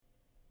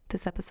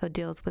This episode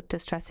deals with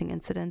distressing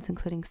incidents,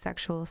 including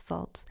sexual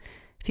assault.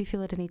 If you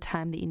feel at any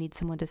time that you need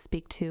someone to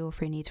speak to, or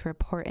if you need to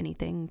report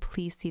anything,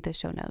 please see the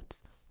show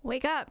notes.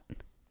 Wake up.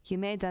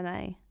 Yume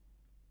Danai.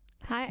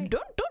 Hi. Dun,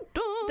 dun,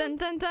 dun. Dun,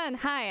 dun, dun.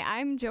 Hi,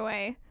 I'm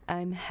Joy.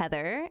 I'm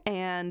Heather,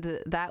 and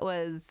that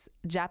was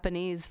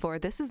Japanese for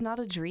This Is Not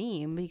a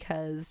Dream,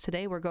 because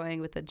today we're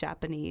going with a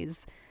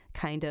Japanese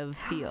kind of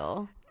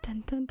feel.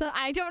 Dun, dun, dun.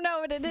 I don't know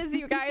what it is,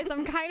 you guys.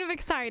 I'm kind of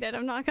excited.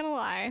 I'm not going to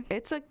lie.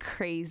 It's a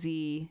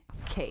crazy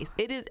case.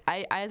 It is.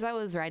 As I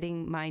was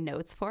writing my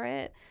notes for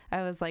it,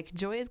 I was like,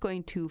 Joy is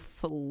going to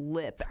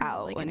flip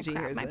out when she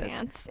hears my this.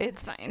 Pants.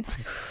 It's fine.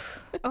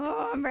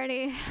 Oh, I'm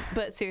ready.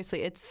 But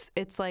seriously,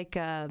 it's like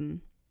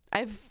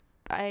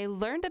I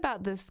learned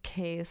about this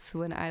case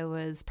when I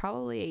was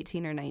probably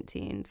 18 or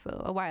 19,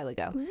 so a while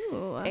ago.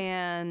 Ooh.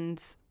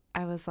 And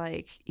I was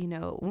like,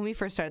 when we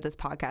first started this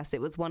podcast,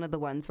 it was one of the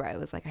ones where I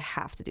was like, I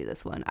have to do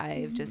this one.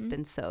 I've just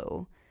been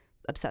so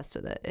obsessed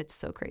with it. It's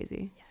so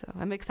crazy. Yes. So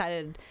I'm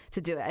excited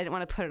to do it. I didn't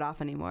want to put it off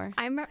anymore.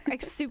 I'm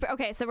super.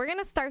 Okay, so we're going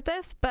to start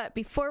this, but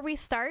before we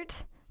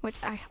start, which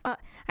I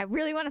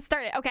really want to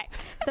start it. Okay,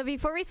 so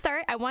before we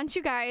start, I want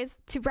you guys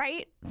to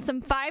write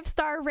some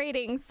 5-star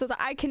ratings so that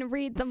I can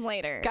read them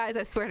later. Guys,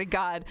 I swear to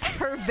God,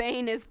 her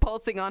vein is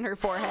pulsing on her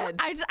forehead.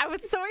 I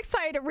was so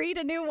excited to read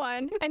a new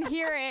one and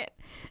hear it,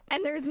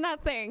 and there's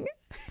nothing.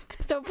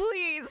 So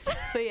please.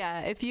 So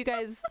yeah, if you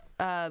guys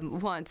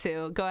want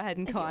to, go ahead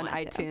and go on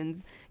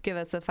iTunes, give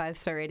us a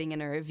 5-star rating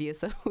and a review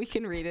so we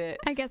can read it.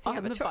 I guess you on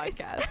have a the choice.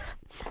 Podcast.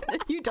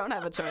 You don't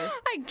have a choice.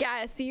 I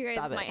guess you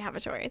guys might have a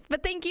choice.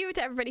 But thank you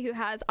to everybody who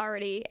has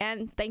already,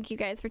 and thank you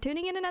guys for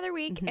tuning in another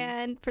week,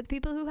 and for the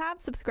people who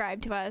have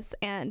subscribed to us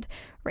and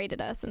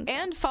rated us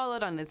and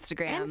followed on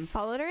Instagram and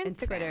followed our Instagram and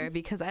Twitter,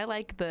 because I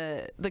like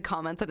the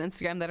comments on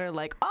Instagram that are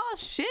like, oh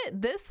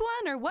shit, this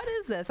one, or what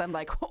is this? I'm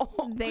like,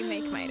 oh, they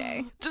make my day.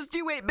 Just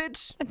you wait,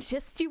 bitch.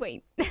 Just you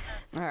wait.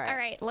 All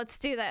right, let's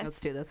do this.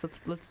 Let's do this.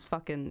 Let's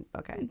fucking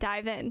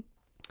dive in.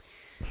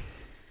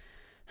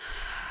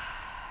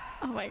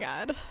 Oh my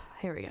God.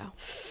 Here we go.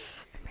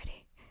 I'm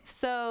ready.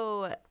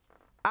 So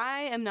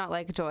I am not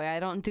like Joy. I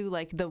don't do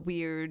like the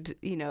weird,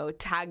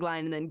 tagline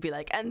and then be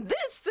like, and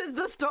this is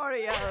the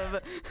story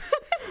of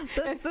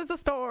this is a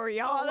story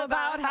all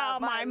about how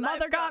my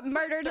mother got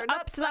murdered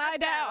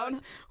upside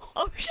down.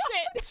 Oh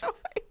shit.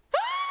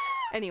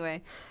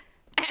 Anyway,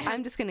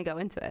 I'm just gonna go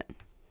into it.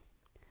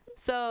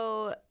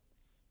 So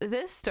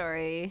this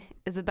story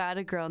is about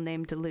a girl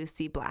named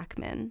Lucy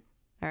Blackman.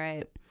 All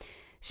right.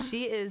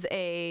 She is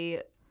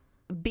a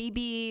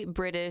BB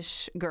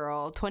British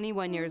girl,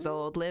 21 years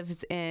old,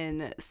 lives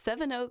in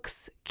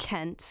Sevenoaks,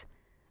 Kent,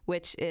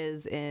 which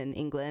is in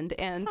England.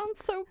 And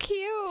sounds so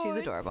cute. She's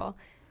adorable.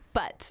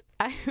 But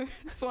I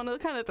just want to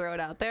kind of throw it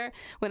out there.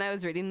 When I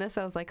was reading this,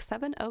 I was like,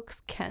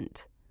 Sevenoaks,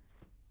 Kent.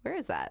 Where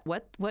is that?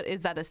 What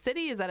is that, a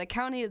city? Is that a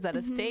county? Is that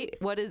a state?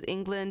 What is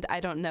England? I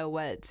don't know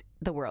what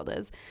the world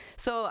is.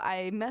 So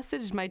I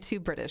messaged my 2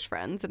 British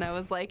friends and I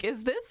was like,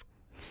 is this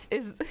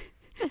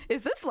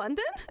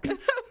London?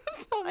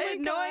 I had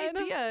no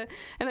idea.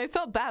 And I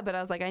felt bad, but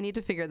I was like, I need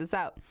to figure this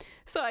out.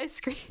 So I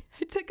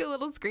took a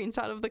little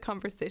screenshot of the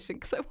conversation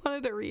because I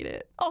wanted to read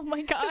it. Oh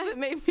my God. Because it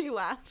made me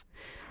laugh.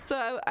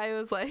 So I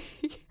was like,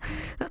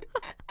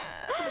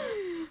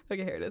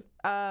 okay, here it is.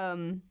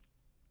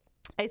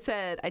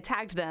 I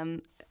tagged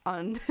them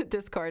on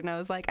Discord and I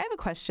was like, I have a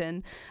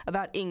question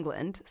about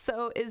England.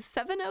 So is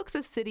Sevenoaks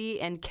a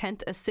city and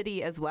Kent a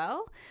city as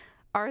well?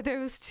 Are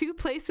those 2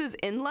 places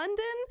in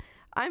London?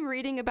 I'm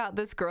reading about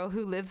this girl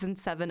who lives in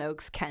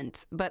Sevenoaks,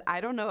 Kent, but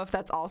I don't know if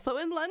that's also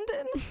in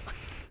London.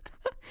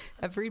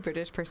 Every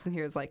British person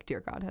here is like,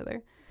 dear God,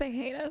 Heather. They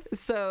hate us.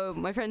 So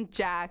my friend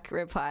Jack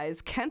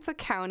replies, Kent's a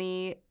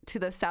county to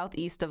the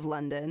southeast of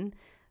London.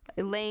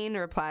 Elaine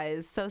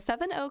replies, so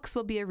Sevenoaks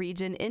will be a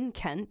region in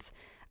Kent.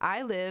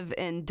 I live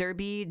in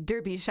Derby,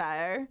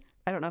 Derbyshire.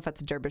 I don't know if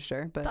that's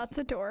Derbyshire, but that's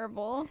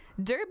adorable.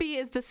 Derby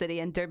is the city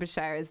and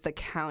Derbyshire is the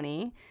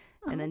county.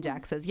 And then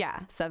Jack says,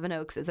 yeah,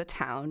 Sevenoaks is a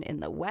town in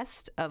the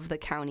west of the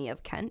county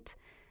of Kent,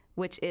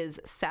 which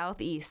is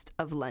southeast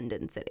of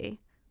London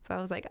City. So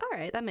I was like, all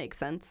right, that makes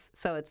sense.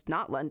 So it's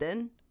not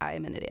London. I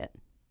am an idiot.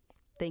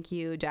 Thank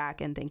you,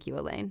 Jack, and thank you,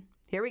 Elaine.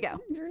 Here we go.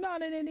 You're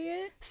not an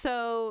idiot.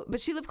 So, but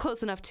she lived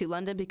close enough to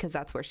London because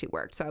that's where she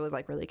worked. So I was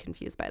like really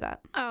confused by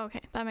that. Oh,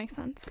 okay. That makes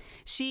sense.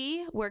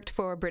 She worked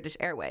for British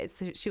Airways.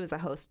 So she was a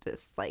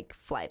hostess, like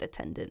flight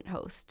attendant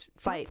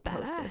flight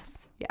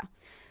hostess. Yeah.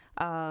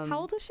 How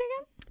old was she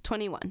again?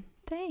 21.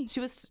 Dang. She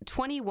was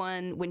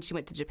 21 when she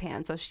went to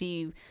Japan. So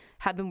she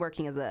had been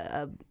working as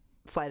a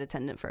flight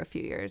attendant for a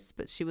few years,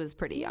 but she was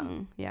pretty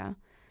young. Yeah.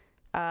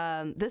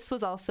 This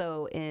was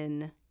also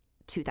in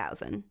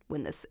 2000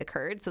 when this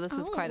occurred. So this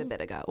was quite a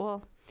bit ago.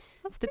 Well,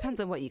 it depends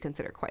on what you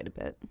consider quite a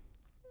bit.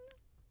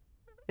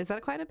 Is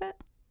that quite a bit?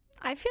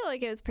 I feel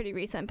like it was pretty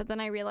recent, but then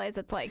I realized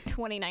it's like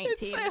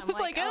 2019. It was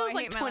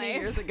like 20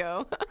 years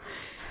ago.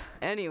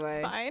 Anyway.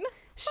 It's fine.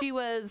 She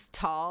was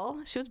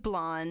tall. She was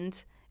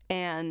blonde.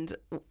 And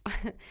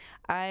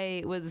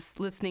I was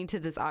listening to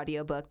this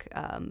audiobook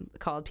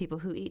called People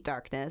Who Eat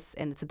Darkness,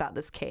 and it's about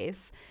this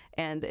case.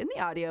 And in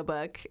the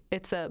audiobook,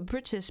 it's a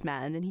British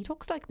man, and he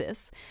talks like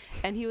this.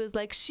 And he was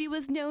like, she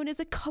was known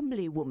as a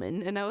comely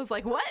woman. And I was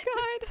like, what?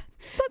 God,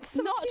 that's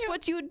so not cute.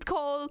 what you'd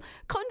call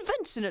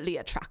conventionally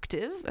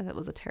attractive. And that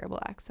was a terrible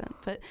accent.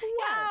 But Wow.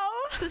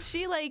 yeah. So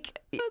she like,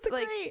 That's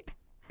great.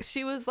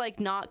 she was like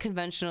not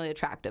conventionally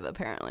attractive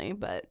apparently,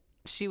 but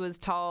she was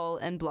tall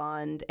and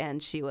blonde,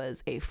 and she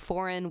was a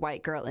foreign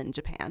white girl in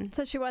Japan.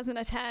 So she wasn't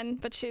a 10,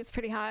 but she was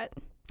pretty hot.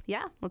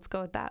 Yeah, let's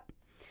go with that.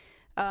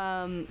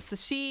 So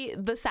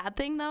the sad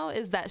thing though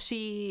is that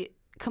she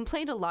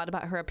complained a lot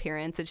about her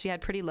appearance, and she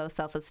had pretty low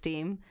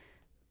self-esteem.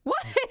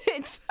 What? Okay, you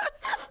have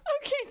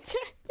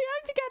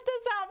to get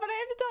this out, but I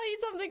have to tell you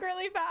something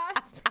really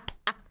fast.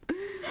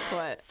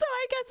 What? So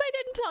I guess I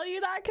didn't tell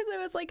you that because it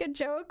was like a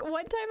joke.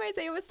 One time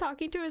Isaiah was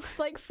talking to his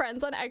like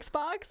friends on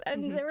Xbox,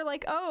 and they were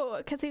like, "Oh,"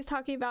 because he's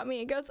talking about me.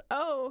 He goes,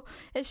 "Oh,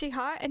 is she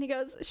hot?" And he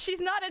goes,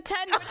 "She's not a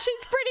 10, but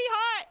she's pretty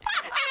hot."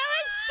 And I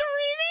was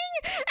screaming,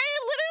 and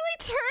it literally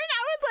turned.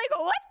 I was like,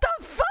 "What the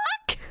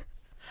fuck?"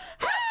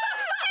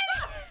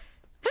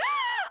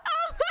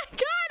 Oh my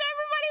god!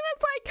 Everybody was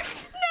like,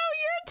 "No,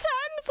 you're a 10."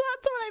 So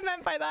that's what I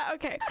meant by that.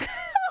 Okay.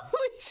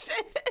 Holy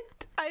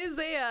shit.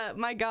 Isaiah,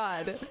 my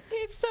God.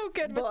 He's so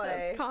good with Boy.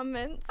 those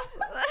comments.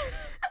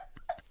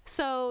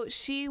 So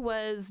she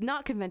was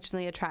not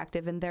conventionally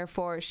attractive, and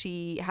therefore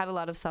she had a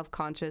lot of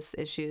self-conscious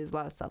issues, a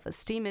lot of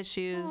self-esteem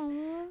issues.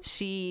 Aww.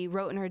 She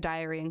wrote in her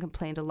diary and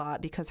complained a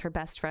lot because her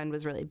best friend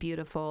was really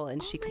beautiful,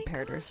 and she Oh my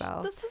compared gosh,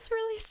 herself. This is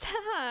really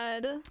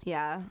sad.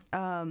 Yeah.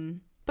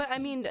 But I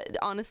mean,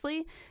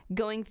 honestly,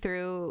 going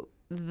through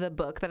the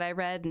book that I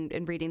read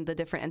and reading the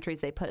different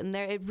entries they put in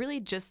there, it really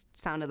just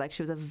sounded like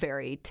she was a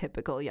very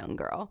typical young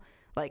girl,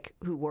 like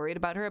who worried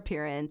about her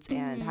appearance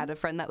and had a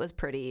friend that was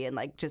pretty and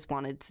like just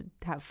wanted to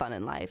have fun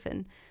in life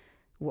and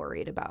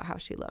worried about how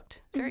she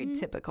looked. Very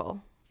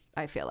typical,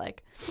 I feel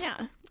like.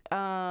 Yeah.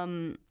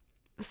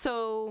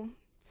 So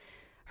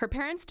her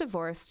parents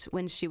divorced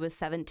when she was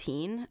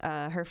 17.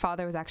 Her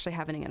father was actually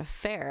having an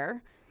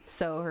affair,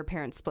 so her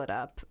parents split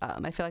up.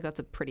 I feel like that's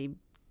a pretty,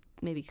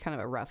 maybe kind of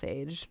a rough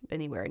age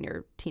anywhere in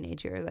your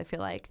teenage years, I feel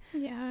like.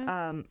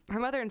 Yeah. Her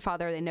mother and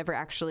father, they never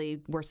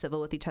actually were civil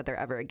with each other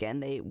ever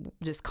again. They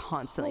just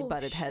constantly Oh,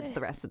 butted heads shit.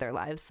 the rest of their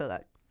lives, so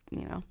that,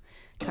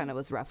 kind of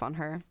was rough on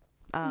her.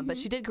 But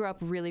she did grow up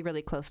really,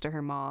 really close to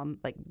her mom.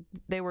 Like,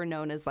 they were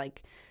known as,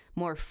 like,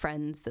 more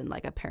friends than,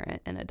 like, a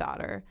parent and a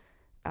daughter.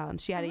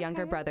 She had a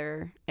younger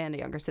brother and a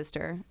younger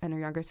sister, and her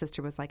younger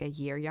sister was, like, a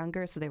year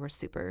younger, so they were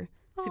super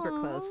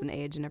close in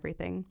age and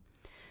everything.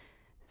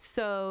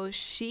 So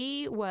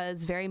she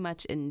was very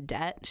much in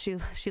debt.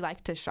 She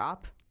liked to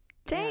shop.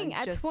 Dang,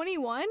 and at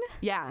 21?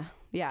 Yeah.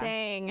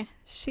 Dang.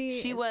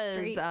 She was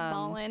straight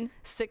ballin'.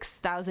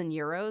 6,000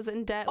 euros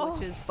in debt,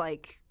 which is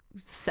like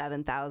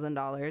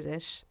 $7,000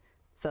 ish.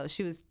 So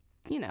she was,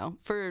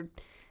 for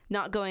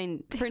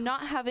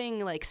not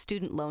having like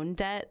student loan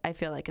debt, I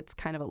feel like it's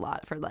kind of a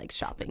lot for like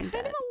shopping Kind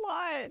debt. of a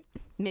lot.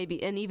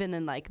 Maybe, and even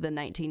in like the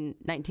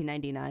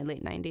 1999,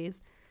 late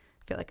 90s,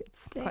 I feel like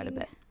it's quite a Dang.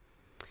 bit.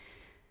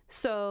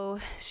 So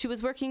she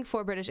was working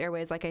for British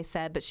Airways, like I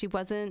said, but she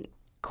wasn't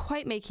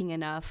quite making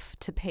enough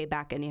to pay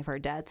back any of her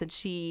debts. And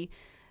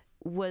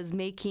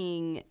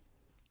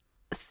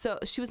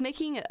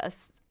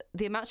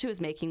the amount she was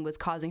making was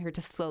causing her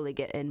to slowly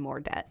get in more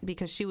debt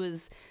because she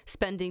was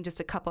spending just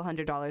a couple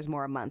 $100s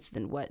more a month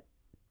than what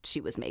she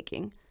was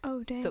making.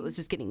 Oh, dang. So it was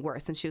just getting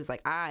worse, and she was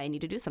like, I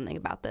need to do something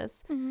about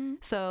this.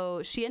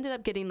 So she ended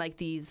up getting like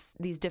these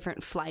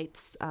different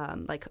flights,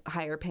 like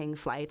higher paying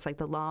flights, like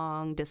the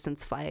long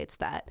distance flights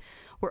that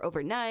were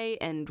overnight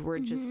and were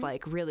just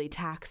like really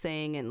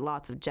taxing and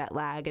lots of jet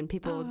lag. And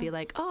people would be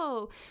like,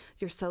 oh,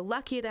 you're so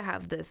lucky to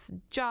have this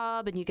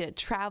job and you get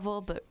to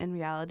travel. But in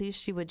reality,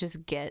 she would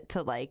just get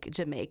to like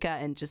Jamaica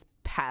and just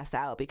pass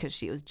out because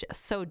she was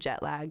just so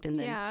jet lagged, and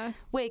then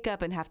wake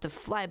up and have to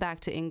fly back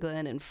to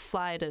England and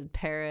fly to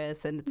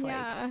Paris, and it's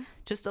like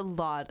just a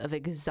lot of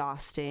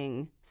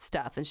exhausting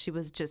stuff, and she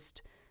was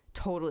just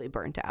totally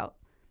burnt out.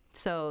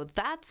 So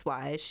that's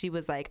why she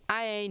was like,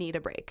 I need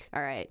a break.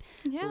 All right,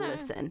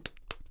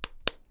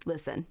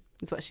 listen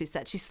is what she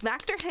said. She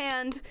smacked her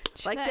hand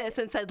this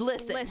and said,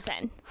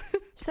 listen.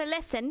 So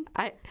listen.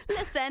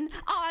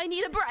 I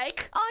need a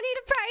break. I need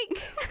a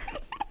break.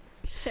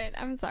 Shit,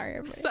 I'm sorry,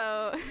 everybody.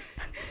 So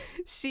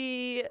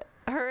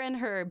her and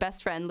her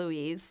best friend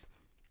Louise,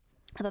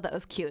 I thought that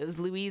was cute. It was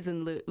Louise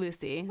and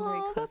Lucy,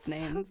 very close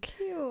names. So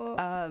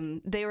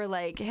cute. They were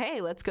like, hey,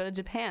 let's go to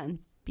Japan,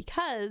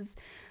 because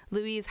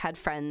Louise had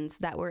friends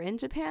that were in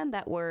Japan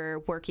that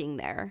were working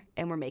there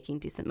and were making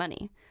decent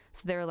money.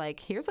 So they were like,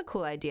 here's a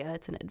cool idea.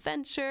 It's an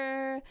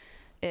adventure.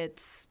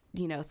 It's,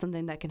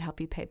 something that can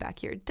help you pay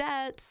back your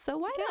debt. So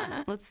why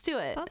not? Let's do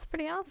it. That's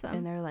pretty awesome.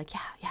 And they're like,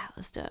 yeah,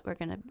 let's do it. We're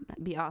going to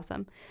be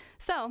awesome.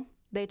 So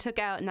they took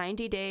out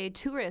 90-day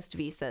tourist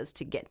visas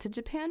to get to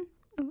Japan,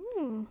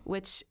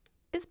 which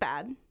is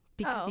bad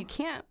because you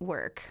can't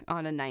work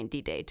on a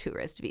 90-day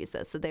tourist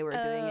visa. So they were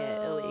doing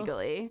it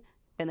illegally.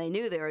 and they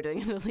knew they were doing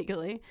it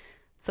illegally.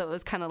 So it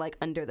was kind of like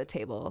under the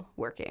table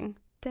working.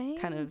 Dang.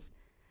 Kind of,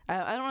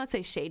 I don't want to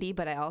say shady,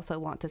 but I also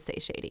want to say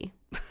shady.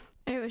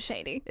 It was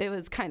shady. It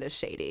was kind of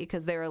shady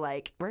because they were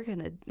like, we're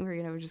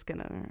just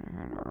gonna.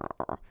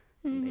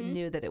 They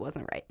knew that it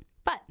wasn't right.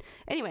 But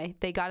anyway,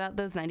 they got out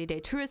those 90-day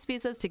tourist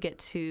visas to get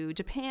to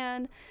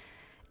Japan.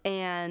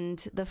 And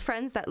the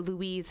friends that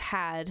Louise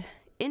had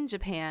in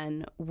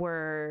Japan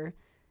were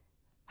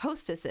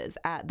hostesses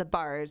at the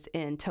bars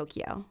in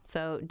Tokyo.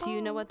 So do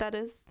you know what that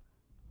is?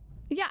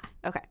 Yeah.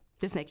 Okay,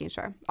 just making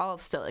sure. I'll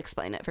still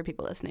explain it for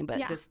people listening, but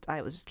Yeah.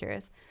 I was just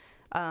curious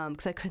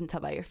because I couldn't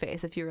tell by your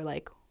face if you were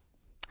like,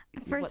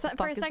 For a what the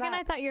fuck is second,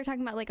 that? I thought you were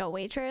talking about like a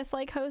waitress,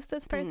 like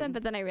hostess person,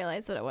 but then I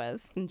realized what it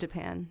was. In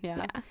Japan, yeah.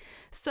 Yeah.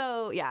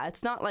 So yeah,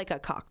 it's not like a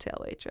cocktail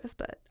waitress,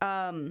 but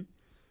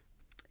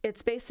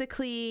it's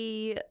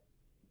basically,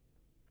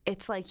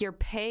 it's like you're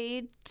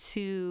paid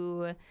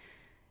to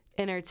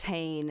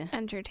entertain,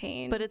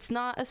 but it's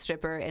not a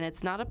stripper and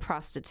it's not a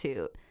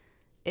prostitute.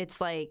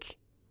 It's like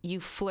you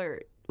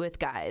flirt with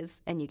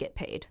guys and you get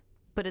paid,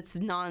 but it's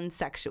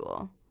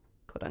non-sexual,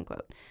 quote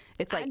unquote.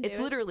 It's like it's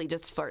literally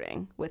just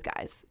flirting with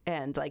guys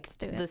and like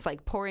this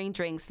like pouring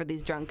drinks for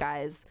these drunk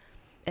guys,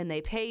 and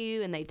they pay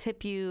you and they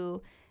tip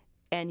you,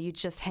 and you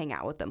just hang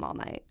out with them all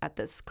night at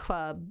this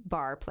club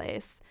bar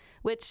place,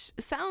 which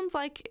sounds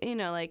like, you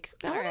know, like,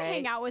 I all want to right.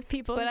 hang out with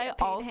people, But and I get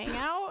paid also- to hang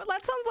out.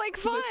 That sounds like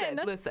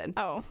fun. Listen.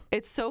 Oh.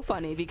 It's so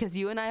funny because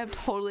you and I have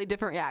totally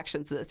different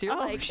reactions to this. You're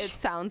like, it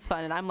sounds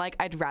fun, and I'm like,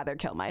 I'd rather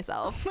kill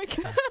myself. Oh my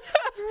God.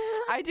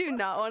 I do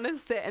not want to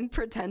sit and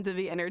pretend to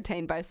be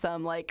entertained by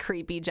some like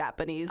creepy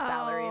Japanese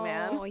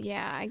salaryman. Oh,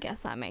 yeah, I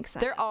guess that makes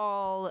sense. They're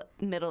all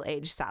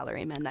middle-aged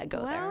salarymen that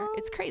go there.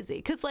 It's crazy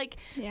because like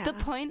the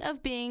point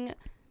of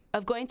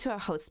going to a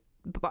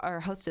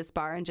hostess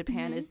bar in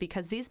Japan is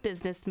because these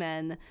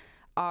businessmen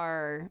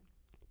are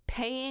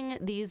paying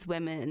these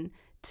women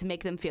to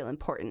make them feel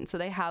important. So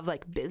they have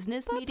like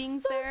business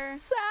meetings there.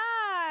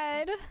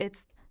 Sad.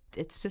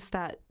 It's just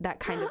that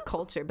kind of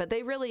culture. But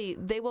they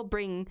will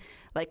bring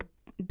like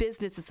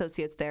business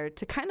associates there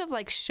to kind of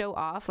like show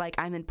off, like,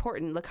 I'm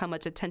important. Look how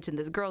much attention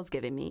this girl's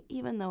giving me,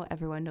 even though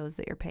everyone knows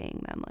that you're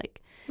paying them.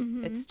 Like,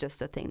 it's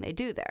just a thing they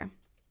do there.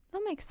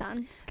 That makes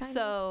sense.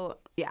 So,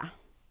 yeah.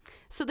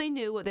 So they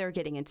knew what they were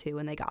getting into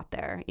when they got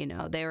there. You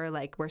know, they were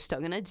like, we're still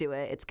going to do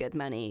it. It's good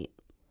money.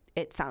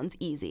 It sounds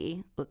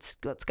easy. Let's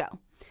go.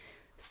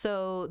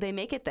 So they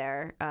make it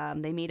there.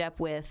 They meet up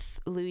with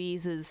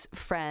Louise's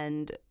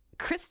friend,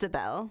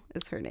 Christabel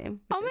is her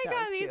name. Oh my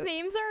God, these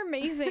names are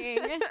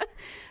amazing.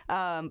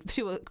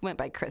 She went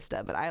by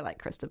Krista, but I like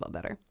Christabel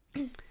better.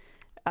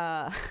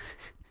 I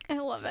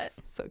love it.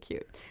 So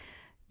cute.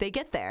 They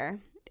get there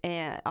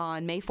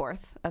on May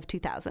 4th of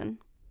 2000,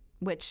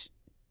 which,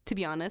 to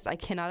be honest, I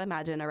cannot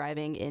imagine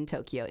arriving in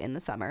Tokyo in the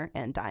summer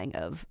and dying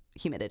of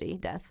humidity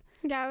death.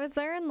 Yeah, I was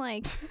there in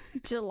like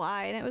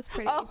July, and it was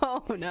pretty.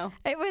 Oh no!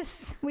 It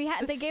was.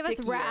 They gave us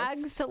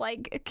rags to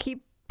like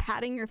keep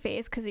patting your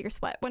face because your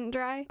sweat wouldn't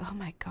dry. Oh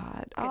my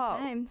God! Good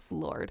times.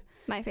 Lord,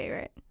 my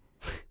favorite.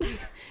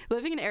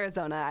 Living in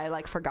Arizona, I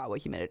like forgot what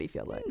humidity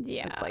feels like.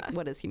 Yeah, it's like,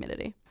 what is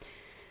humidity?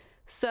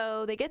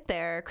 So they get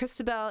there.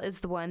 Christabel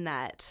is the one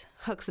that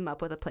hooks them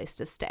up with a place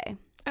to stay.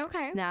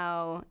 Okay.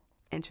 Now,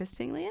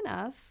 interestingly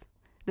enough,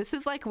 this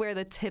is like where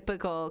the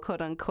typical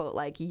quote unquote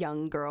like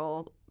young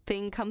girl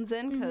thing comes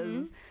in,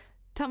 because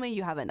tell me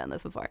you haven't done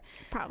this before.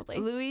 Probably.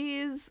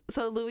 Louise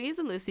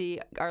and Lucy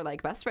are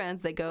like best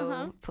friends. They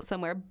go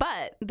somewhere,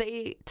 but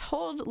they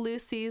told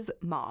Lucy's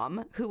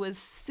mom, who was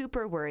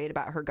super worried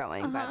about her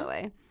going, by the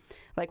way,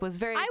 like was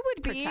very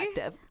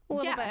protective. A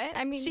little bit.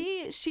 I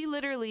mean, she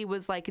literally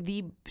was like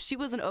she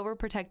was an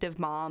overprotective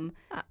mom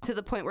to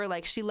the point where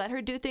like she let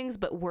her do things,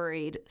 but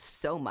worried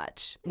so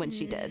much when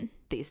she did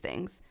these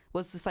things.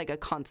 Was just like a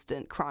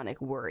constant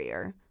chronic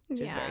worrier, which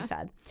is very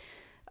sad.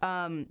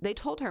 They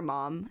told her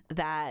mom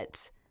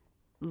that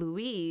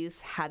Louise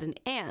had an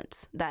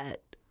aunt,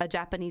 a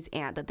Japanese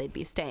aunt that they'd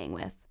be staying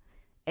with.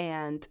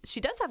 And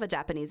she does have a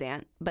Japanese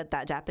aunt, but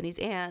that Japanese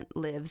aunt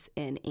lives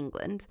in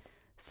England.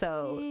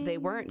 So they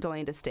weren't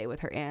going to stay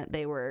with her aunt.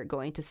 They were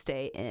going to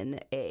stay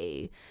in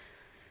I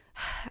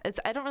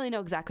don't really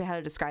know exactly how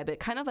to describe it.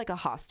 Kind of like a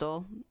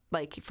hostel,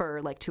 like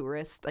for like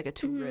tourists, like a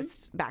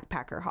tourist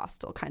backpacker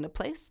hostel kind of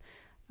place.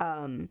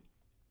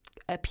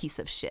 A piece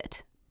of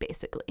shit,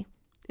 basically.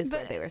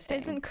 Where they were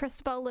staying. Isn't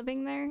Christabel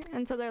living there?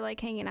 And so they're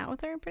like hanging out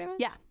with her pretty much?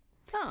 Yeah.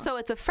 Oh. So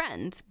it's a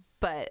friend,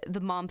 but the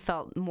mom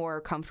felt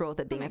more comfortable with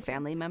it being a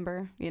family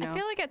member, you know? I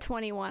feel like at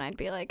 21, I'd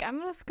be like, I'm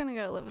just going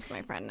to go live with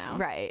my friend now.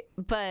 Right.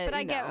 But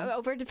I get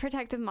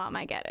overprotective mom.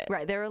 I get it.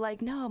 Right. They were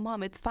like, no,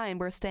 Mom, it's fine.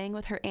 We're staying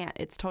with her aunt.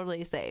 It's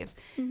totally safe.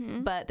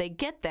 But they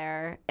get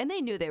there, and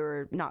they knew they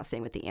were not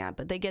staying with the aunt,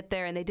 but they get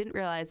there and they didn't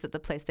realize that the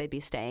place they'd be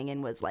staying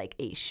in was like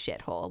a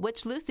shithole,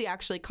 which Lucy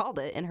actually called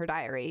it in her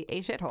diary,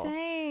 a shithole.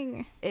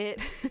 Dang.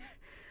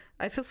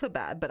 I feel so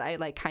bad, but I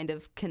like kind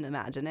of can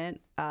imagine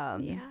it.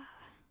 Yeah.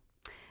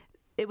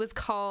 It was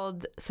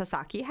called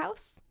Sasaki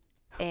House,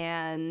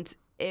 and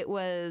it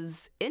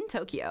was in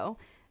Tokyo.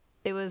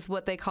 It was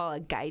what they call a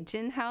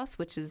gaijin house,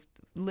 which is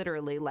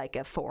literally like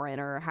a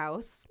foreigner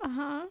house.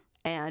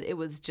 And it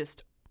was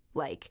just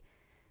like,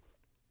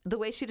 the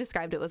way she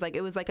described it was like,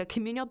 it was like a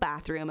communal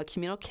bathroom, a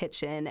communal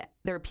kitchen.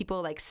 There were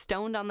people like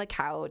stoned on the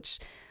couch.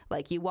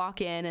 Like you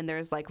walk in and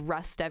there's like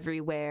rust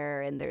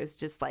everywhere, and there's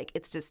just like,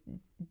 it's just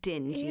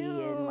dingy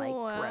and like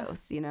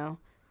gross, you know?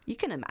 You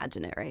can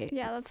imagine it, right?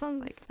 Yeah, that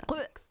sounds like,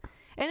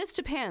 and it's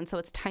Japan, so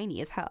it's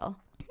tiny as hell.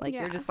 Like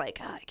you're just like,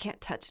 oh, I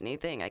can't touch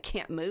anything. I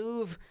can't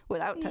move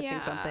without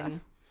touching something.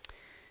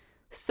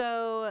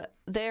 So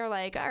they're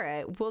like, all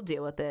right, we'll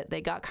deal with it. They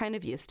got kind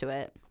of used to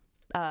it.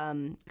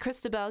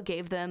 Christabel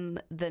gave them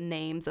the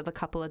names of a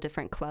couple of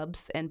different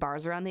clubs and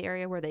bars around the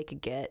area where they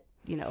could get,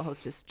 you know,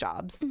 hostess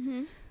jobs.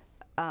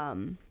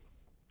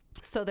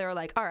 So they were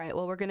like, all right,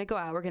 well, we're going to go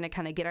out. We're going to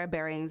kind of get our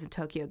bearings in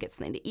Tokyo, get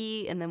something to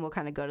eat, and then we'll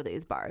kind of go to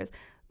these bars.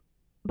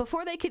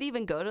 Before they could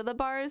even go to the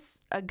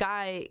bars, a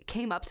guy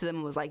came up to them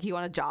and was like, you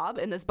want a job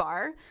in this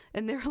bar?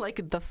 And they were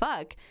like, the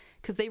fuck?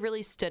 Because they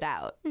really stood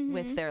out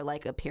with their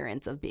like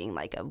appearance of being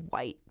like a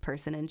white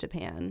person in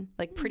Japan,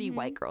 like pretty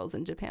white girls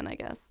in Japan, I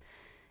guess.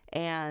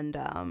 And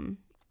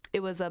it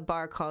was a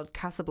bar called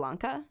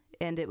Casablanca,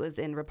 and it was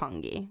in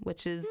Roppongi,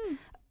 which is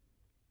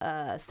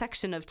a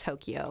section of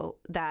Tokyo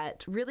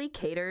that really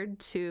catered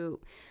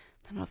to,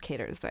 I don't know if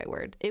catered is the right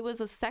word. It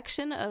was a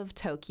section of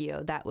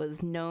Tokyo that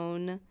was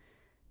known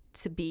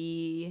to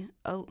be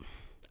a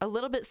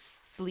little bit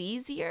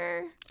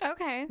sleazier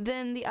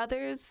than the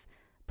others,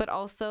 but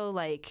also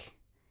like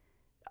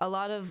a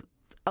lot of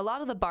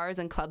the bars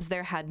and clubs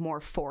there had more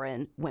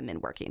foreign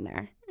women working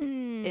there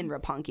in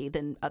Roppongi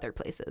than other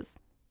places.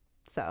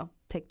 So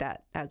take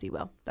that as you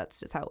will. That's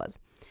just how it was.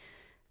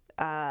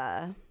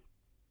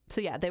 So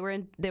yeah, they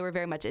were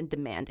very much in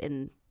demand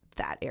in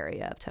that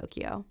area of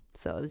Tokyo.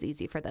 So it was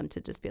easy for them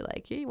to just be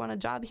like, you want a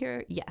job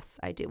here? Yes,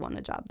 I do want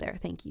a job there.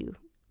 Thank you,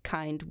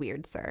 kind,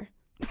 weird sir.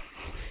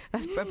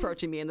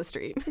 Approaching me in the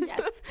street.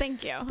 Yes,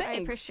 thank you. Thanks. I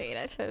appreciate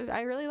it.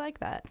 I really like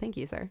that. Thank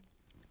you, sir.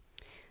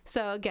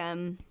 So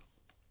again,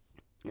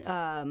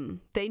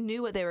 they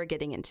knew what they were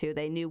getting into.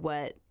 They knew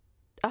what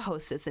a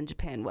hostess in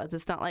Japan was.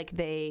 It's not like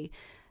they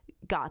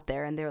got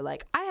there and they were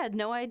like, I had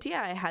no idea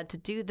I had to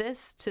do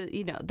this to,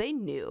 you know, they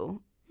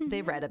knew.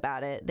 They read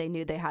about it. They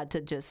knew they had to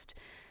just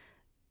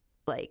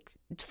like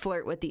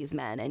flirt with these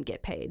men and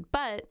get paid.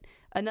 But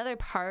another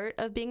part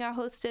of being a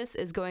hostess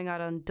is going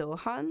out on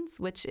dohans,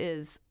 which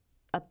is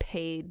a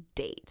paid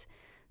date.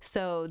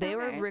 So they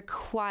were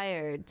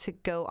required to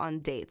go on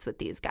dates with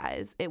these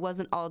guys. It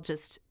wasn't all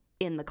just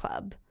in the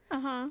club.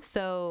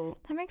 So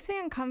that makes me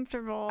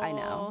uncomfortable. I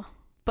know.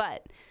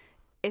 But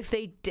if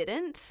they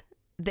didn't,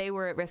 they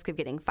were at risk of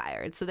getting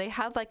fired. So they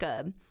had like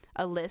a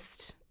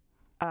list.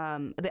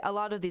 A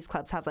lot of these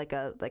clubs have like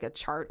a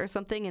chart or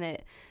something, and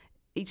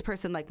each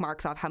person like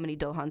marks off how many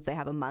dohans they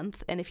have a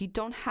month. And if you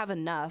don't have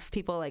enough,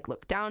 people like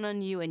look down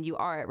on you and you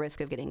are at risk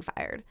of getting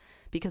fired,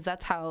 because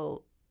that's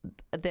how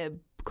the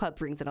club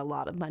brings in a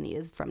lot of money,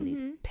 is from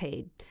these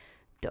paid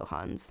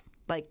dohans.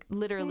 Like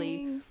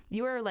literally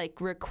you are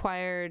like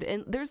required,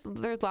 and there's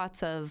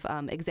lots of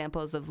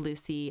examples of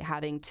Lucy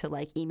having to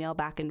like email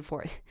back and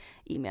forth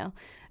the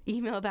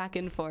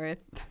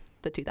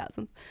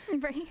 2000s.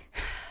 Right.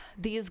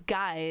 These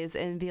guys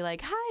and be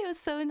like, hi, it was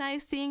so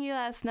nice seeing you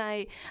last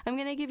night. I'm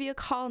going to give you a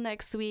call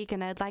next week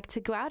and I'd like to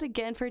go out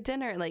again for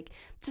dinner. Like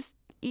just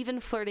even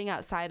flirting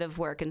outside of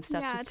work and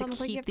stuff, just to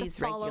keep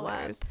these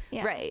regulars.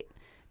 Yeah. Right.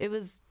 It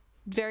was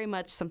very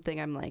much something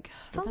I'm like,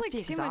 sounds like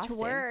too much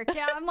work.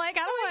 Yeah. I'm like,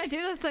 I don't want to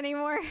do this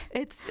anymore.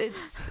 It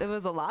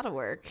was a lot of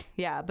work.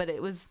 Yeah. But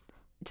it was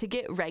to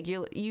get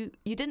regular. You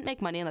didn't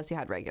make money unless you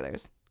had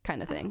regulars,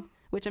 kind of thing.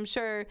 Which I'm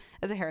sure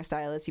as a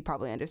hairstylist, you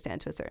probably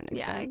understand to a certain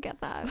extent. Yeah, I get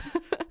that.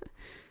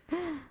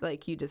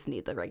 Like, you just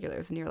need the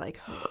regulars, and you're like,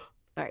 all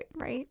right.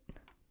 Right.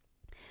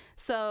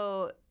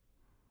 So,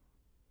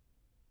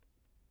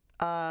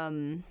 I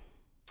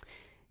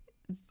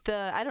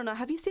don't know.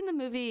 Have you seen the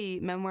movie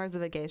Memoirs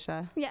of a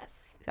Geisha?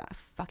 Yes. Yeah, I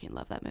fucking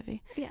love that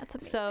movie. Yeah, it's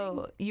amazing.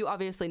 So, you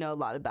obviously know a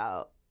lot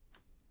about,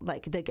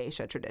 like, the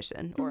geisha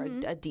tradition, or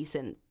a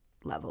decent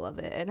level of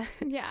it.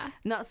 And yeah,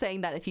 not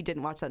saying that if you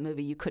didn't watch that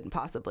movie you couldn't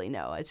possibly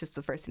know. It's just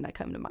the first thing that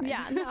come to mind.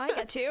 Yeah, no, I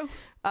get you.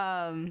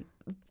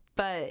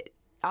 But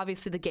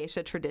obviously the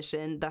geisha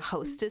tradition, the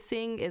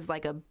hostessing is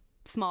like a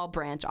small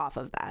branch off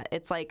of that.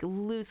 It's like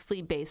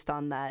loosely based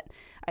on that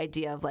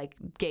idea of like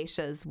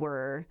geishas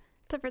were,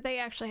 except for they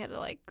actually had to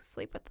like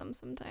sleep with them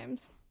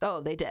sometimes.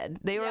 Oh, they did.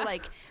 They were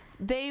like,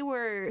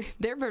 their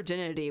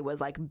virginity was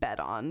like bet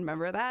on.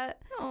 Remember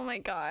that? Oh my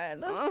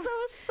God. That's so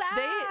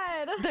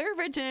sad. Their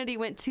virginity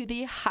went to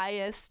the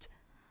highest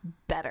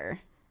bidder.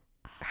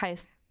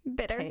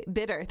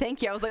 Bidder.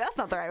 Thank you. I was like, that's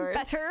not the right word.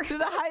 Better.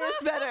 The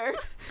highest bidder.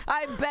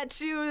 I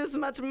bet you this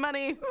much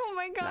money. Oh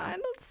my God.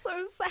 No. That's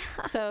so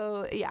sad.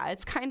 So yeah,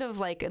 it's kind of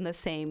like in the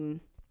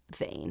same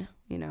vein,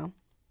 you know,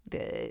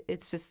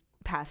 it's just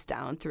passed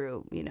down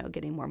through, you know,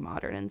 getting more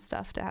modern and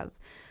stuff to have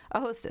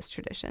a hostess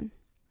tradition.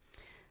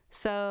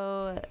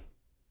 So,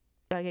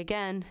 like,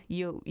 again,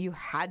 you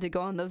had to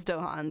go on those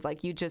dohans.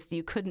 Like, you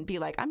couldn't be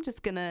like, I'm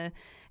just going to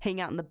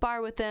hang out in the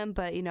bar with them,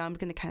 but, you know, I'm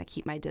going to kind of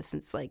keep my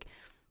distance. Like,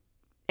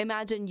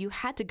 imagine you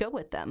had to go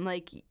with them.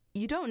 Like,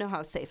 you don't know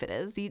how safe it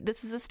is.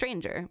 This is a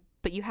stranger,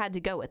 but you had to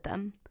go with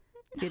them,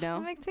 you know?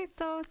 That makes me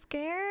so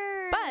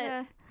scared.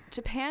 But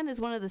Japan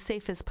is one of the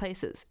safest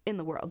places in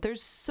the world.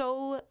 There's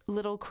so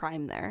little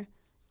crime there,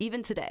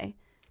 even today.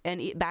 And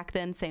back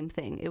then, same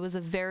thing. It was a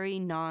very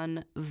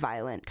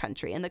non-violent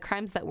country. And the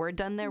crimes that were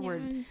done there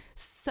were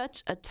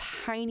such a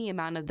tiny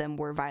amount of them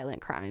were violent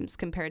crimes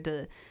compared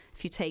to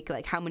if you take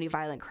like how many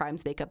violent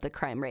crimes make up the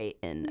crime rate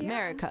in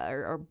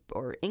America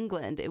or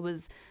England. It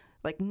was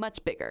like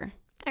much bigger.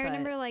 I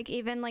remember like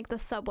even like the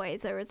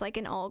subways, there was like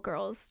an all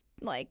girls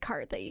like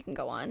cart that you can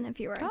go on if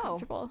you were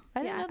uncomfortable.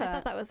 I didn't know that. I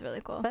thought that was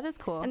really cool. That is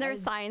cool. And there were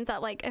signs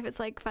that like, if it's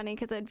like funny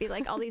because it'd be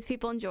like all these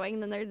people enjoying,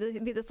 and then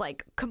there'd be this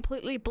like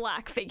completely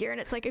black figure, and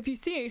it's like, if you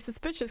see any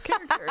suspicious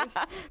characters,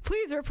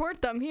 please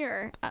report them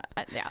here.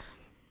 Yeah.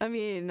 I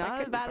mean,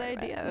 not a bad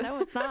idea. No,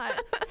 it's not.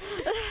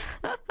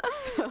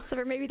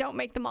 So maybe don't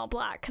make them all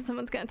black because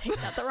someone's going to take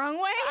that the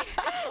wrong way.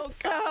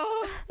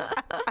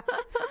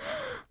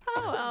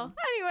 Oh well.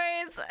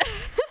 Anyways.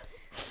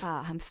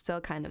 I'm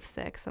still kind of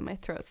sick, so my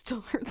throat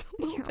still hurts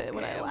a little bit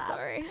when I laugh. I'm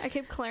sorry. I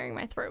keep clearing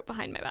my throat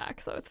behind my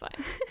back, so it's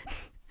fine.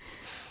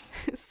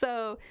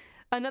 So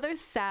another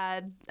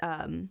sad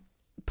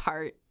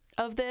part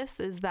of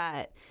this is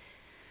that,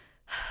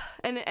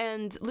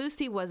 and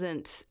Lucy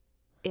wasn't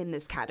in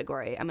this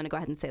category. I'm going to go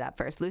ahead and say that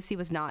first. Lucy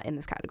was not in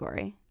this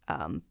category.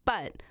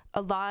 But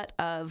a lot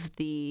of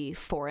the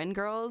foreign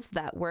girls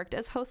that worked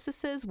as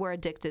hostesses were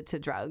addicted to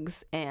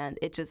drugs, and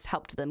it just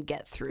helped them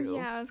get through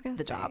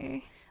the job.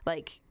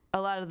 Like,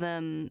 a lot of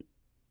them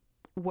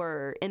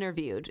were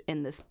interviewed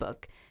in this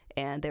book,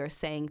 and they were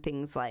saying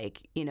things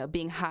like, you know,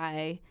 being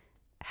high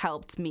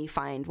helped me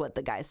find what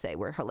the guys say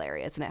were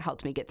hilarious, and it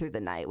helped me get through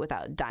the night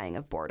without dying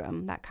of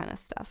boredom, that kind of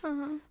stuff.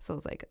 So I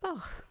was like,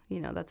 oh,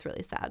 you know, that's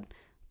really sad.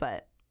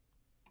 But,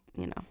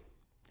 you know,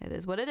 it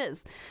is what it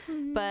is.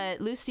 But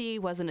Lucy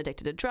wasn't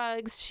addicted to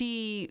drugs.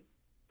 She,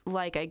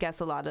 like, I guess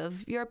a lot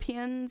of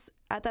Europeans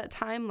at that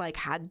time, like,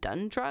 had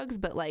done drugs,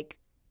 but, like,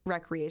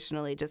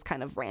 recreationally, just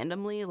kind of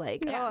randomly,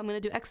 like, oh, I'm going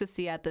to do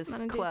ecstasy at this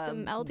club.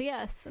 Do some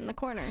LDS in the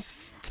corner.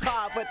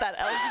 Stop with that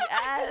LDS.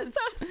 I'm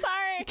so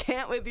sorry. I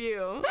can't with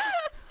you.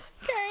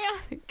 Carry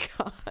on.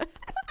 God.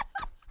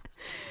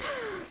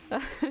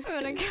 I'm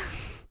going to go.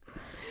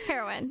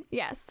 Heroin,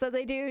 yes. So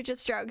they do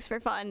just drugs for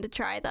fun to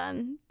try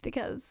them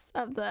because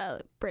of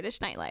the British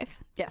nightlife.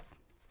 Yes.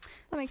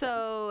 That makes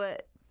sense.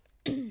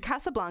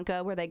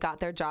 Casablanca, where they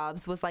got their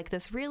jobs, was like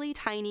this really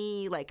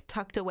tiny, like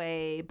tucked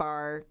away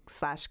bar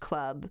 /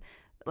 club,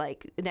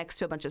 like next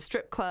to a bunch of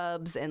strip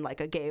clubs and like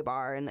a gay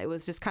bar, and it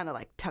was just kind of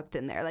like tucked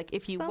in there. Like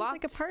if you Sounds walked,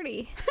 like a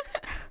party.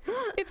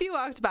 If you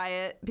walked by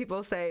it,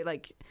 people say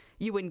like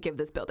you wouldn't give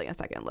this building a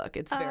second look.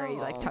 It's very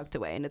like tucked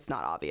away and it's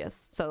not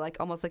obvious. So like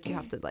almost like you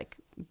have to like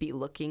be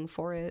looking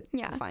for it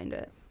to find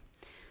it.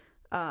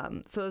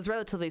 So it was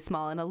relatively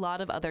small, and a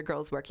lot of other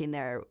girls working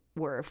there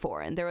were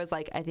foreign. There was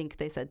like, I think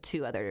they said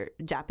 2 other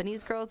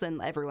Japanese girls,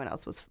 and everyone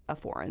else was a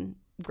foreign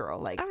girl.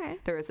 Like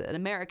there was an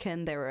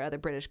American, there were other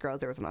British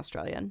girls, there was an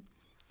Australian.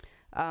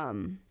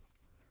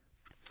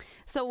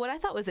 So what I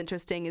thought was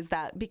interesting is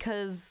that,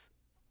 because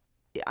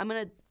I'm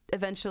going to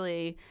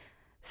eventually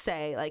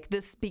say like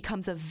this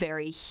becomes a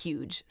very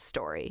huge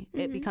story.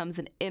 It becomes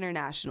an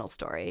international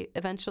story.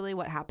 Eventually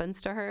what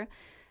happens to her.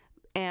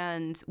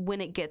 And when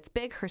it gets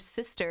big, her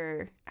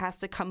sister has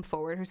to come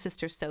forward. Her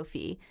sister,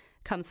 Sophie,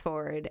 comes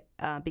forward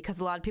because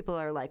a lot of people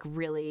are like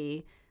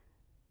really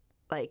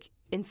like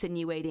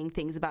insinuating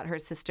things about her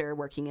sister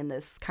working in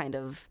this kind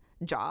of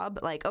job.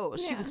 Like, oh,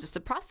 she was just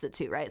a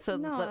prostitute, right? So,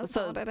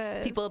 so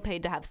people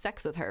paid to have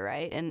sex with her,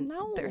 right? And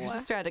her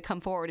sister had to come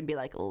forward and be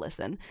like,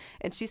 listen.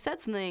 And she said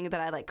something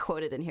that I like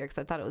quoted in here because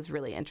I thought it was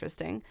really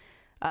interesting.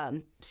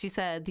 She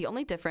said, the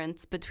only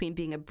difference between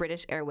being a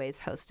British Airways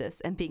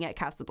hostess and being at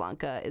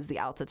Casablanca is the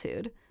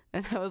altitude.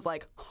 And I was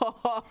like,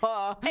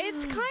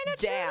 it's kind of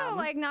true.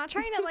 Like, not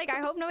trying to, like, I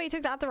hope nobody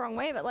took that the wrong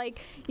way, but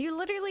like, you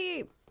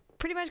literally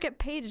pretty much get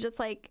paid to just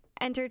like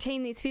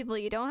entertain these people.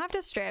 You don't have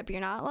to strip.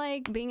 You're not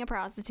like being a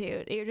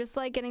prostitute. You're just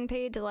like getting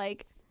paid to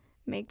like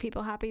make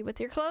people happy with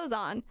your clothes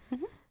on.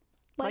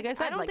 Like I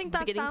said, I don't think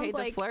that getting paid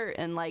like, to flirt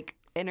and like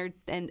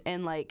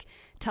and like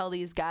tell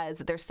these guys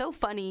that they're so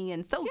funny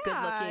and so good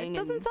looking. It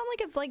doesn't sound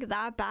like it's like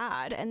that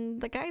bad, and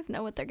the guys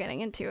know what they're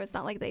getting into. It's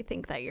not like they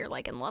think that you're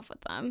like in love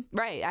with them.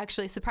 Right.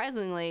 Actually,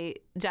 surprisingly,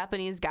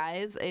 Japanese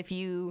guys, if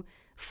you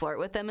flirt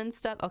with them and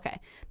stuff. Okay,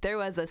 there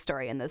was a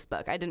story in this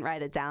book. I didn't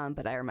write it down,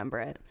 but I remember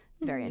it.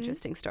 Very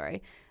interesting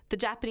story. The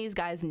Japanese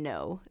guys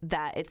know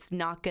that it's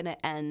not going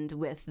to end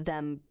with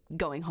them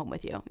going home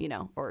with you, you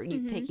know, or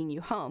you taking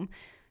you home.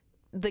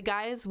 The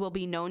guys will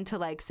be known to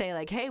like say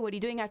like, hey, what are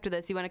you doing after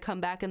this? You want to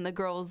come back? And the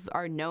girls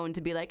are known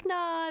to be like, no,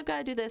 I've got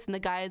to do this. And the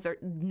guys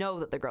know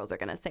that the girls are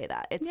going to say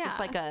that. It's just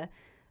like a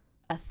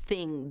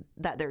thing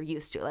that they're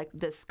used to, like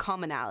this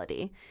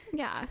commonality.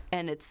 Yeah.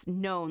 And it's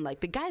known,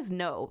 like the guys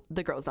know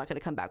the girl's not going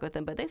to come back with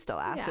them, but they still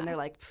ask and they're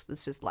like,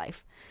 it's just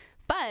life.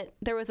 But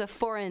there was a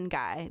foreign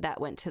guy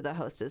that went to the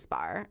hostess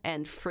bar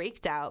and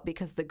freaked out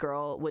because the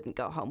girl wouldn't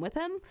go home with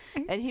him.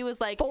 And he was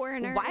like,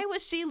 Foreigners. why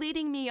was she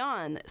leading me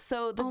on?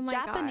 So the Oh my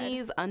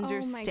Japanese God. Oh my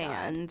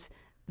understand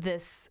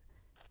this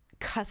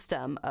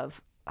custom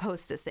of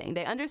hostessing.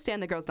 They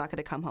understand the girl's not going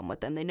to come home with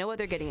them. They know what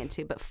they're getting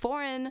into. But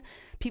foreign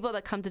people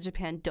that come to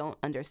Japan don't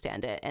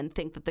understand it and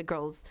think that the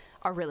girls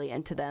are really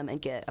into them and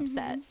get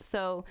upset.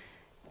 So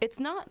it's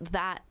not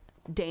that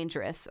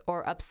dangerous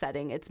or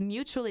upsetting. It's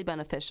mutually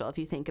beneficial if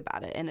you think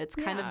about it, and it's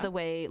kind of Yeah. the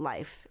way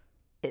life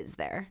is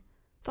there.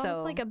 So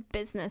it's like a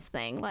business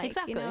thing. Like,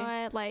 Exactly. you know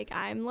what? Like,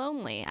 I'm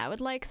lonely. I would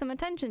like some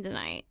attention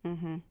tonight.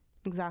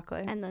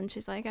 Exactly. And then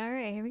she's like, all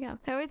right, here we go.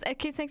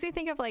 It makes me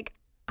think of like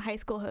high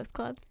school host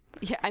club.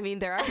 Yeah, I mean,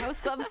 there are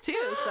host clubs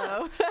too,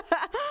 so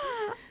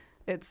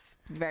it's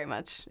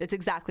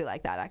exactly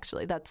like that,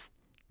 actually. That's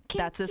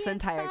this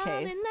entire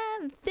case.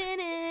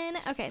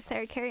 Okay,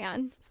 Sarah, carry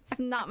on. It's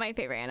not my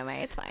favorite anime.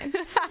 It's fine.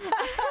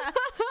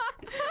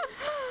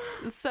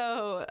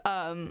 So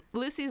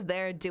Lucy's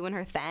there doing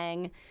her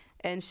thing,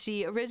 and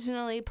she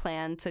originally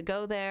planned to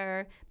go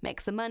there, make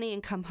some money,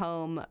 and come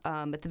home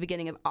at the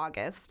beginning of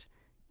August.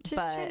 She's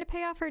trying to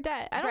pay off her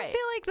debt. I don't Right.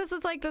 feel like this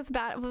is like this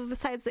bad,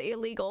 besides the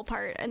illegal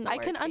part. And I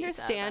can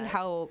understand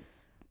how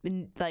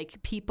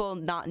like people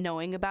not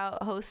knowing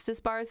about hostess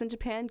bars in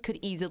Japan could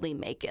easily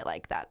make it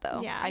like that,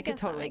 though. Yeah, I could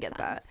totally get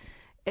that.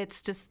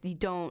 It's just you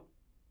don't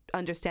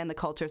understand the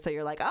culture, so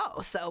you're like,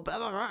 oh, so blah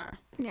blah blah.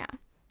 Yeah.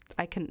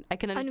 I can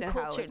understand how it's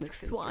Uncultured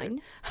misconstrued.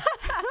 swine.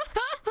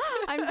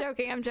 I'm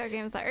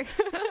joking. I'm sorry.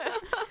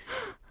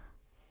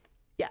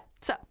 Yeah.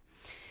 So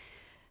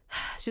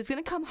she was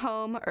going to come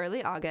home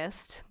early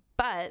August,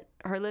 but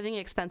her living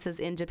expenses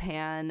in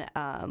Japan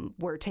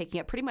were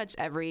taking up pretty much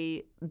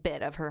every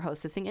bit of her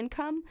hostessing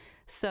income.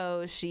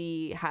 So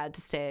she had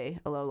to stay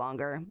a little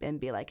longer and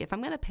be like, if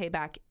I'm going to pay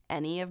back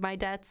any of my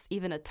debts,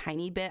 even a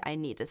tiny bit, I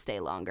need to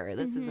stay longer.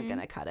 This isn't going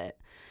to cut it.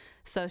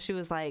 So she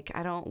was like,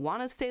 I don't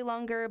want to stay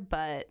longer,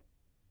 but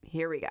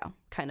here we go,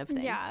 kind of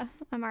thing. Yeah,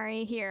 I'm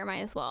already here. Might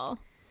as well.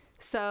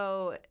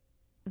 So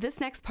this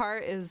next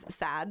part is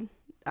sad.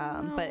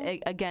 But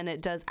again,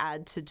 it does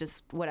add to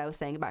just what I was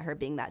saying about her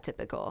being that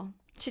typical.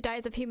 She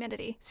dies of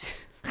humidity.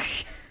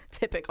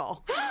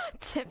 Typical.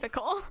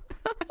 Typical.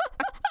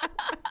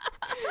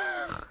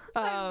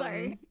 I'm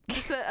sorry.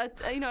 It's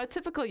a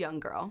typical young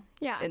girl.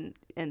 Yeah.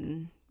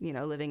 In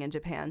living in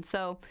Japan.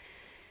 So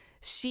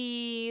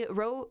she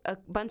wrote a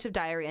bunch of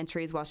diary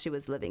entries while she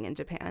was living in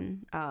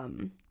Japan.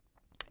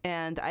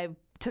 And I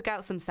took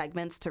out some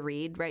segments to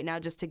read right now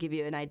just to give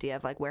you an idea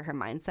of like where her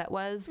mindset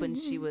was when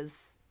she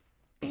was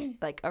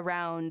like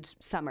around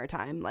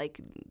summertime,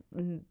 like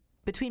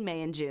between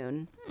May and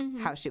June,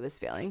 how she was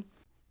feeling.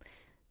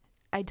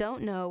 I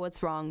don't know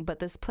what's wrong, but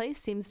this place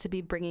seems to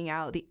be bringing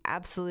out the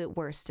absolute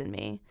worst in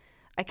me.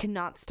 I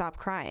cannot stop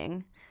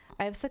crying.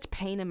 I have such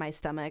pain in my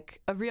stomach,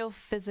 a real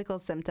physical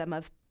symptom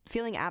of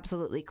feeling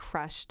absolutely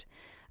crushed.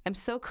 I'm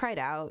so cried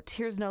out.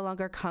 Tears no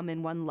longer come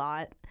in one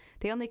lot.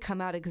 They only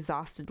come out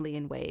exhaustedly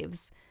in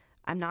waves.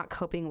 I'm not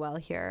coping well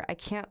here. I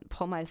can't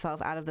pull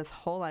myself out of this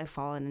hole I've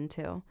fallen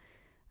into.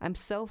 I'm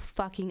so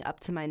fucking up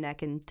to my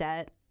neck in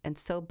debt and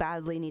so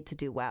badly need to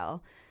do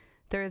well.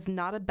 There is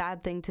not a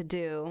bad thing to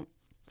do.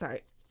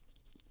 Sorry.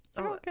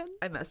 Oh,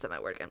 I messed up my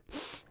word again.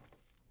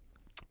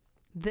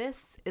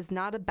 This is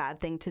not a bad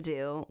thing to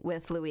do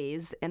with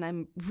Louise, and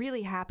I'm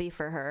really happy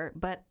for her,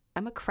 but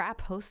I'm a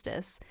crap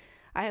hostess.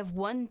 I have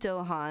one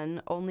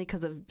Dohan only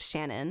because of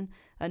Shannon.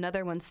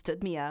 Another one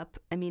stood me up.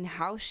 I mean,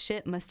 how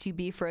shit must you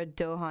be for a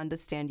Dohan to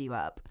stand you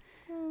up?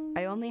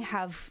 I only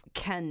have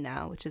Ken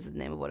now, which is the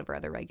name of one of our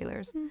other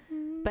regulars.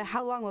 But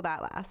how long will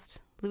that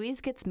last?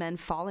 Louise gets men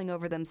falling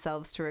over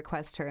themselves to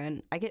request her,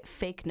 and I get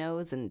fake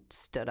nose and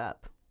stood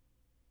up.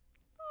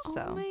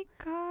 So, oh my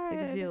God. it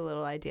gives you a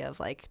little idea of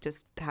like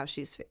just how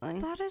she's feeling.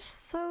 That is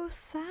so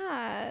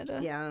sad.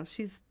 Yeah,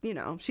 she's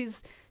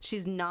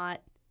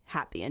not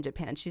happy in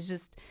Japan.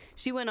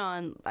 She went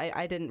on,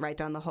 I didn't write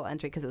down the whole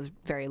entry because it was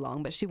very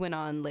long, but she went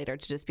on later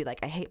to just be like,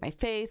 I hate my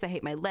face, I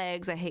hate my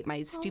legs, I hate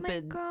my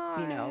stupid,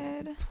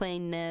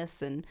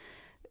 plainness and,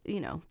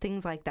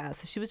 things like that.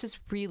 So she was just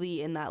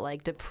really in that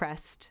like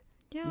depressed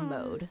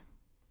mode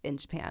in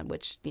Japan,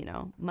 which,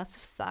 must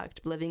have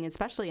sucked living,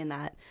 especially in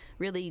that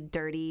really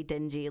dirty,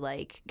 dingy,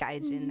 like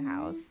gaijin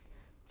house.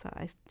 So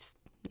I just,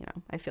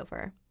 I feel for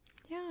her.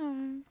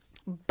 Yeah.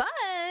 But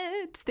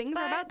things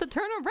are about to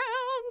turn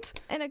around.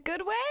 In a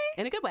good way?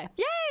 In a good way.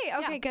 Yay!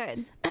 Okay,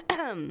 good.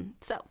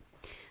 So,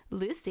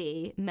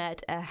 Lucy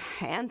met a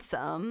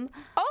handsome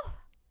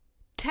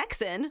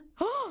Texan.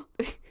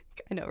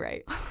 I know,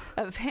 right?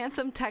 A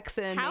handsome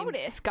Texan named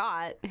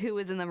Scott, who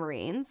was in the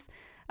Marines.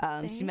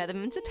 She met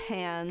him in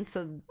Japan,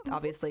 so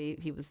obviously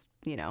he was,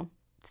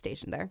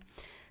 stationed there.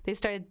 They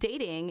started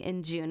dating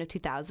in June of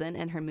 2000,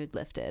 and her mood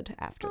lifted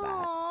after that.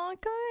 Aw,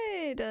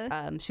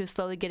 good. She was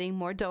slowly getting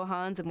more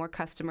Dohans and more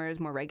customers,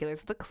 more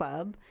regulars at the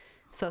club.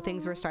 So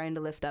things were starting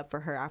to lift up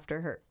for her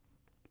after her...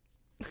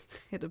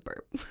 hit a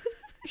burp.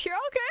 You're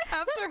okay.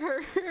 After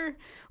her,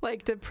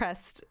 like,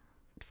 depressed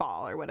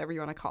fall or whatever you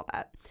want to call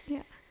that.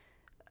 Yeah.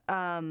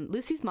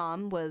 Lucy's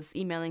mom was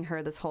emailing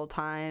her this whole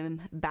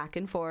time, back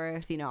and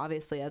forth,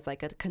 obviously as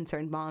like a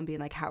concerned mom, being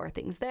like, how are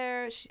things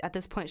there? At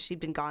this point, she'd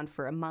been gone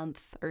for a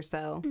month or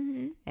so.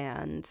 Mm-hmm.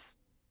 And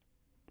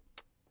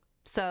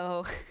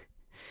so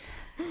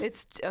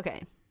it's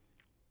okay.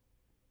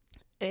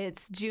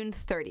 It's June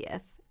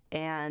 30th.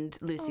 And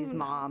Lucy's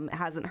mom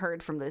hasn't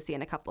heard from Lucy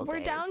in a couple days.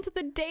 We're down to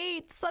the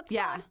dates. That's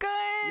Yeah. not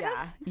good.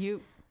 Yeah,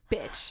 you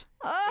bitch.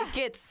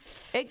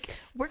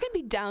 We're going to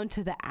be down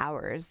to the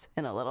hours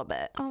in a little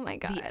bit. Oh my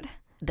God.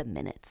 The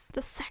minutes.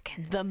 The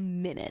seconds. The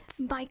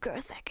minutes.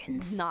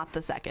 Microseconds. Not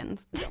the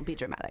seconds. Don't be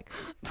dramatic.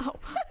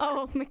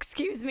 Oh,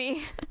 excuse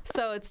me.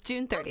 So it's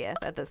June 30th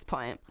at this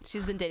point.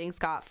 She's been dating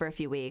Scott for a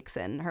few weeks,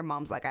 and her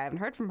mom's like, I haven't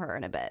heard from her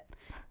in a bit.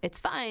 It's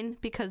fine,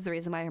 because the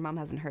reason why her mom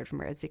hasn't heard from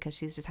her is because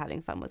she's just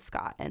having fun with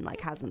Scott and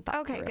like hasn't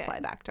thought to reply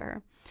back to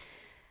her.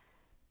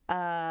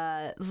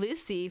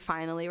 Lucy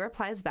finally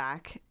replies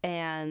back,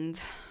 and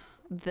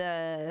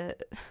the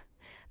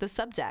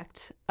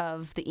subject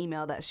of the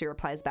email that she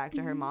replies back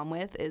to her mom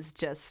with is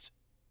just,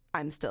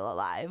 I'm still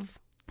alive,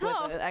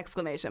 with an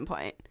exclamation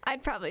point.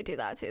 I'd probably do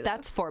that too, though.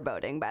 That's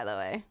foreboding, by the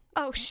way.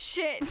 Oh,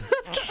 shit.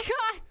 God.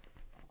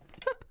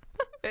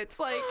 It's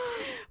like,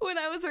 when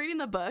I was reading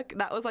the book,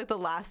 that was like the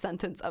last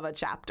sentence of a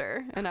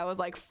chapter, and I was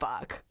like,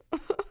 fuck.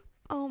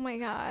 Oh my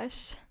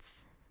gosh.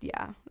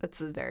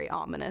 It's a very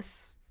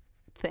ominous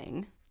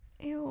thing.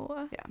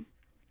 Ew. Yeah.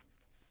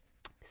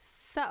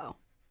 So,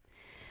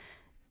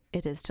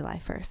 it is July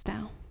 1st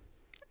now.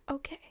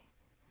 Okay.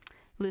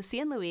 Lucy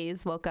and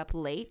Louise woke up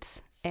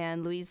late,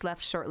 and Louise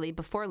left shortly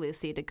before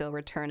Lucy to go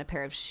return a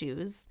pair of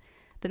shoes.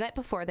 The night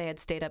before, they had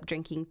stayed up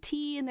drinking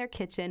tea in their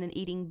kitchen and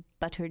eating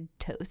buttered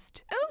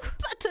toast. Oh,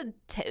 Buttered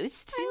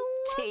toast and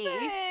tea.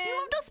 it. You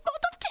love the spot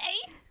of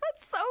tea.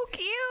 That's so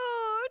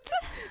cute.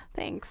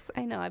 Thanks.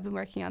 I know. I've been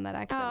working on that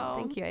accent. Oh,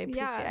 Thank you.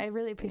 I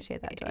really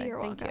appreciate that, Joy.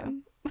 You're Thank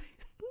welcome. you.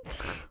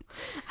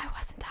 I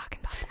wasn't talking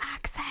about the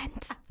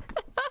accent.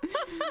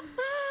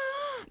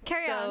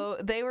 Carry on. So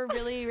they were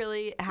really,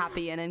 really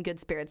happy and in good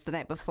spirits the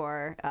night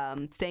before,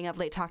 staying up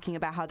late talking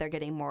about how they're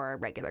getting more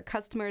regular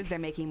customers. They're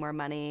making more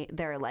money.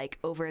 They're like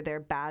over their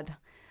bad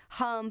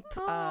hump.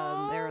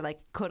 They're like,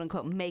 quote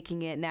unquote,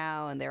 making it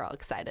now, and they're all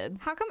excited.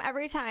 How come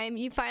every time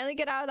you finally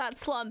get out of that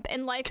slump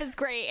and life is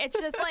great, it's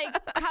just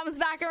like comes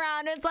back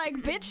around and it's like,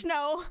 bitch,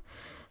 no.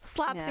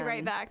 Slaps you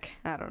right back.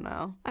 I don't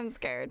know. I'm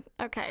scared.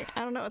 Okay.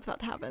 I don't know what's about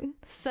to happen.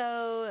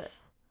 So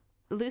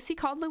Lucy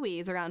called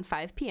Louise around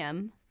 5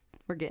 p.m.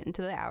 We're getting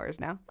to the hours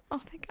now. Oh,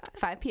 thank God.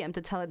 5 p.m.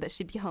 to tell her that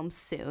she'd be home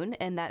soon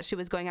and that she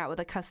was going out with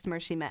a customer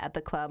she met at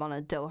the club on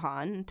a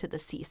Dohan to the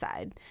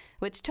seaside,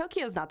 which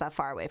Tokyo's not that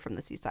far away from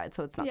the seaside,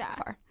 so it's not that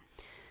far.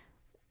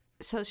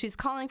 So she's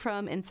calling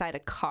from inside a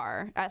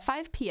car. At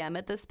 5 p.m.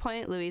 at this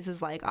point, Louise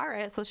is like, all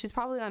right, so she's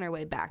probably on her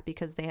way back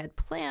because they had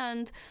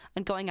planned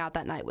on going out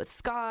that night with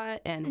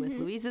Scott and with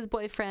Louise's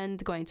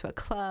boyfriend, going to a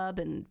club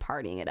and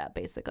partying it up,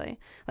 basically.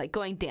 Like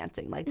going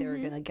dancing, like they were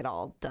going to get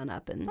all done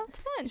up. And That's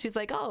fun. she's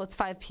like, oh, it's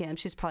 5 p.m.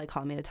 She's probably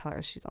calling me to tell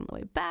her she's on the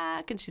way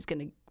back and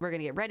we're going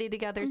to get ready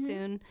together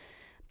soon.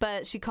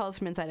 But she calls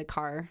from inside a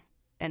car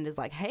and is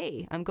like,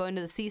 hey, I'm going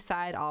to the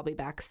seaside. I'll be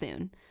back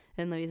soon.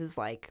 And Louise is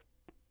like,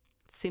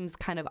 seems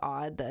kind of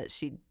odd that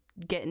she'd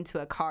get into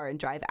a car and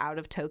drive out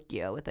of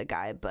Tokyo with a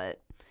guy,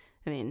 but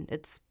I mean,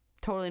 it's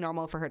totally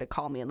normal for her to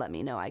call me and let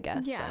me know, I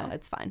guess. Yeah. So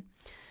it's fine.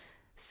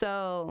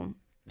 So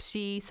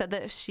she said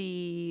that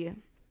sorry,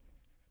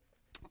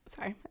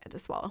 I had to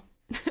swallow.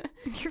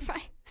 You're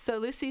fine. So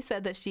Lucy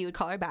said that she would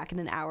call her back in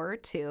an hour or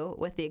two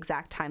with the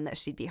exact time that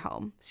she'd be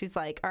home. She's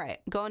like, all right,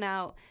 going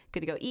out,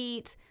 gonna go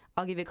eat.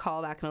 I'll give you a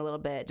call back in a little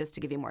bit just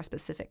to give you more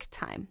specific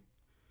time.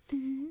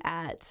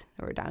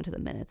 We're down to the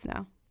minutes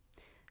now.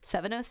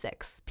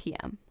 7:06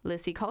 p.m.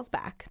 Lucy calls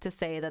back to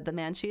say that the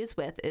man she is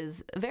with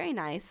is very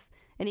nice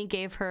and he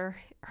gave her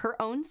her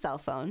own cell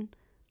phone.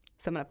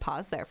 So I'm going to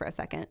pause there for a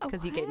second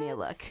because you gave me a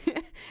look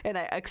and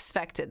I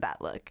expected that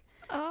look.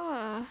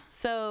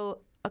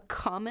 So a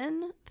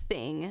common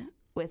thing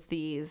with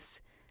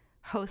these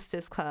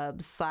hostess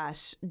clubs /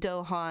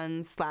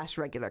 Dohan /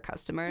 regular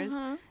customers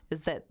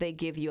is that they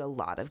give you a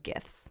lot of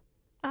gifts.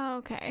 Oh,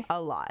 okay.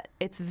 A lot.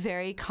 It's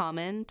very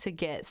common to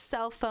get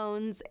cell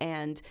phones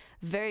and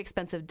very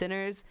expensive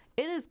dinners.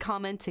 It is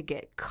common to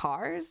get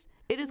cars.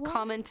 It is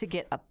common to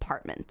get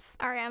apartments.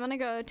 All right, I'm going to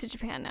go to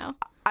Japan now.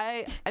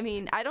 I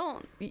mean,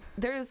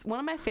 there's one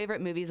of my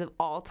favorite movies of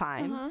all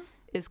time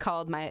is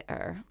called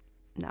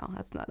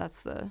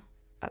that's the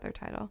other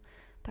title.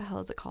 The hell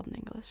is it called in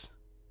English?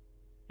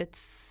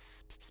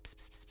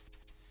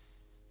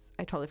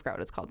 I totally forgot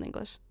what it's called in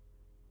English.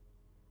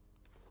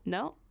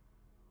 No?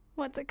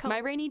 What's it called? My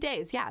Rainy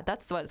Days. Yeah,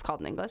 that's what it's called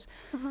in English.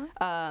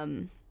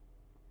 My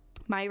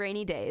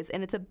Rainy Days.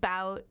 And it's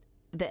about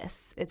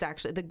this. It's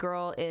actually, the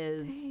girl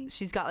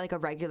she's got like a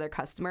regular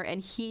customer and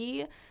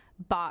he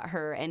bought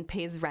her and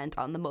pays rent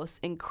on the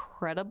most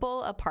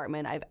incredible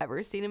apartment I've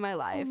ever seen in my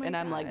life. And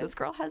I'm like, this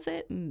girl has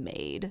it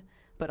made.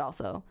 But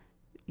also,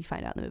 you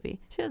find out in the movie,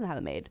 she doesn't have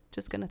it made.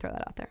 Just going to throw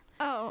that out there.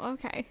 Oh,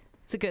 okay.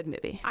 It's a good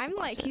movie. I'm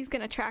like, he's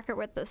going to track her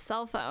with the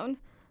cell phone.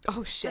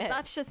 Oh shit.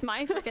 That's just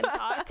my freaking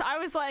thoughts. I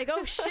was like,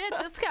 oh shit,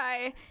 this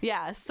guy.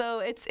 Yeah, so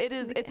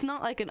it's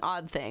not like an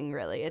odd thing,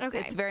 really.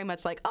 It's very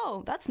much like,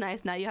 oh, that's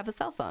nice. Now you have a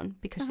cell phone,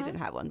 because she didn't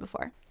have one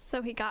before.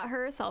 So he got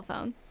her a cell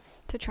phone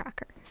to track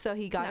her. So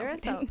he got her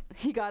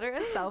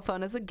a cell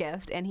phone as a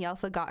gift, and he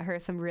also got her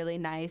some really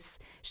nice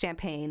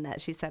champagne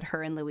that she said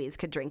her and Louise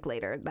could drink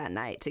later that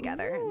night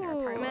together in their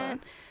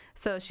apartment.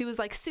 So she was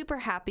like super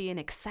happy and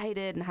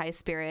excited and high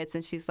spirits,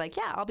 and she's like,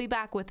 yeah, I'll be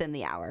back within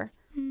the hour.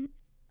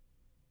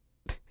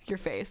 Your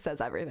face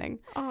says everything.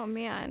 Oh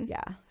man.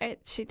 Yeah.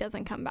 She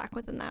doesn't come back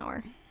within the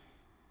hour.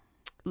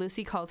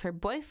 Lucy calls her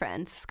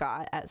boyfriend,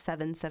 Scott, at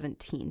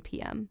 7:17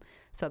 p.m.,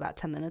 so about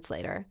 10 minutes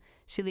later.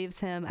 She leaves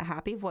him a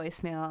happy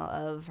voicemail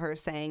of her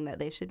saying that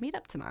they should meet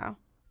up tomorrow.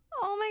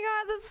 Oh my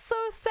God, that's so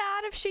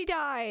sad if she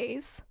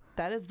dies.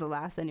 That is the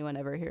last anyone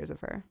ever hears of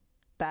her.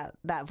 That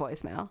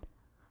voicemail.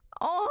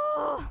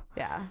 Oh,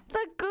 yeah.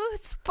 The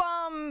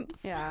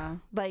goosebumps. Yeah.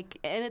 Like,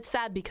 and it's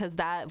sad because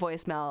that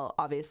voicemail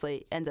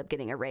obviously ends up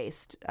getting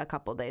erased a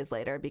couple days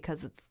later,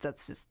 because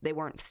they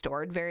weren't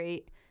stored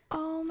very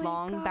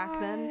long back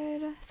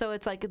then. So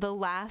it's like the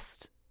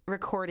last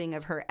recording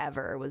of her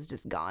ever was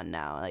just gone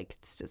now. Like,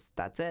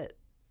 that's it.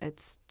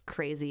 It's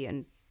crazy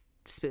and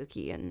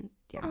spooky, and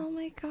yeah. Oh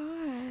my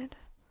God.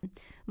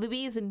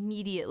 Louise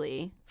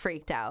immediately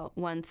freaked out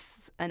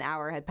once an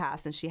hour had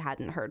passed and she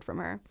hadn't heard from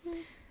her.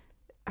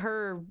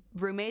 Her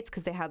roommates,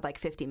 because they had like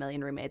 50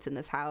 million roommates in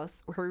this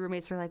house, her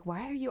roommates are like,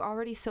 why are you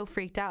already so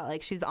freaked out?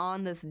 Like, she's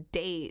on this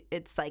date.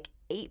 It's like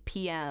 8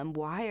 p.m.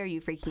 Why are you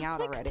freaking out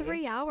like already?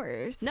 3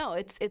 hours. No,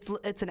 it's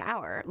an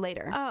hour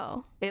later.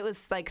 Oh. It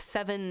was like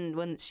 7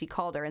 when she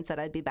called her and said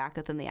I'd be back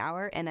within the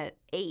hour, and at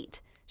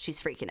 8 she's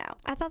freaking out.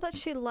 I thought that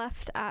she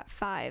left at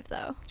 5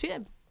 though. She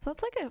did. So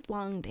that's like a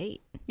long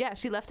date. Yeah,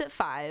 she left at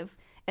 5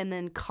 and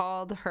then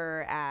called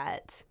her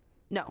at...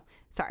 No,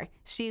 sorry.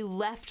 She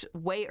left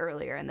way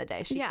earlier in the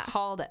day. She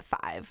called at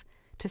 5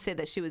 to say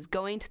that she was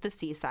going to the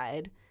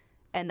seaside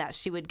and that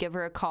she would give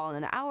her a call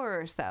in an hour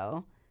or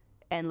so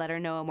and let her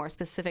know a more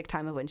specific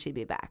time of when she'd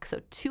be back. So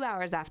 2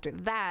 hours after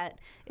that,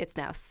 it's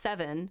now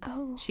 7.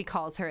 Oh. She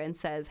calls her and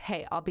says,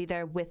 hey, I'll be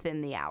there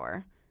within the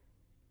hour.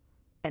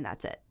 And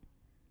that's it.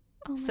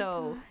 Oh my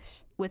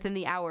gosh. Within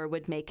the hour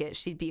would make it,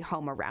 she'd be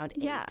home around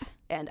 8. Yeah.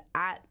 And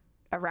at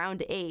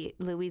around 8,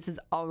 Louise is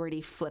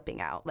already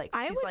flipping out. Like,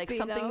 she's like,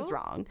 something's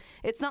wrong.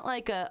 It's not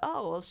like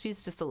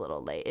she's just a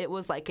little late. It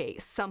was like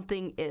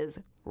something is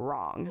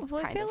wrong.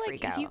 Well, I feel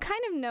like out. You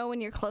kind of know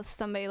when you're close to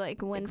somebody,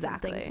 like when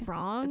something's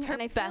wrong. It's her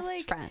and I best feel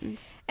like,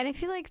 friend. And I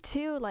feel like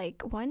too,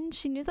 like, one,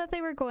 she knew that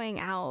they were going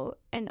out,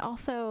 and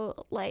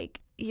also like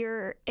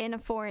you're in a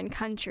foreign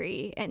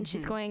country and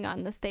she's going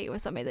on this date with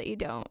somebody that you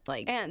don't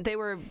like. And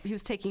he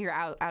was taking her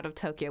out of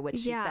Tokyo, which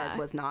she said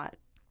was not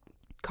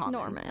common.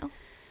 Normal.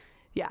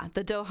 Yeah,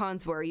 the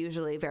Dohans were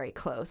usually very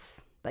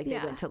close. Like, they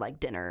went to like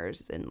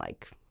dinners and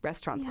like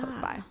restaurants close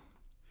by.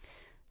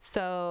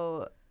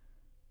 So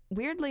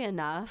weirdly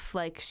enough,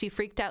 like, she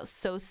freaked out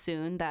so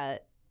soon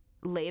that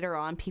later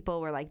on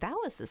people were like, that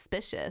was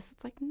suspicious.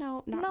 It's like,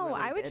 no, not really,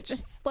 I would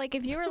bitch. like,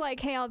 if you were like,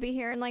 hey, I'll be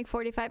here in like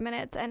 45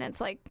 minutes and it's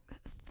like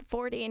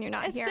 40 and you're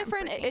not here.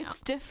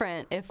 It's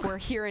different if we're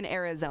here in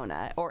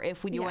Arizona, or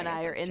if you and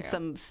I are in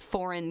some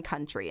foreign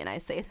country and I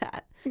say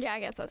that. Yeah, I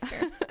guess that's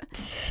true.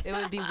 It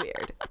would be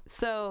weird.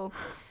 So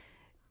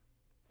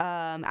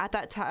at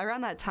that time,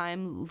 around that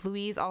time,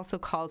 Louise also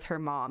calls her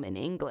mom in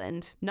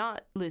England,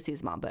 not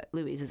Lucy's mom, but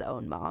Louise's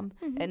own mom,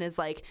 and is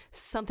like,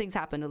 something's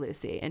happened to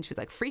Lucy. And she's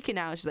like freaking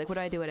out. She's like, what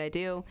do I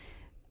do?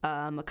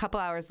 A couple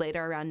hours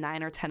later, around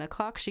 9 or 10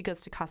 o'clock, she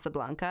goes to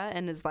Casablanca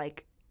and is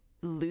like,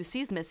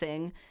 Lucy's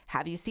missing.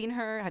 Have you seen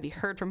her? Have you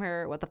heard from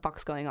her? What the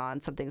fuck's going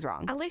on? Something's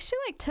wrong. At least she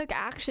like took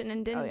action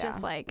and didn't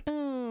just like,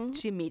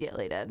 She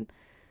immediately did.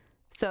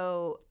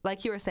 So,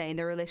 like you were saying,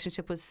 their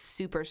relationship was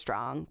super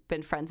strong.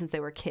 Been friends since they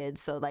were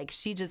kids. So, like,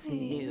 she just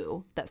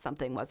knew that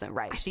something wasn't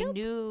right. She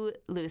knew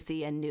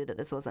Lucy and knew that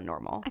this wasn't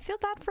normal. I feel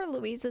bad for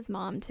Louise's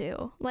mom,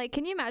 too. Like,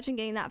 can you imagine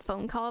getting that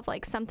phone call of,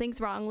 like,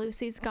 something's wrong,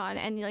 Lucy's gone,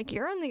 and, like,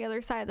 you're on the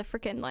other side of the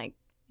freaking, like,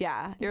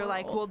 yeah, you're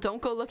like, well,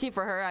 don't go looking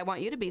for her. I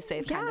want you to be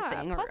safe, kind of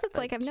thing. Plus, it's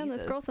like, I've known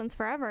this girl since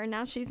forever, and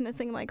now she's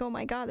missing. Like, oh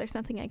my God, there's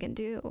nothing I can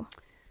do.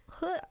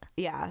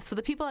 Yeah. So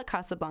the people at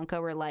Casablanca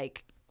were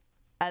like,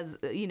 as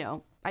you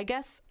know, I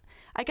guess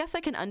I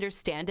can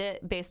understand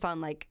it based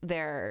on like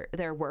their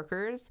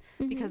workers,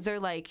 because they're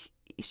like,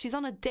 she's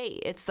on a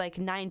date. It's like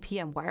 9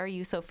 p.m. Why are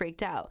you so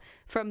freaked out?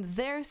 From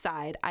their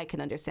side, I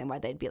can understand why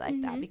they'd be like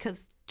that,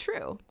 because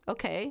true.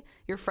 Okay.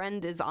 Your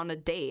friend is on a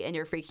date and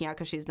you're freaking out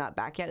because she's not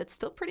back yet. It's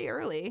still pretty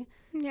early.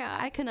 Yeah.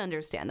 I can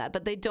understand that,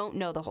 but they don't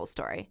know the whole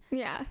story.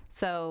 Yeah.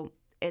 So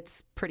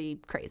it's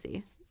pretty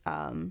crazy.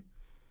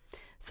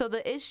 So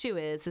the issue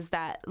is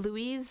that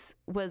Louise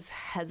was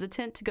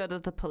hesitant to go to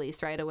the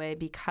police right away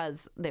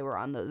because they were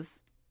on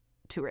those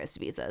tourist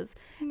visas,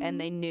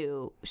 and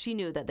she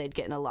knew that they'd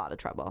get in a lot of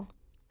trouble.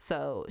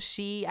 So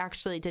she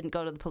actually didn't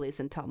go to the police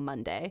until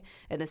Monday,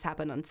 and this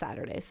happened on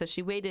Saturday. So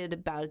she waited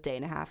about a day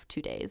and a half,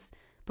 2 days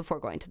before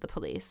going to the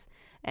police.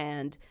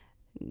 And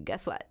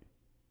guess what?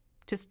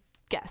 Just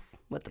guess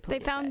what the police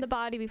They found say. the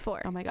body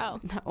before. Oh my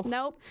God, no.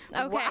 Nope.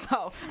 Okay.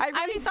 Wow. I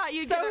really thought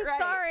you'd get it right.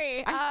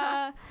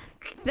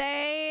 Sorry.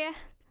 They. Oh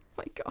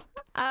my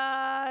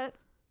God.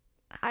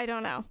 I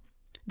don't know.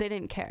 They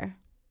didn't care.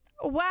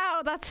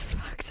 Wow, that's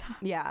fucked up.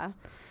 Yeah.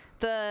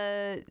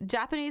 The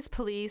Japanese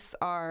police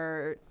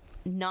are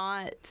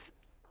not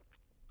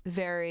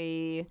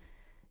very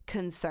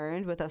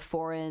concerned with a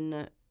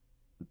foreign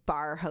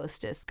bar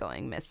hostess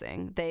going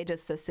missing. They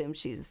just assume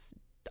she's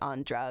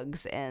on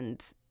drugs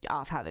and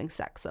off having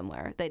sex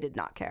somewhere. They did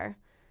not care.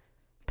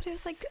 But it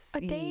was like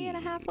a day and a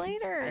half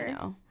later. I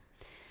know.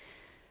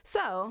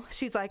 So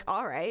she's like,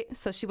 all right.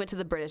 So she went to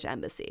the British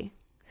embassy,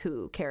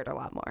 who cared a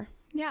lot more.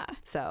 Yeah.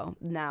 So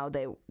now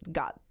they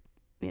got,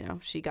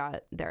 she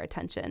got their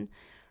attention.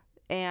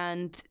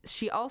 And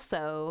she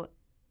also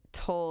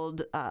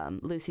told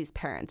Lucy's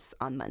parents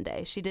on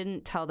Monday. She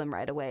didn't tell them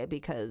right away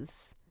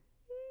because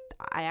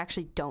I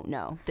actually don't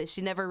know. That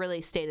she never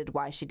really stated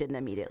why she didn't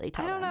immediately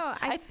tell them.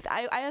 I don't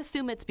know. I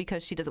assume it's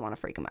because she doesn't want to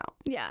freak them out.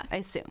 Yeah. I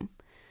assume.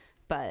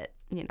 But,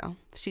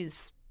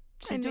 she's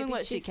doing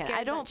what she can. scared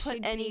I don't that put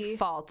she'd any be-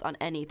 fault on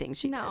anything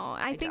she did. No,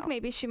 I think don't.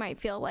 maybe she might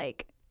feel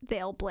like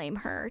they'll blame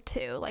her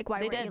too. Like, why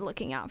They weren't did. you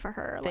looking out for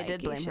her? They Like,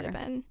 did you blame should have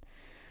her. been.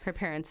 Her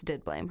parents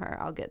did blame her.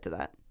 I'll get to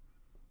that.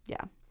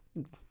 Yeah.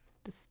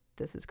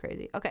 This is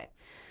crazy. Okay.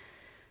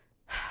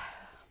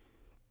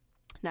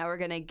 Now we're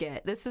going to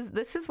get this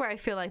is where I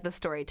feel like the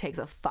story takes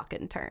a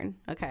fucking turn,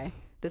 okay?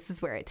 This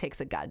is where it takes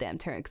a goddamn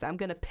turn cuz I'm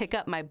going to pick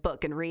up my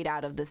book and read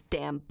out of this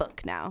damn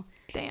book now.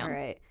 Damn. All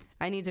right.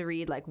 I need to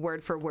read like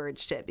word for word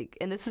shit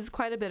and this is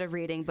quite a bit of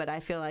reading, but I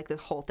feel like the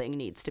whole thing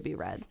needs to be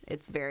read.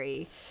 It's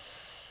very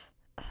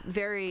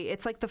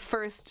it's like the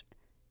first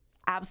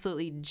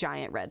absolutely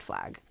giant red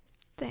flag.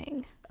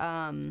 Dang.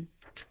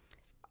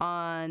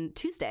 On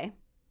Tuesday,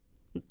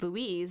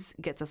 Louise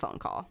gets a phone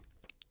call.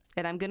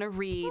 And I'm going to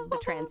read the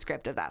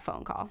transcript of that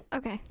phone call.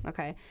 Okay.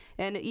 Okay.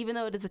 And even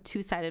though it is a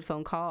two-sided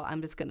phone call,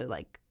 I'm just going to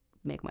like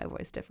make my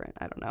voice different.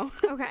 I don't know.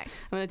 Okay.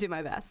 I'm going to do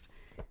my best.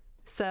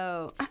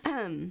 So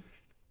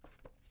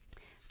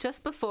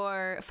just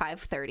before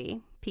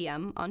 5:30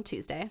 p.m. on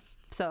Tuesday.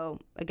 So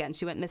again,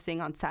 she went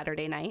missing on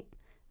Saturday night.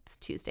 It's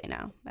Tuesday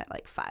now at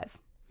like 5.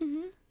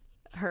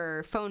 Mm-hmm.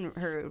 Her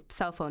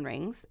cell phone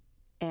rings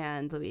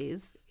and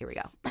Louise, here we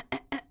go.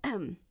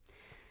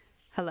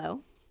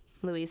 Hello,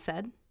 Louise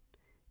said.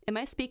 Am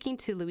I speaking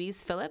to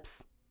Louise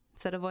Phillips?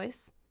 Said a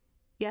voice.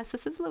 Yes,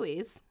 this is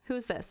Louise.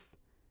 Who's this?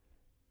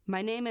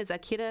 My name is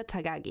Akira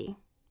Takagi.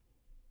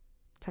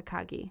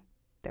 Takagi.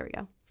 There we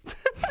go.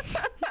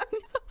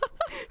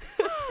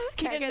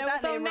 Can't get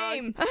that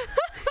name.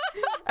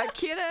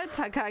 Akira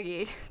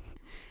Takagi.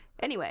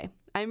 Anyway,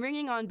 I'm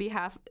ringing on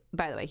behalf...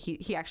 By the way,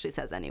 he actually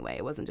says anyway.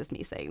 It wasn't just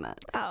me saying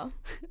that. Oh.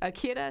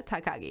 Akira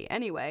Takagi.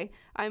 Anyway,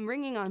 I'm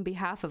ringing on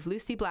behalf of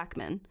Lucy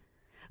Blackman.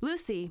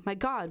 Lucy, my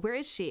God, where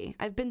is she?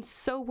 I've been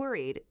so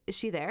worried. Is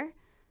she there?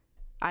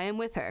 I am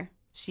with her.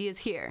 She is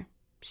here.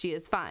 She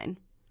is fine.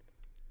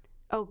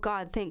 Oh,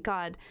 God, thank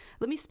God.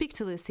 Let me speak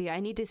to Lucy.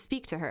 I need to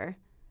speak to her.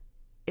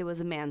 It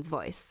was a man's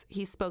voice.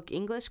 He spoke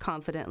English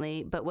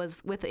confidently, but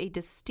was with a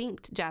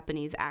distinct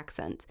Japanese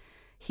accent.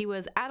 He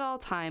was at all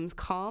times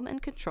calm and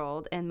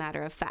controlled and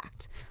matter of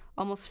fact,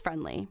 almost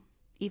friendly,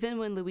 even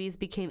when Louise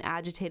became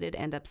agitated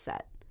and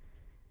upset.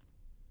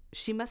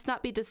 She must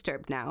not be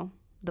disturbed now,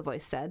 the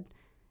voice said.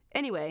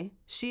 Anyway,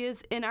 she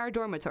is in our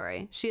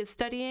dormitory. She is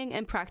studying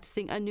and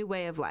practicing a new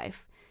way of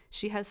life.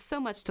 She has so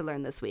much to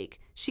learn this week.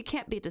 She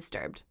can't be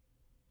disturbed.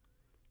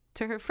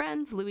 To her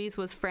friends, Louise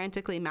was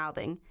frantically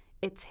mouthing,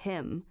 "It's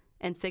him,"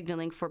 and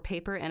signaling for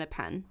paper and a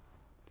pen.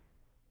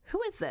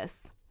 Who is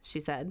this? She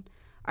said.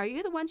 Are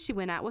you the one she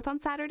went out with on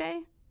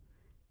Saturday?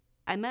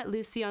 I met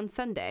Lucy on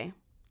Sunday.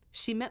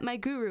 She met my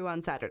guru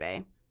on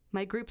Saturday.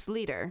 My group's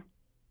leader.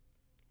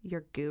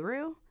 Your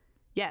guru?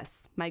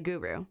 Yes, my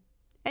guru.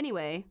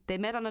 Anyway, they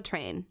met on a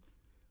train.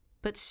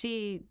 But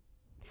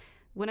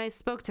when I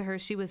spoke to her,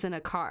 she was in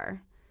a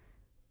car.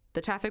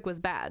 The traffic was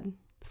bad.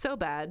 So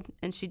bad,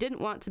 and she didn't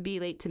want to be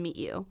late to meet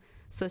you.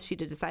 So she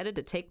decided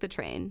to take the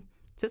train.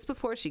 Just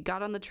before she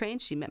got on the train,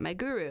 she met my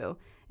guru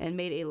and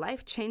made a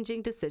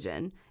life-changing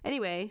decision.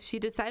 Anyway, she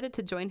decided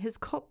to join his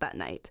cult that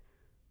night.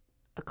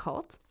 A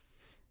cult?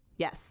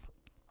 Yes.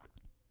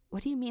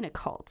 What do you mean a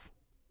cult?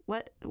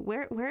 What?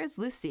 Where is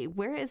Lucy?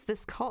 Where is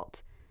this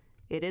cult?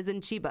 It is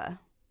in Chiba.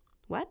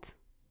 What?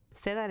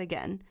 Say that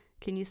again.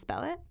 Can you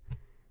spell it?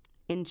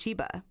 In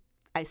Chiba.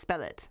 I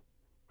spell it.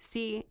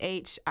 Chiba.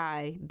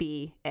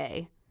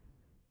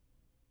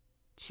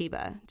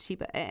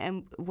 Chiba.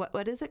 And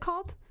what is it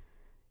called?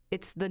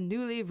 It's the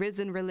newly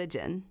risen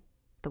religion.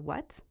 The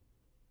what?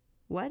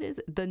 What is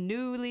it? The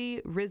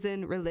newly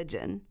risen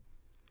religion.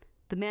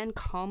 The man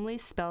calmly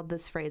spelled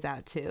this phrase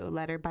out too,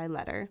 letter by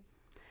letter.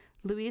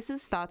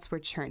 Louise's thoughts were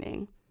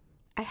churning.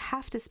 I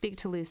have to speak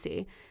to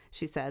Lucy,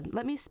 she said.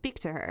 Let me speak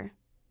to her.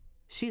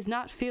 She's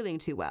not feeling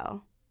too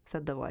well,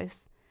 said the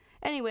voice.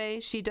 Anyway,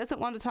 she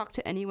doesn't want to talk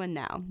to anyone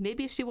now.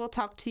 Maybe she will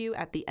talk to you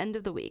at the end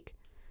of the week.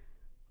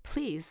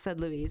 Please, said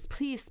Louise.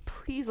 Please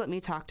let me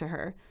talk to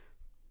her.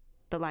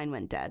 The line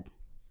went dead.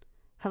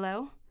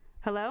 Hello?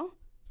 Hello?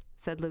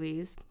 Said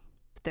Louise,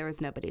 but there was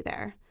nobody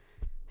there.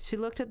 She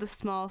looked at the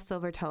small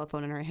silver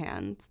telephone in her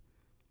hand,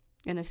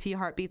 and a few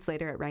heartbeats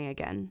later it rang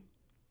again.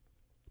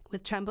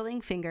 With trembling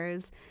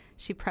fingers,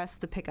 she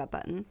pressed the pickup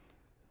button.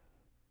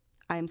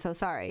 I am so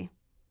sorry,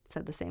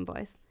 said the same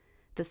voice.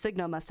 The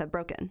signal must have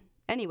broken.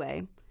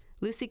 Anyway,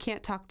 Lucy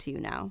can't talk to you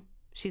now.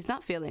 She's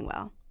not feeling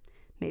well.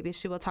 Maybe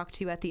she will talk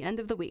to you at the end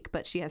of the week,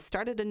 but she has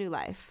started a new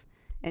life,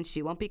 and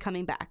she won't be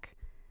coming back.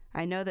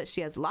 I know that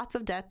she has lots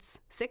of debts,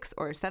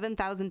 6,000 or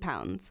 7,000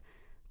 pounds,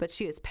 but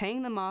she is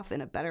paying them off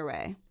in a better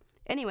way.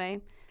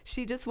 Anyway,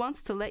 she just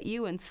wants to let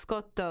you and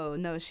Scotto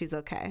know she's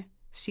okay.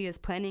 She is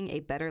planning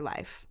a better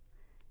life.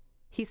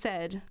 He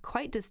said,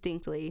 quite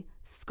distinctly,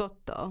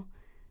 Scotto,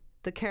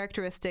 the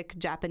characteristic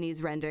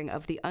Japanese rendering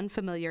of the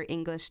unfamiliar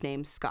English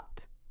name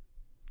Scott.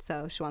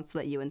 So she wants to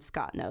let you and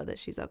Scott know that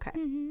she's okay.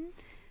 Mm-hmm.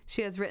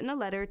 She has written a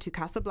letter to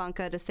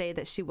Casablanca to say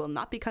that she will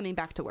not be coming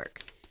back to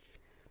work.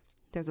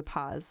 There's a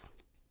pause.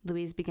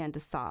 Louise began to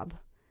sob.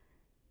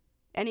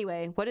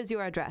 Anyway, what is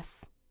your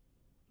address?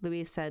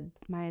 Louise said,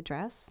 my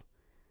address?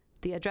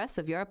 The address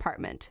of your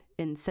apartment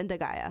in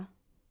Sendagaya.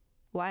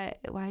 Why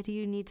do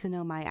you need to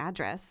know my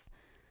address?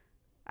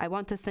 I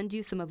want to send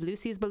you some of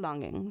Lucy's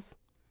belongings.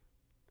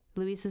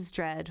 Louise's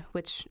dread,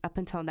 which up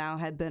until now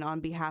had been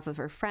on behalf of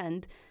her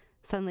friend,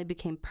 suddenly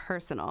became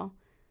personal.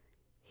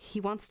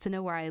 He wants to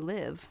know where I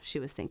live, she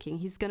was thinking.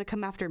 He's going to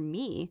come after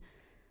me.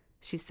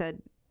 She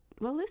said,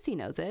 well, Lucy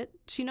knows it.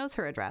 She knows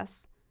her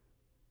address.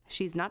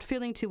 She's not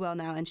feeling too well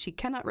now, and she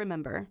cannot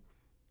remember.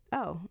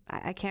 Oh,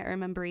 I can't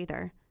remember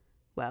either.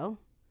 Well,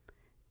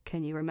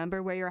 can you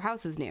remember where your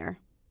house is near?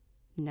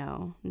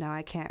 No,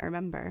 I can't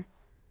remember.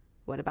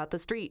 What about the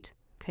street?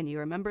 Can you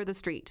remember the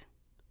street?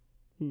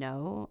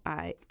 No,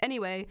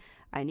 Anyway,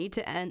 I need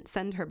to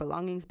send her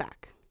belongings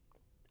back.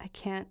 I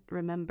can't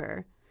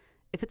remember.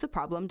 If it's a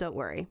problem, don't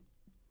worry.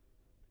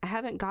 I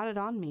haven't got it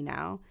on me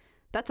now.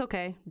 That's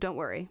okay, don't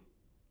worry.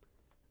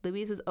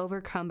 Louise was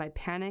overcome by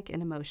panic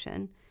and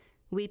emotion.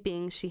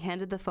 Weeping, she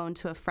handed the phone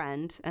to a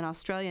friend, an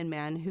Australian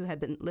man who had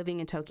been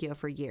living in Tokyo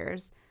for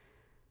years.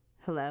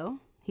 Hello,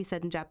 he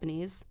said in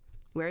Japanese.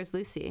 Where is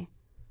Lucy?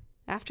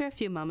 After a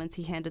few moments,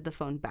 he handed the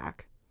phone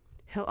back.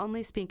 He'll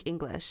only speak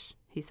English,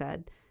 he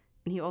said,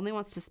 and he only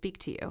wants to speak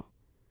to you.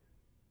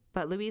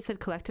 But Louise had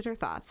collected her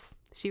thoughts.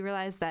 She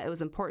realized that it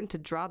was important to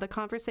draw the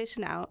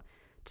conversation out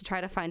to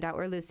try to find out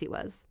where Lucy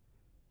was.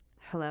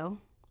 Hello,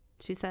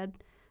 she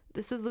said.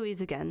 This is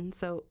Louise again,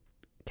 so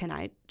can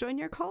I join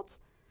your cult?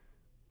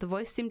 The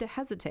voice seemed to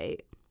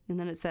hesitate, and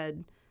then it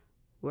said,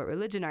 what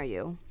religion are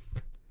you?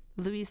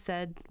 Louise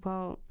said,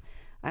 well,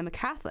 I'm a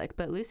Catholic,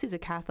 but Lucy's a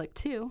Catholic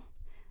too.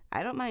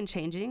 I don't mind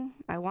changing.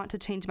 I want to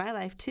change my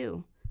life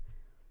too.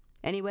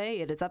 Anyway,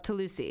 it is up to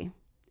Lucy.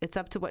 It's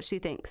up to what she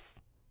thinks.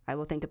 I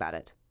will think about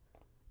it.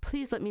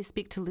 Please let me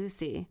speak to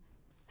Lucy,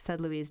 said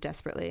Louise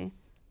desperately.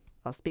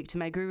 I'll speak to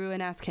my guru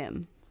and ask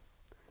him.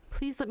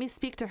 Please let me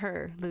speak to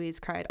her, Louise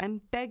cried. I'm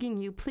begging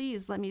you,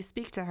 please let me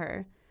speak to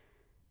her.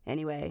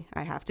 Anyway,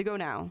 I have to go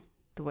now,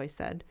 the voice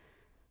said.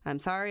 I'm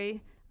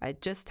sorry. I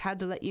just had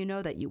to let you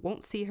know that you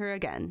won't see her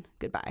again.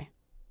 Goodbye.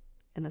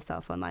 And the cell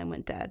phone line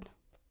went dead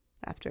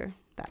after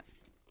that.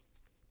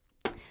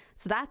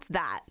 So that's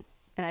that.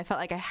 And I felt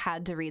like I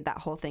had to read that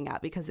whole thing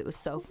out because it was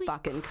so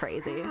fucking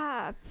crazy.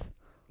 Crap.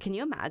 Can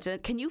you imagine?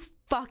 Can you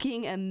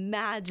fucking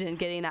imagine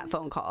getting that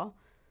phone call?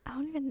 I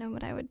don't even know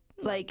what I would...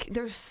 Like,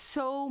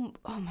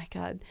 oh my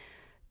God.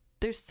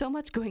 There's so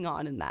much going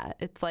on in that.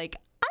 It's like,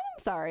 I'm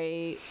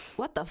sorry,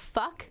 what the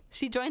fuck?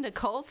 She joined a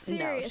cult?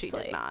 Seriously. No,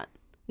 she did not.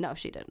 No,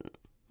 she didn't.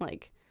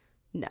 Like,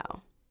 no.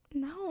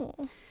 No.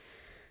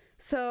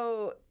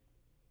 So,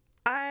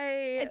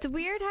 It's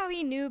weird how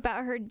he knew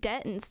about her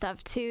debt and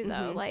stuff, too, though.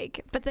 Mm-hmm.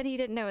 Like, but then he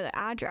didn't know the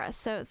address,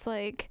 so it's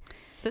like...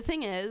 The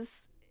thing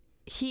is,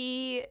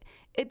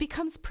 it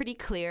becomes pretty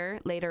clear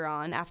later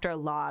on, after a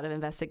lot of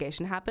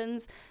investigation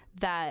happens,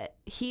 that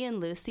he and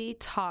Lucy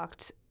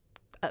talked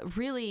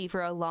really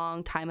for a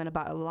long time and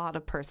about a lot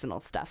of personal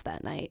stuff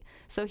that night.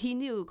 So he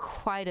knew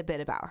quite a bit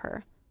about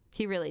her.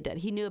 He really did.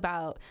 He knew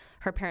about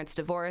her parents'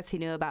 divorce. He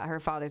knew about her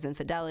father's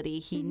infidelity.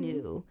 He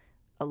knew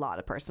a lot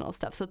of personal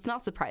stuff. So it's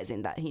not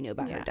surprising that he knew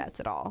about her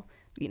debts at all,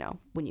 you know,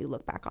 when you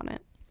look back on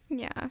it.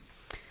 Yeah.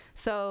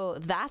 So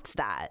that's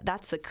that.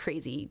 That's the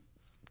crazy,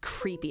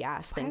 creepy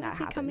ass thing that happened.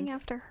 Why was he coming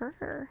after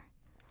her?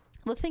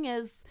 Well, the thing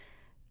is,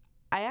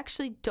 I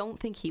actually don't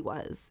think he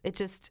was. It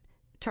just,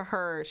 to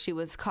her, she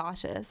was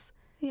cautious.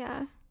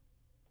 Yeah.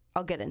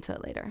 I'll get into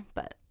it later,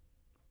 but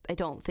I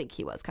don't think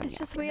he was coming after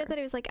her. It's just weird that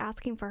he was, like,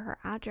 asking for her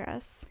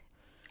address.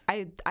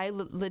 I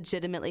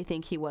legitimately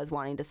think he was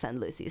wanting to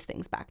send Lucy's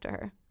things back to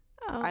her.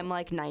 Oh. I'm,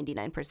 like,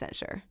 99%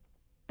 sure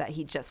that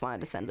he just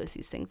wanted to send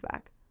Lucy's things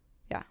back.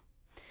 Yeah.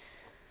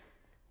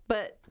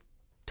 But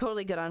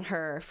totally good on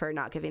her for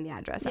not giving the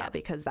address out,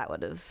 because that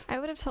would have... I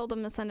would have told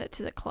him to send it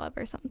to the club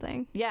or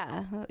something.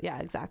 Yeah,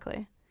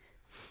 exactly.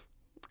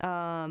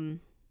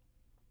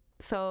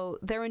 So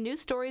there were news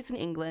stories in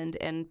England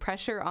and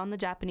pressure on the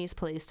Japanese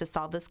police to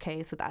solve this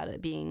case with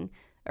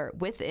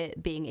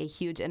it being a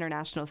huge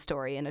international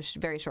story in a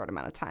very short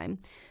amount of time.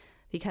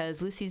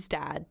 because Lucy's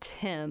dad,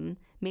 Tim,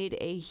 made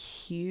a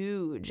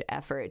huge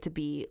effort to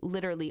be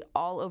literally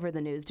all over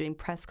the news, doing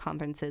press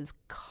conferences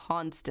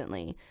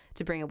constantly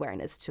to bring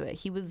awareness to it.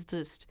 He was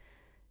just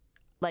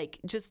like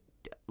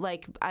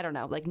I don't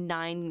know, like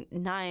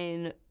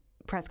nine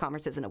press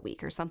conferences in a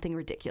week or something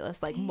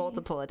ridiculous, like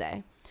multiple a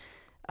day.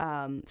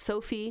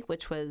 Sophie,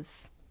 which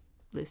was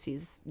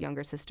Lucy's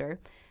younger sister,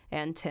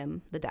 and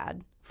Tim, the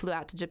dad, flew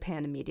out to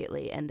Japan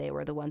immediately, and they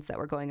were the ones that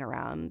were going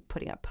around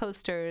putting up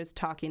posters,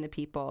 talking to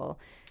people,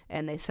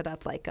 and they set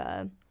up like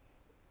an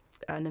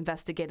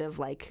investigative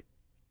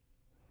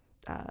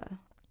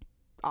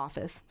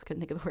office. I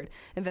couldn't think of the word.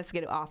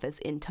 Investigative office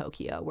in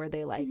Tokyo, where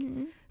they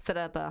set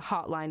up a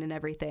hotline and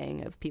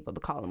everything of people to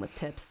call them with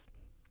tips.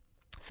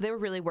 So they were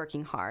really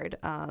working hard.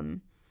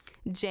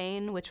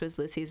 Jane, which was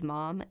Lucy's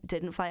mom,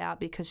 didn't fly out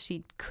because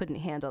she couldn't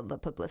handle the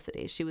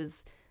publicity. She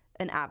was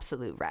an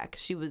absolute wreck.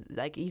 She was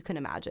like, you can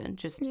imagine,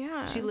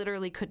 she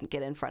literally couldn't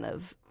get in front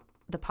of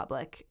the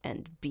public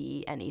and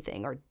be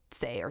anything or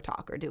say or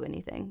talk or do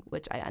anything,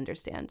 which I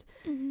understand.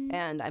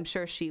 And I'm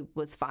sure she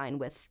was fine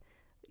with,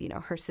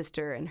 her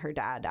sister and her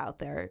dad out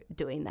there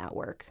doing that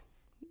work.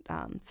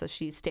 So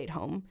she stayed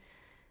home.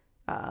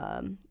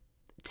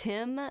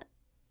 Tim,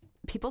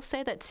 people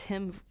say that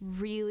Tim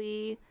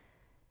really,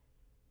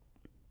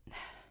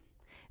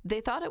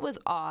 they thought it was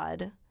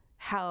odd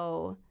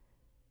how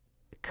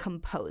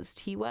composed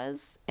he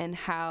was and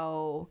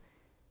how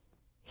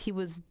he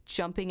was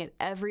jumping at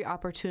every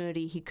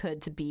opportunity he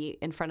could to be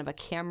in front of a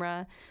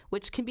camera,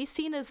 which can be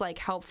seen as like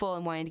helpful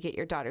and wanting to get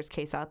your daughter's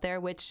case out there,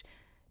 which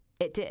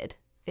it did.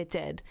 It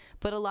did.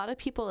 But a lot of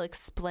people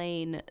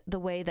explain the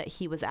way that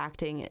he was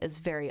acting is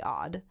very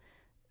odd.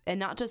 And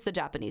not just the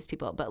Japanese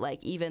people, but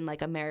like even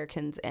like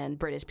Americans and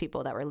British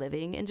people that were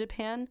living in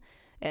Japan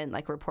and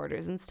like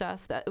reporters and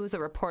stuff. That it was a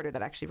reporter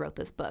that actually wrote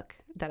this book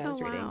that I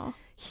was reading.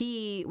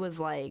 He was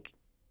like,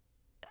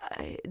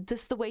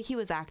 the way he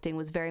was acting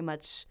was very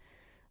much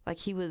like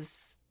he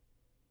was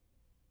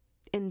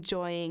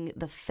enjoying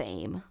the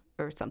fame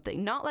or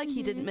something. Not like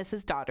he didn't miss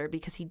his daughter,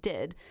 because he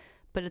did,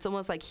 but it's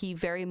almost like he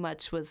very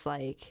much was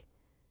like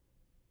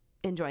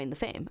enjoying the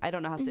fame. I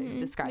don't know how to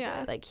describe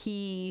it. Like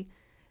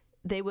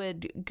they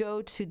would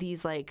go to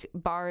these like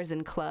bars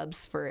and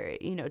clubs for,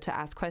 to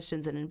ask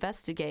questions and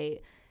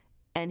investigate,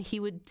 and he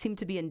would seem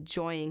to be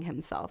enjoying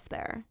himself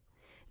there.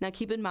 Now,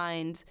 keep in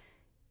mind,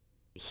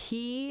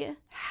 he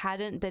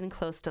hadn't been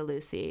close to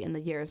Lucy in the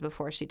years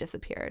before she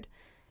disappeared.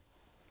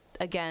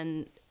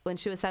 Again, when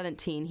she was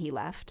 17, he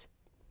left.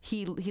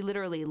 He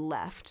literally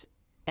left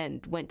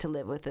and went to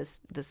live with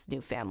this new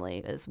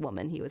family, this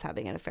woman he was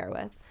having an affair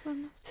with.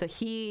 So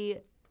he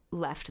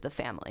left the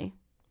family.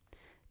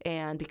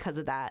 And because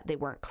of that, they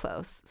weren't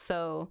close.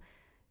 So,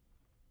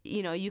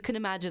 you can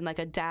imagine like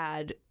a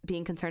dad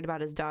being concerned about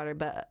his daughter,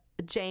 but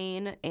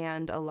Jane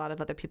and a lot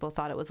of other people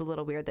thought it was a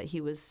little weird that he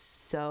was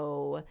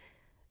so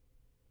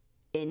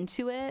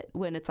into it,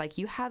 when it's like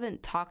you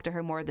haven't talked to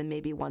her more than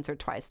maybe once or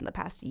twice in the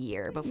past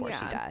year before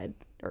she died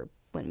or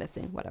went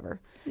missing, whatever.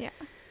 Yeah.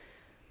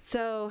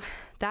 So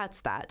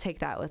that's that. Take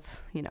that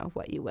with,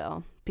 what you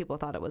will. People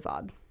thought it was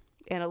odd.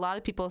 And a lot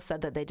of people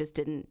said that they just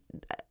didn't,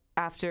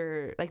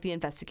 after like the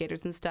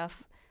investigators and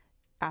stuff,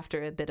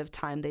 after a bit of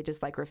time, they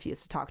just like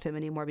refused to talk to him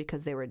anymore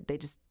because they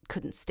just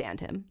couldn't stand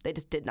him. They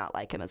just did not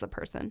like him as a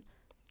person.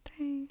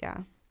 Dang.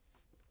 Yeah.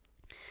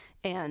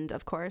 And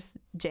of course,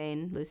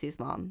 Jane, Lucy's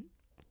mom,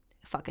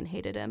 fucking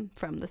hated him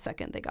from the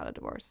second they got a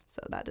divorce.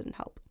 So that didn't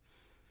help.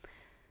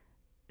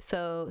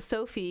 So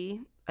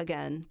Sophie,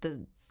 again,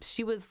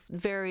 she was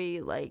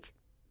very like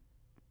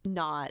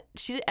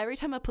every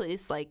time a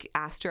police like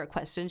asked her a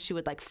question, she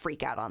would like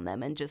freak out on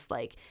them and just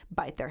like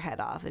bite their head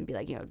off and be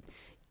like,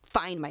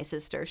 find my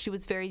sister. She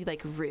was very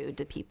like rude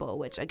to people,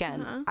 which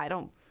again, I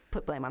don't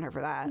put blame on her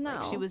for that. No,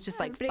 like, she was just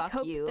like,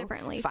 fuck you,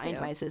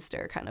 find my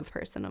sister kind of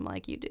person. I'm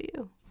like, you do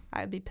you.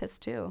 I'd be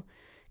pissed too.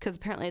 Because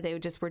apparently they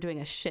just were doing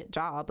a shit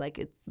job.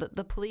 Like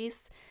the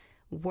police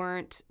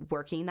weren't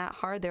working that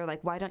hard. They were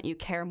like, why don't you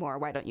care more?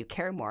 Why don't you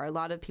care more? A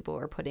lot of people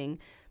were putting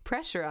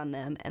pressure on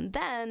them. And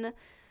then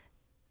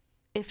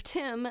if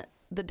Tim,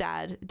 the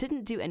dad,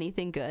 didn't do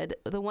anything good,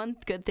 the one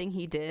good thing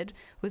he did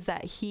was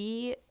that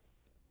he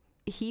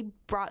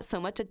brought so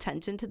much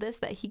attention to this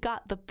that he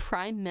got the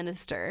prime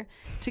minister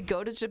to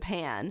go to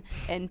Japan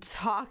and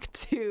talk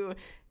to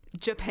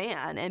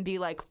Japan and be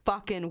like,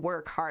 fucking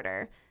work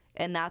harder.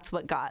 And that's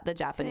what got the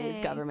Japanese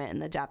government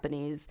and the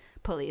Japanese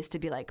police to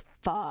be like,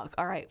 fuck,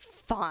 all right,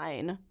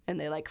 fine. And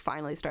they like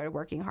finally started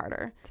working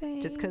harder.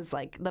 Just because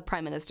like the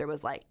prime minister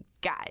was like,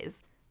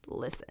 guys,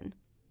 listen,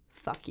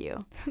 fuck you.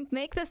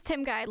 Make this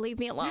Tim guy leave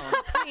me alone,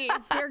 please,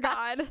 dear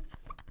God.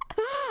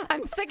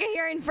 I'm sick of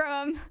hearing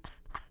from him.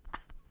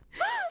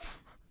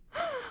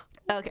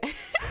 Okay.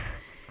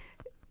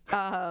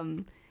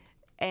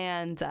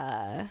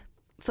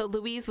 So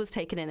Louise was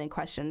taken in and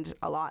questioned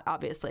a lot,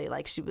 obviously.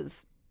 Like she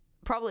was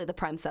probably the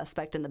prime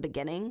suspect in the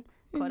beginning,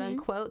 quote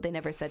unquote. They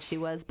never said she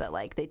was, but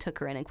like they took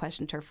her in and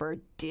questioned her for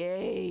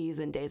days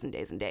and days and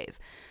days and days.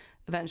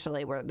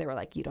 Eventually they were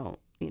like,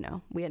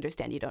 we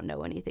understand you don't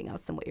know anything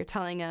else than what you're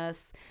telling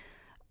us.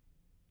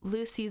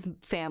 Lucy's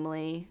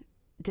family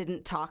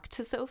didn't talk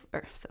to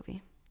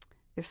Sophie.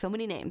 There's so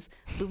many names.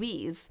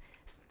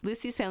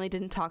 Lucy's family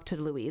didn't talk to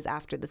Louise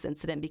after this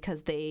incident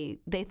because they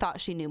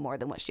thought she knew more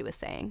than what she was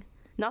saying.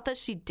 Not that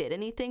she did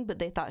anything, but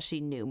they thought she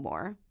knew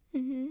more.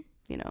 Mm-hmm.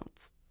 You know,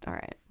 it's all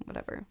right,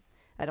 whatever.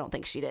 I don't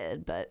think she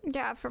did, but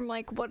yeah, from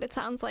like what it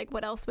sounds like,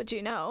 what else would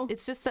you know?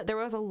 it's just that there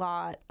was a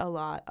lot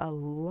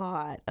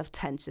of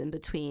tension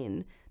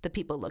between the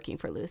people looking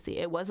for Lucy.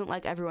 It wasn't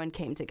like everyone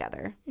came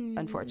together,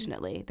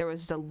 unfortunately. There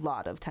was just a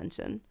lot of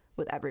tension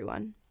with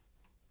everyone.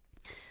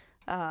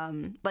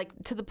 Like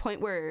to the point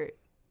where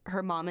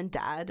her mom and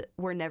dad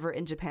were never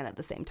in Japan at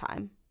the same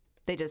time.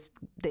 They just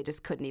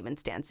couldn't even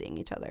stand seeing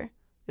each other.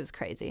 It was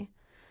crazy.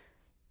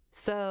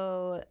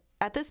 So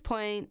at this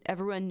point,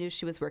 everyone knew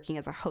she was working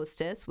as a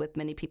hostess, with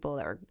many people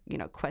that were, you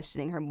know,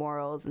 questioning her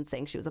morals and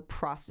saying she was a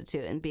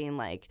prostitute and being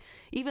like,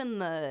 even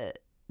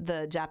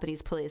the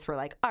Japanese police were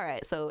like, all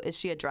right, so is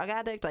she a drug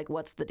addict? Like,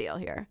 what's the deal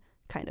here?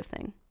 Kind of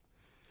thing.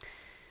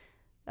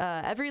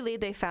 Every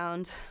lead they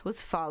found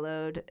was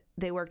followed.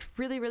 They worked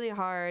really, really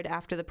hard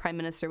after the prime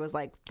minister was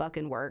like,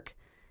 fucking work.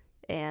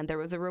 And there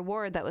was a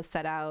reward that was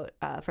set out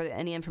for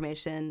any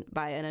information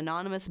by an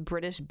anonymous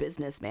British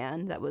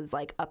businessman that was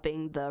like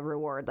upping the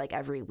reward like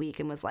every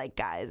week and was like,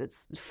 guys,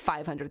 it's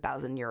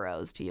 500,000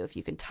 euros to you if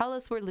you can tell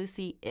us where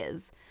Lucy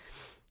is.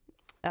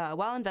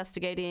 While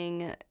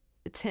investigating,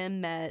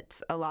 Tim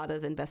met a lot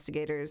of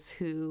investigators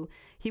who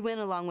he went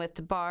along with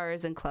to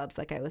bars and clubs,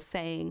 like I was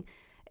saying,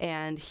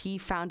 and he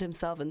found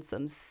himself in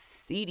some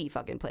seedy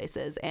fucking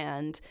places.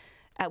 And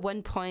at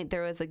one point,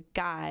 there was a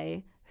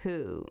guy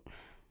who...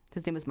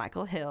 his name was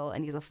Michael Hill,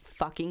 and he's a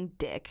fucking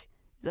dick.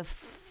 He's a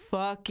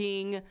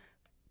fucking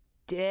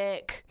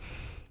dick.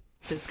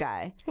 This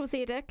guy. Was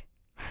he a dick?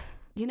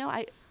 You know,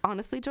 I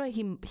honestly, Joy,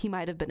 he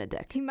might have been a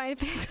dick. He might have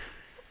been.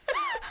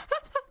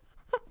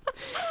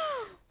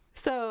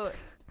 So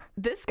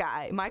this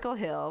guy, Michael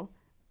Hill,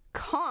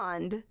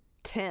 conned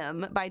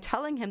Tim by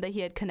telling him that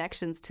he had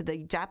connections to the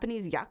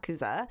Japanese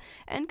Yakuza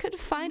and could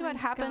find what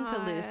happened to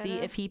Lucy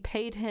if he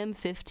paid him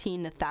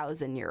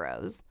 15,000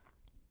 euros.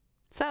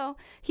 So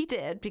he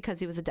did, because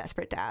he was a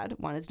desperate dad,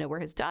 wanted to know where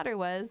his daughter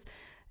was,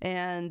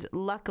 and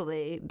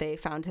luckily they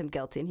found him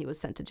guilty and he was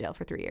sent to jail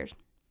for 3 years.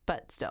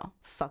 But still,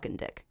 fucking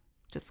dick.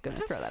 Just gonna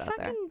throw that out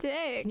there. Fucking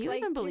dick. Can you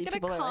even believe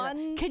people are like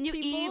that? Can you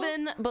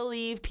even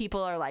believe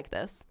people are like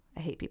this?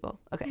 I hate people.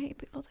 Okay. I hate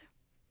people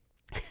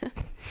too.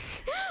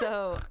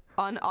 So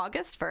on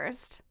August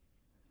 1st,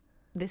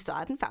 they still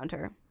hadn't found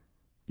her.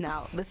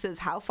 Now, this is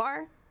how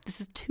far?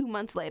 This is 2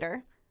 months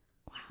later.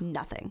 Wow.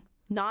 Nothing.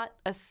 Not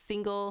a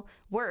single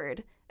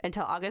word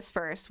until August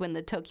 1st, when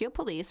the Tokyo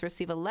police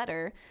receive a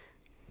letter.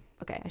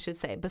 Okay, I should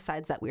say,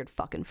 besides that weird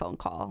fucking phone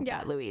call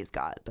that Louise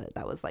got, but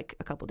that was like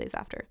a couple days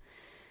after.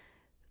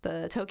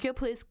 The Tokyo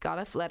police got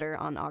a letter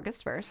on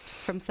August 1st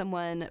from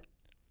someone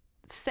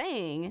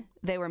saying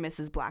they were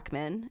Mrs.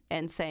 Blackman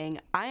and saying,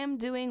 I am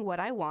doing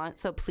what I want,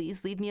 so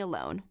please leave me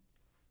alone.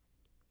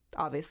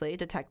 Obviously,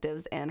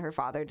 detectives and her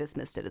father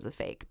dismissed it as a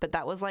fake, but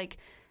that was like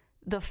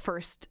the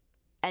first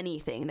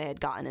anything they had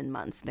gotten in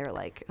months. They were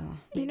like, oh,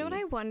 you know what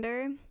I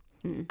wonder?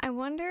 I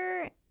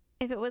wonder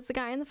if it was the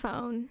guy on the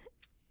phone,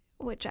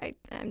 which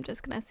I'm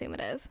just going to assume it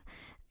is.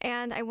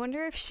 And I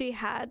wonder if she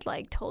had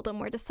like told him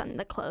where to send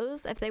the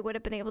clothes, if they would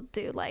have been able to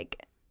do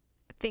like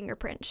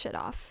fingerprint shit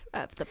off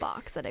of the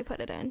box that I put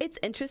it in. It's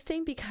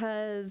interesting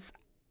because,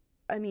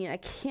 I mean, I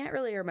can't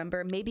really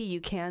remember. Maybe you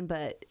can,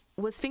 but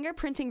was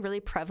fingerprinting really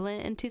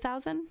prevalent in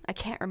 2000? I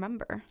can't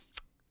remember.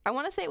 I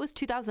want to say it was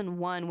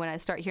 2001 when I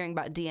start hearing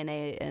about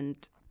DNA and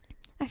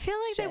I feel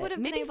like shit. They would have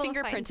maybe been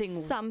able fingerprinting, to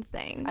find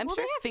something. I'm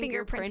sure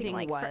fingerprinting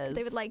like, was.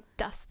 They would like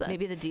dust the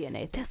maybe the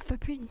DNA. Dust for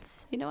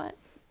prints. You know what?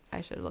 I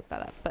should have looked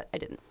that up, but I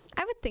didn't.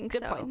 I would think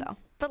Good so. Good point, though.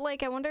 But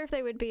like, I wonder if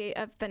they would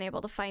have been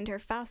able to find her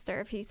faster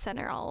if he sent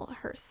her all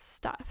her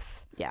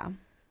stuff. Yeah,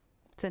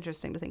 it's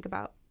interesting to think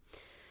about.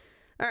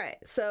 All right,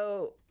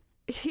 so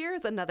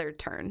here's another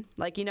turn.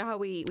 Like, you know how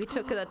we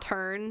took the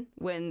turn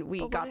when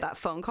we got that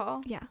phone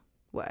call? Yeah.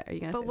 What are you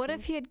gonna say? But what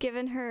if he had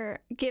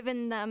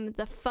given them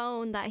the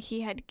phone that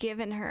he had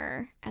given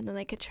her, and then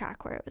they could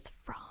track where it was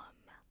from?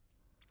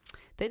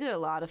 They did a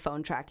lot of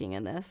phone tracking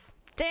in this.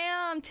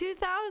 Damn,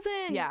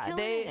 2000. Yeah,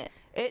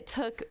 it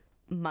took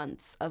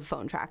months of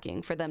phone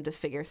tracking for them to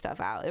figure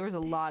stuff out. There was a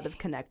lot of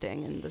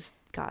connecting, and just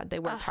God, they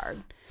worked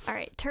hard. All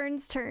right, turn.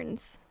 Turn.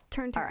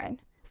 All right.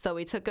 So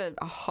we took a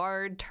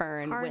hard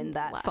turn when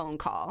that phone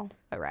call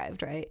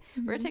arrived, right?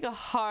 Mm-hmm. We're gonna take a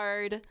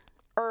hard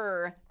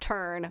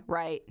turn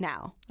right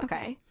now.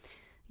 Okay.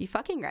 You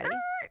fucking ready?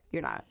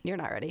 You're not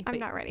ready. I'm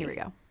not ready. Here we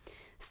go.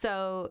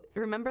 So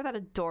remember that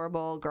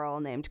adorable girl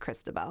named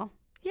Christabel?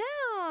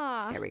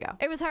 Yeah. Here we go.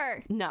 It was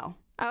her. No.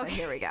 Okay.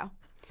 Here we go.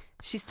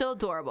 She's still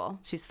adorable.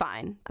 She's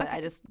fine. But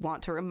I just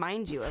want to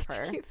remind you of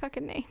her. Cute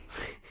fucking name.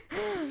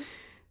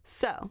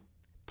 So,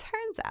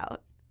 turns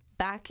out,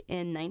 back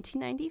in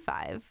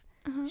 1995,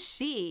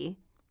 she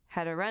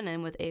had a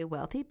run-in with a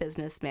wealthy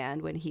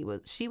businessman when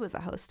she was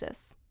a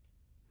hostess.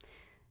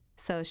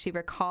 So she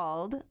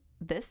recalled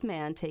this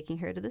man taking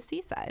her to the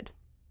seaside.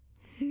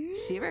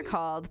 She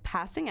recalled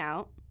passing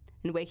out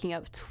and waking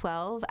up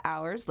 12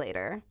 hours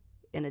later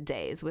in a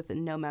daze with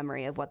no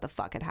memory of what the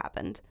fuck had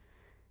happened.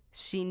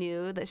 She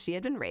knew that she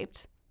had been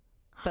raped,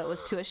 but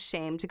was too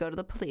ashamed to go to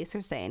the police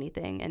or say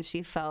anything, and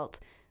she felt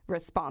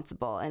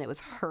responsible, and it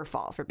was her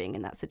fault for being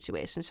in that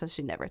situation, so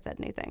she never said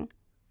anything.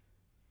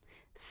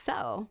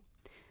 So,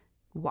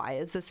 why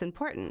is this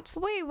important?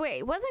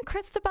 Wait. Wasn't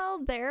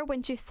Christabel there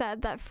when she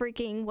said that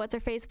freaking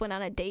what's-her-face went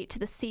on a date to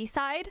the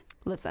seaside?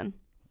 Listen,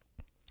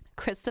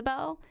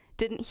 Christabel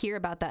didn't hear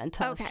about that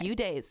until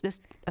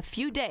just a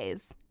few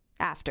days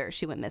after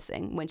she went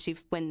missing. When she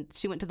went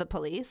to the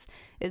police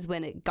is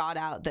when it got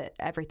out that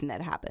everything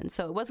that happened.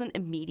 So it wasn't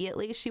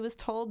immediately she was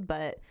told,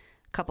 but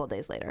a couple of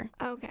days later.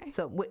 Okay.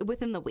 So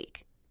within the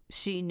week,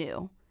 she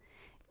knew.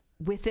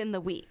 Within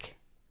the week,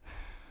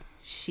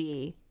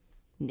 she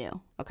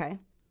knew. Okay.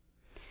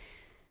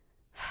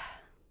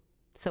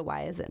 So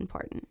why is it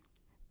important?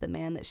 The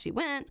man that she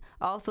went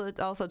also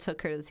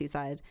took her to the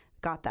seaside.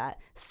 Got that.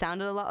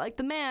 Sounded a lot like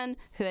the man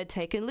who had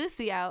taken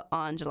Lucy out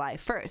on July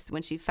 1st.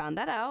 When she found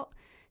that out,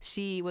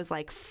 she was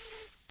like,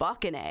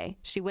 fucking A.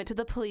 She went to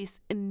the police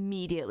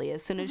immediately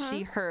as soon as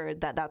she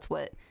heard that that's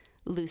what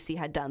Lucy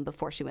had done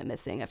before she went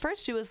missing. At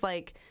first, she was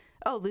like,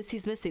 oh,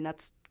 Lucy's missing.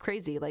 That's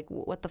crazy. Like,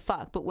 what the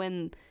fuck? But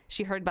when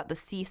she heard about the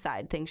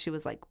seaside thing, she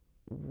was like,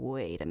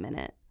 wait a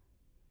minute.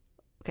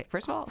 Okay,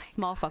 first of all,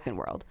 small fucking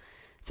world.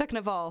 Second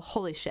of all,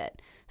 holy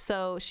shit.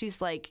 So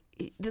she's like,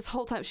 this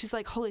whole time, she's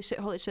like, holy shit.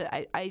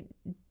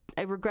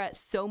 I regret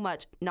so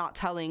much not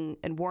telling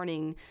and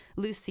warning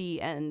Lucy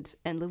and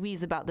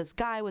Louise about this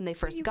guy when they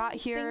first got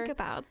here. Think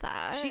about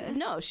that.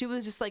 She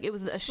was just like, it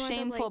was a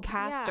shameful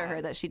past to her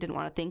that she didn't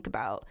want to think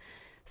about.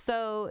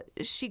 So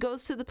she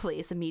goes to the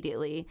police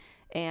immediately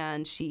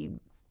and she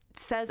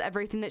says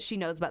everything that she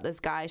knows about this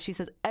guy. She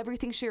says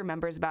everything she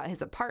remembers about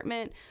his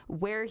apartment,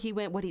 where he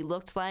went, what he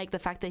looked like, the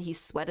fact that he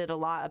sweated a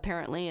lot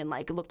apparently and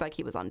like looked like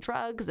he was on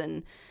drugs,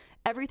 and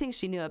everything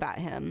she knew about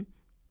him.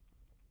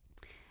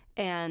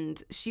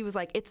 And she was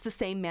like, it's the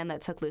same man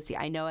that took Lucy.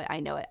 I know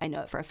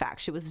it for a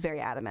fact. She was very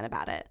adamant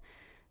about it.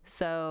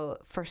 So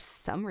for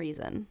some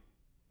reason,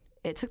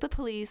 it took the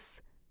police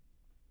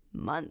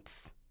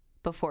months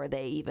before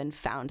they even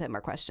found him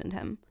or questioned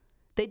him.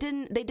 They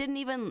didn't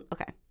even,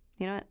 okay,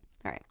 you know what?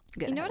 All right.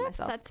 You know what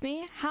upsets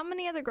me? How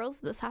many other girls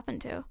did this happen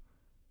to?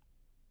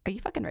 Are you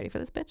fucking ready for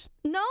this, bitch?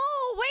 No,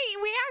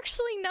 wait, we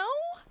actually know?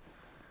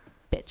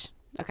 Bitch.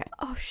 Okay.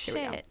 Oh,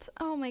 shit.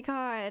 Oh, my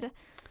God. I'm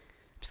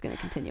just going to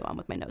continue on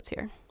with my notes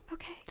here.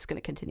 Okay. Just going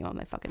to continue on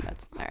my fucking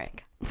notes. All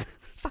right.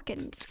 Fuck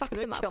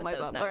them up kill with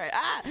myself. those notes. All right.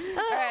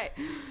 All right.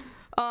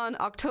 On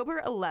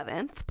October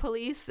 11th,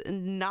 police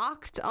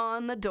knocked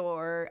on the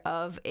door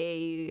of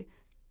a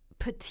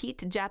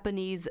petite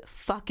Japanese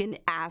fucking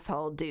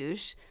asshole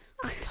douche.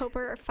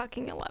 October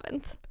fucking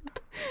 11th.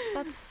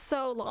 That's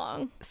so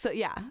long. So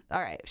yeah, all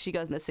right. She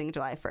goes missing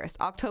July 1st.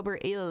 October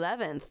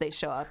 11th, they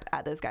show up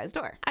at this guy's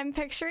door. I'm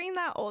picturing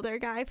that older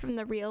guy from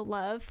the Real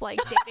Love like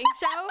dating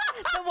show,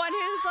 the one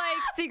who's like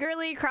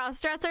secretly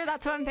cross-dresser.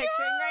 That's what I'm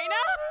picturing right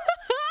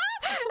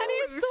now. And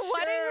he's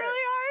sweating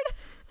really hard.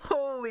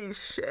 Holy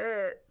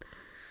shit!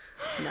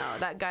 No,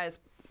 that guy's.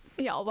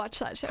 Yeah, I'll watch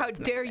that show. How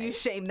dare you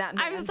shame that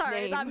man's I'm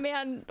sorry. name. That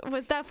man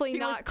was definitely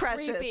not was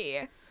precious. creepy.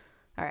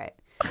 All right.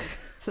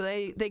 So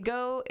they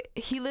go,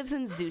 he lives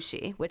in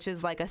Zushi, which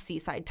is like a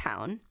seaside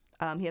town.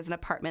 He has an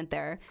apartment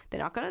there. They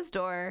knock on his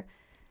door,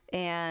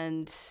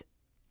 and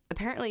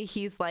apparently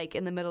he's like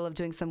in the middle of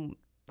doing some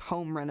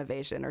home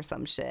renovation or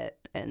some shit.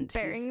 And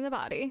burying the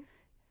body.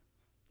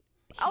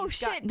 Oh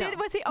shit!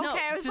 Was he okay? No,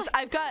 I was just,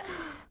 I've got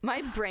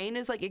my brain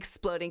is like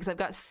exploding because I've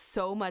got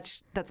so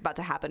much that's about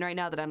to happen right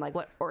now that I'm like,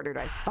 what order do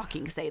I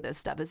fucking say this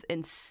stuff? Is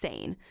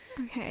insane.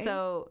 Okay.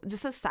 So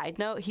just a side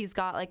note, he's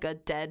got like a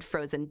dead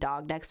frozen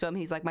dog next to him.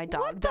 He's like, my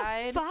dog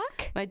died. What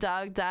the fuck? My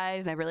dog died,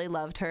 and I really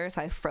loved her,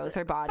 so I froze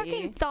her body.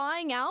 Fucking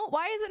thawing out.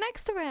 Why is it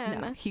next to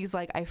him? No, he's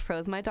like, I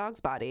froze my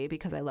dog's body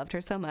because I loved her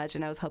so much,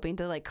 and I was hoping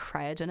to like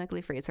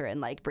cryogenically freeze her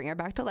and like bring her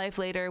back to life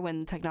later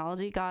when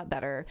technology got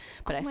better.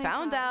 But I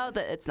found out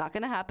that it's not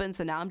going to happen,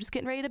 so now I'm just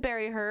getting ready to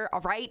bury her.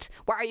 All right,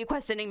 why are you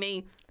questioning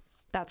me?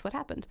 That's what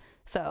happened.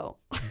 So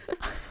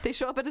they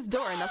show up at his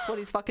door, and that's what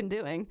he's fucking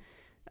doing.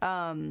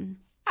 I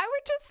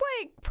would just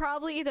like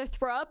probably either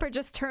throw up or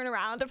just turn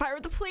around. If I were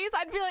the police,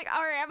 I'd be like,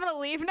 all right, I'm gonna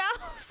leave now.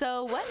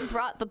 So what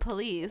brought the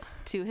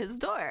police to his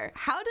door?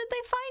 How did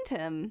they find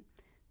him?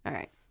 All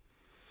right.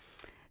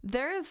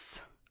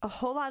 There's a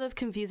whole lot of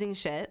confusing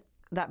shit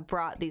that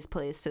brought these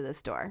police to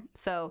this door.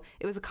 So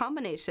it was a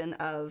combination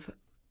of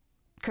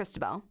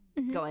Christabel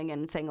going in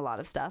and saying a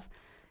lot of stuff,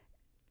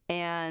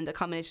 and a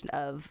combination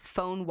of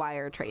phone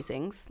wire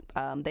tracings.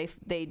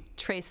 They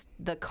traced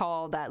the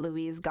call that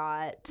Louise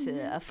got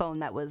to a phone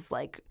that was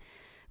like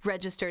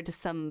registered to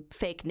some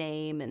fake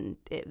name, and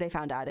they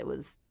found out it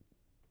was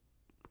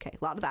a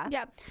lot of that.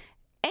 Yep.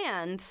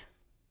 And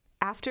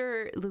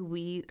after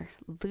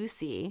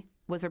Lucy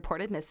was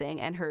reported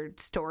missing and her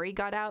story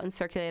got out and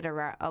circulated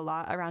a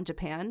lot around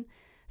Japan,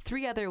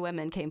 3 other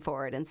women came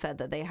forward and said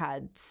that they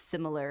had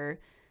similar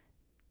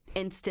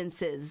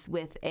instances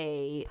with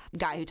a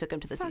guy who took him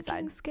to the Fucking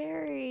seaside.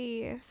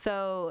 scary.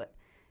 So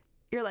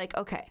you're like,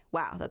 okay,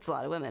 wow, that's a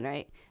lot of women,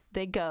 right?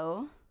 They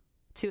go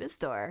to his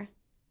store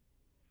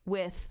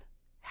with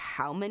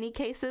how many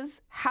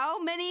cases?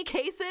 How many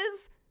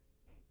cases?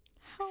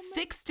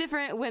 6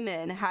 different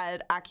women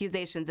had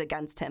accusations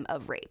against him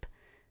of rape.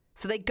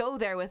 So they go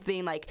there with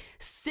being like,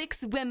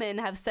 6 women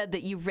have said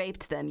that you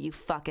raped them, you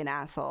fucking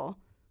asshole.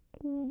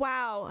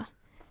 Wow.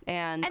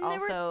 And there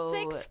also,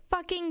 were 6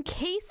 fucking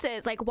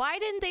cases. Like, why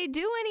didn't they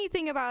do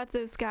anything about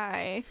this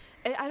guy?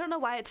 I don't know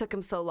why it took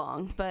him so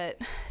long, but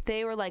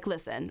they were like,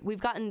 listen,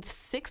 we've gotten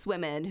 6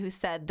 women who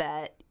said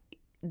that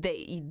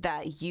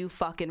you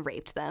fucking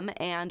raped them,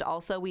 and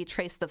also we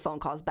traced the phone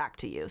calls back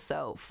to you,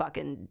 so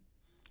fucking...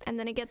 And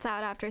then he gets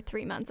out after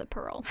 3 months of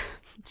parole.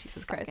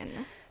 Jesus Christ.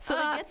 Fucking- So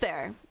they get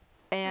there,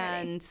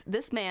 and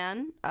this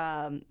man,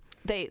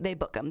 they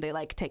book him. They,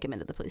 like, take him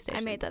into the police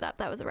station. I made that up.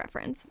 That was a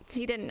reference.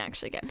 He didn't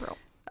actually get parole.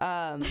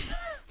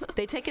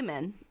 They take him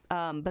in,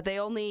 but they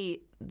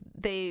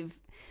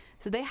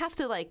have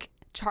to, like,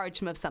 charge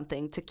him of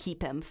something to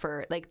keep him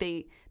for, like,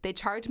 they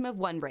charge him of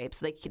 1 rape,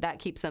 so that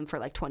keeps him for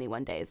like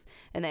 21 days,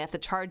 and they have to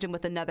charge him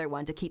with another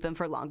one to keep him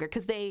for longer,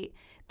 because they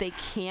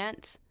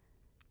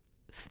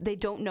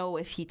don't know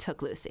if he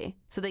took Lucy,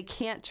 so they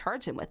can't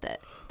charge him with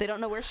it. They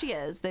don't know where she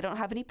is. They don't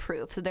have any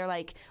proof, so they're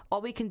like,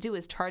 all we can do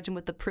is charge him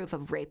with the proof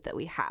of rape that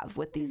we have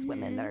with these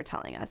women that are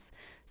telling us.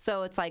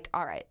 So it's like,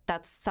 all right,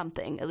 that's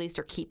something. At least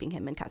you're keeping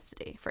him in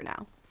custody for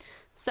now.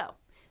 So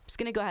I'm just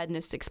gonna go ahead and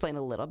just explain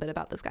a little bit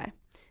about this guy.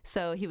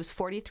 So he was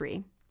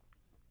 43,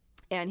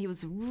 and he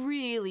was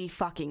really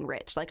fucking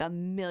rich, like a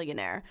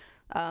millionaire.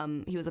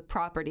 He was a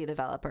property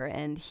developer,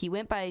 and he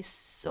went by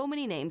so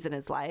many names in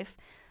his life.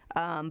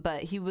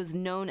 But he was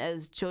known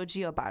as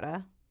Joji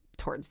Obata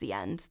towards the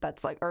end.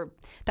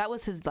 That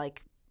was his,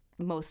 like,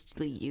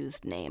 mostly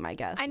used name, I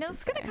guess. I know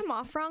it's going to come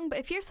off wrong, but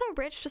if you're so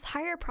rich, just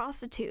hire a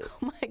prostitute.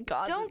 Oh my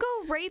God. Don't go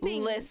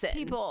raping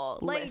people.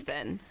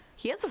 Listen.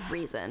 He has a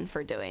reason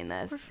for doing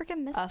this. We're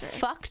freaking mistress. A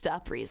fucked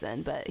up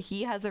reason, but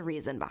he has a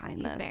reason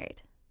behind this. He's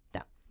married.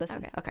 No,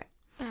 listen. Okay.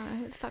 I don't know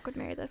who the fuck would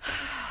marry this guy.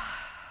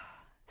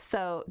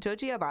 So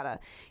Joji Obata,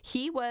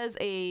 he was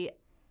a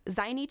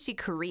Zainichi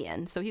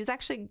Korean. So he was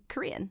actually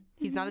Korean.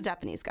 He's not a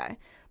Japanese guy.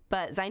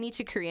 But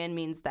Zainichi Korean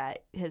means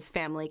that his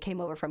family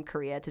came over from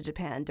Korea to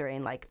Japan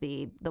during, like,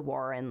 the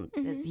war, and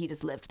he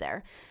just lived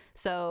there.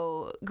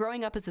 So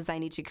growing up as a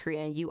Zainichi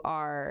Korean, you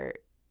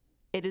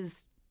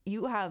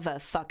have a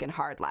fucking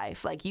hard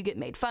life. Like, you get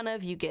made fun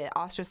of, you get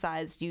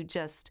ostracized, you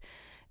just...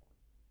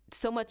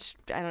 so much,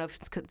 I don't know if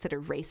it's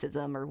considered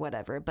racism or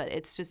whatever, but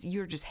it's just,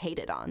 you're just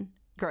hated on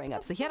growing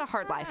up. So he had a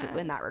hard life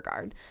in that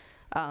regard.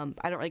 I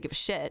don't really give a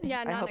shit.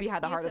 Yeah, I hope he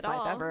had the hardest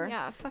life ever.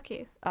 Yeah, fuck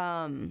you.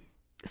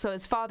 So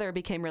his father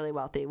became really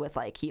wealthy with,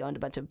 like, he owned a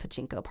bunch of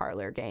pachinko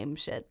parlor game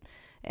shit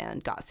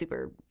and got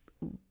super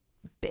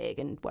big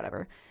and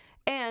whatever.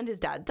 And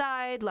his dad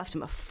died, left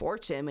him a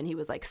fortune when he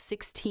was like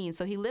 16.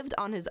 So he lived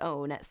on his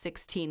own at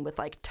 16 with,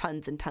 like,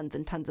 tons and tons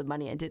and tons of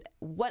money and did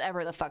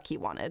whatever the fuck he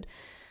wanted.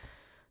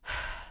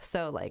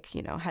 So, like,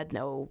 you know, had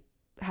no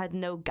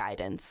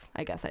guidance,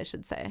 I guess I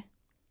should say.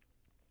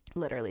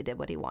 Literally did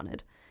what he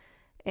wanted.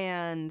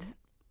 And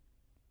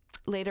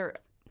later,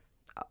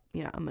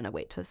 you know, I'm going to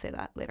wait to say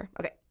that later.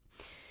 Okay.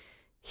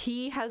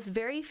 He has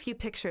very few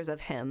pictures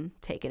of him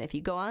taken. If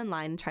you go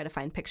online and try to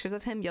find pictures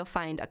of him, you'll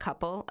find a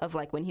couple of,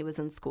 like, when he was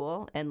in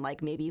school and,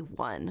 like, maybe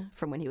one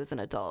from when he was an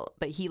adult.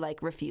 But he,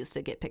 like, refused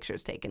to get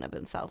pictures taken of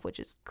himself, which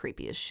is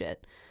creepy as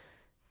shit.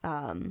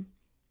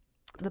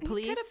 The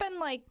police... He could have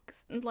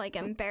been, like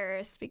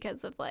embarrassed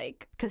because of,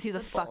 like... Because he's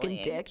a fucking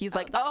bullying. dick. He's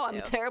like, oh, I'm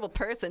a terrible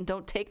person.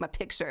 Don't take my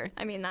picture.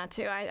 I mean, that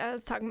too. I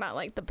was talking about,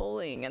 like, the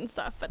bullying and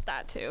stuff, but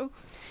that too.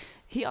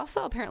 He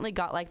also apparently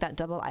got, like, that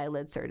double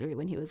eyelid surgery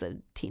when he was a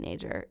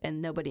teenager,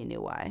 and nobody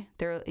knew why.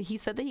 He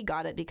said that he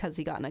got it because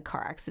he got in a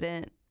car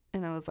accident,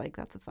 and I was like,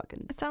 that's a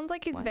fucking... It sounds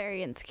like he's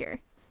very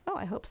insecure. Oh,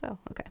 I hope so.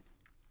 Okay.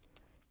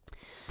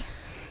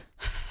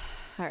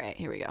 All right,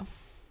 here we go.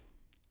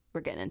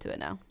 We're getting into it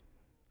now.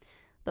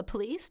 The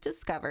police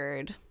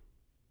discovered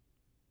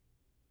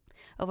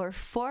over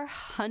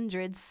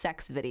 400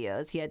 sex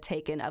videos he had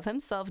taken of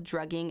himself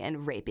drugging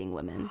and raping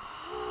women.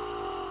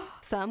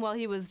 Some while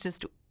he was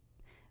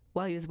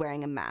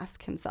wearing a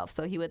mask himself.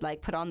 So he would,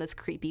 like, put on this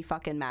creepy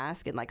fucking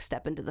mask and, like,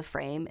 step into the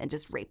frame and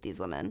just rape these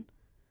women.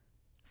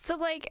 So,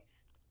 like,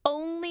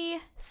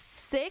 only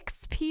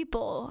 6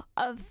 people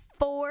of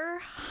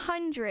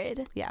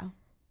 400. Yeah.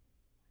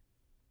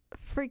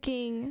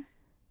 Freaking...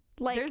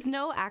 Like, there's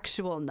no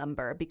actual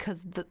number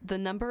because the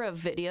number of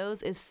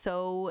videos is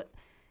so...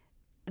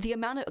 The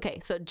amount of... Okay,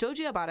 so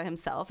Joji Obata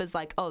himself is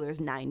like, oh, there's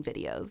 9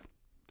 videos.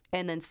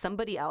 And then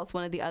somebody else,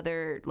 one of the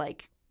other,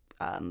 like,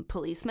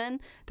 policemen,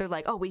 they're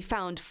like, oh, we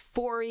found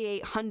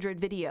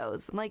 4,800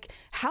 videos. I'm like,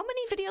 how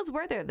many videos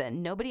were there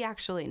then? Nobody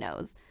actually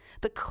knows.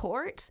 The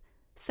court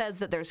says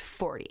that there's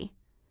 40.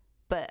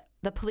 But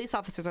the police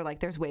officers are like,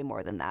 there's way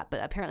more than that.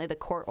 But apparently the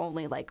court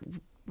only, like,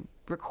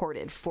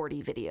 recorded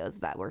 40 videos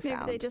that were Maybe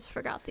found. they just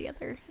forgot the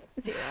other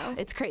 0.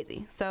 It's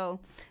crazy. So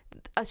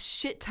a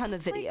shit ton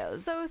of videos. Like,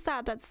 so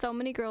sad that so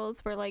many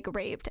girls were like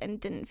raped and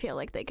didn't feel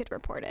like they could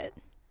report it.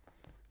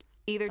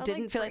 Either That,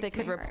 didn't like, feel like they breaks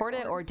could my report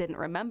heart, it or didn't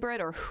remember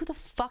it, or who the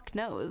fuck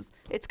knows.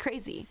 It's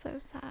crazy. So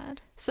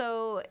sad.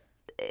 So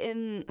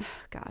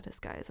God, this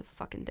guy is a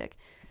fucking dick.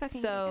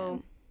 Fucking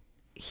So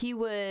he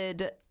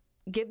would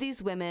give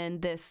these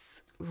women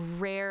this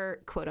rare,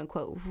 quote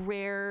unquote,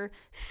 rare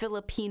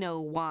Filipino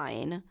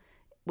wine,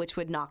 which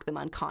would knock them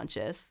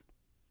unconscious.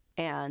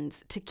 And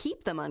to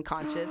keep them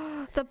unconscious,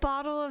 the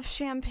bottle of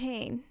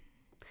champagne.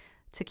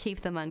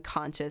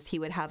 he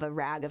would have a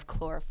rag of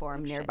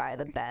chloroform nearby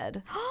the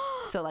bed.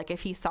 So like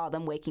if he saw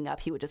them waking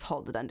up, he would just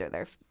hold it under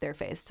their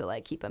face to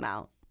like keep them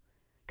out.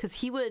 Because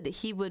he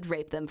would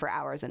rape them for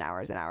hours and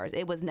hours and hours.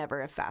 It was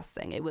never a fast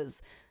thing. It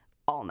was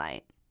all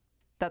night.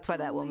 That's why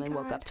that woman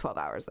woke up 12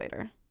 hours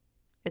later.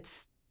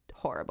 It's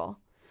horrible.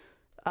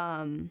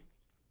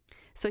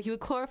 So he would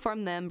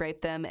chloroform them,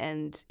 rape them,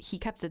 and he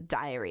kept a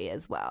diary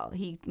as well.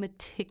 He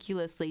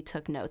meticulously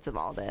took notes of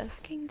all this.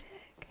 Fucking dick.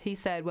 He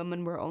said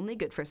women were only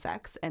good for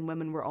sex, and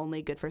women were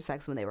only good for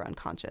sex when they were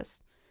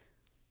unconscious.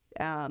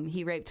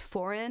 He raped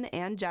foreign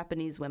and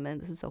Japanese women.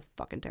 This is so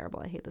fucking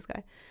terrible. I hate this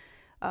guy.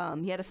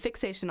 He had a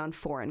fixation on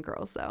foreign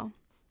girls, though.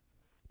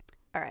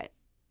 All right.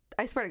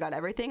 I swear to God,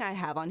 everything I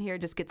have on here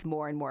just gets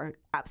more and more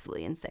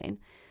absolutely insane.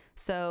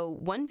 So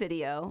one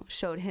video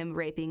showed him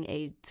raping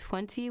a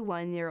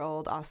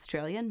 21-year-old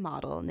Australian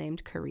model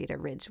named Karita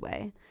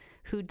Ridgway,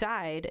 who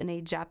died in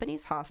a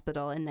Japanese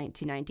hospital in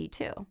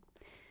 1992.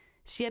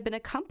 She had been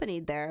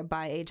accompanied there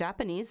by a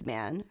Japanese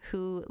man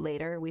who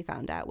later we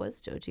found out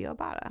was Joji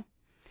Obata.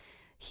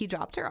 He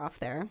dropped her off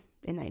there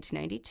in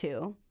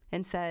 1992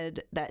 and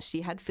said that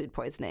she had food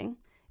poisoning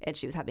and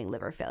she was having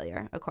liver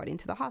failure, according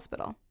to the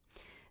hospital.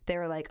 They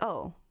were like,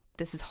 oh,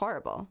 this is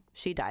horrible.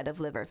 She died of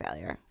liver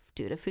failure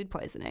due to food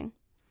poisoning.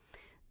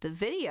 The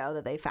video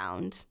that they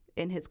found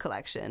in his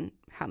collection,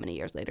 how many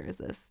years later is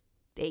this?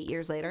 8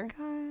 years later?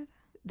 God.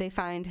 They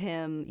find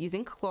him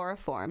using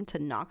chloroform to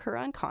knock her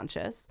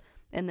unconscious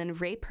and then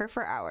rape her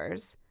for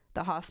hours.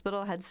 The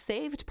hospital had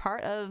saved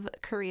part of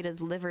Karita's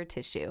liver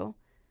tissue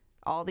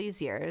all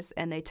these years,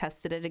 and they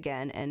tested it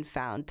again and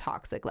found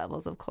toxic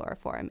levels of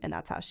chloroform, and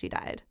that's how she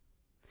died.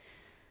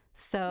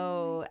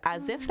 So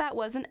as if that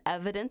wasn't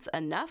evidence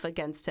enough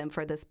against him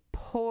for this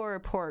poor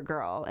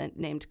girl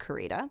named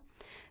Karita,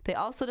 they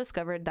also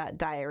discovered that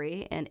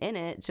diary, and in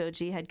it,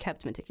 Joji had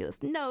kept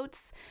meticulous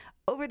notes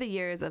over the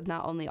years of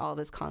not only all of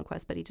his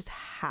conquests, but he just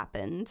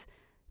happened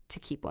to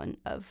keep one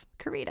of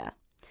Karita.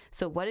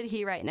 So what did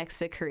he write next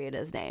to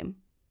Karita's name?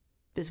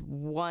 Just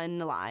one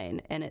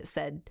line, and it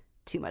said,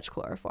 too much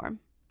chloroform.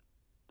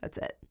 That's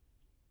it.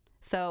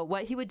 So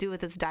what he would do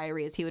with his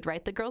diary is he would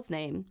write the girl's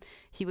name.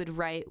 He would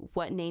write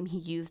what name he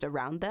used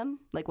around them,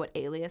 like what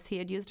alias he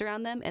had used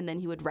around them. And then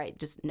he would write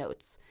just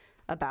notes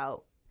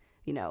about,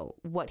 you know,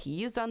 what he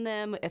used on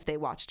them, if they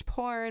watched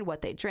porn,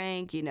 what they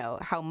drank, you know,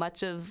 how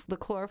much of the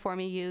chloroform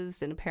he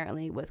used. And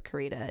apparently with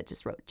Karita, it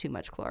just wrote too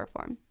much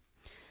chloroform.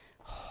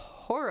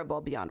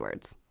 Horrible beyond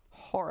words.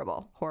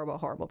 Horrible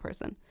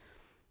person.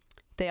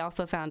 They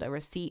also found a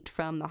receipt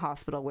from the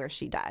hospital where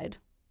she died.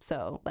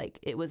 So, like,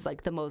 it was,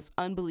 like, the most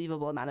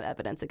unbelievable amount of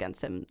evidence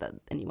against him that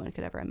anyone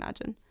could ever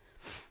imagine.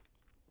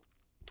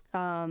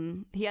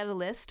 He had a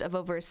list of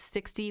over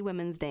 60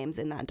 women's names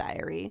in that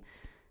diary.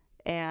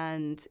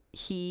 And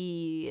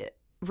he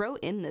wrote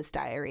in this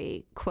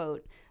diary,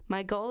 quote,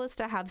 "My goal is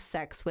to have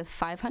sex with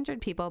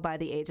 500 people by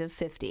the age of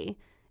 50.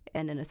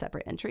 And in a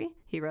separate entry,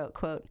 he wrote,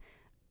 quote,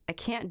 "I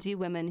can't do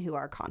women who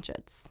are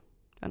conscious,"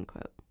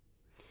 unquote.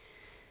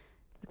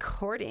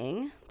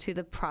 According to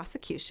the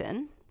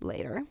prosecution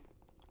later,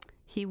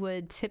 he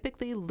would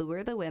typically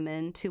lure the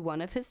women to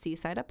one of his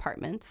seaside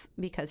apartments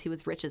because he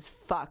was rich as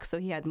fuck, so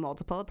he had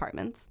multiple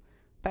apartments.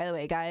 By the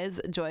way, guys,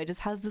 Joy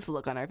just has this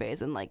look on her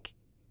face, and like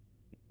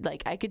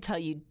I could tell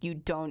you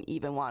don't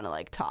even want to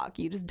like talk.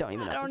 You just don't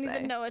even know what to say. I don't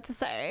even know what to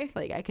say.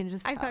 Like, I can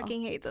just tell. I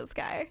fucking hate this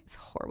guy. It's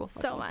horrible.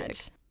 So much. Dick.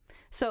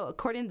 So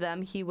according to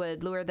them, he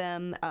would lure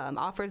them,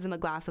 offers them a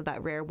glass of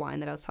that rare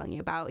wine that I was telling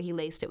you about. He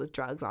laced it with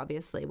drugs,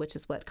 obviously, which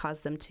is what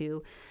caused them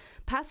to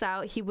pass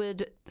out. He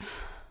would...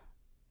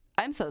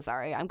 I'm so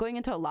sorry. I'm going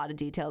into a lot of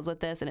details with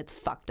this, and it's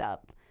fucked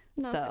up.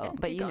 No, so, it's okay.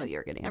 But Keep you going. know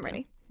you're getting I'm into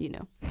ready. It. You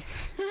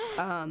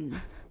know.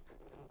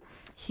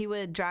 He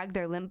would drag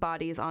their limp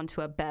bodies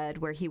onto a bed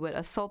where he would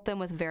assault them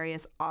with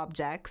various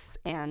objects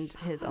and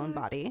his own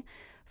body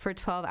for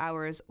 12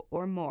 hours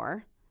or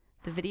more.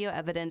 The video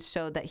evidence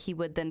showed that he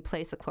would then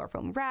place a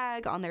chloroform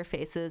rag on their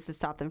faces to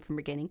stop them from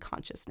regaining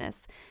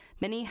consciousness.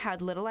 Many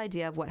had little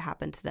idea of what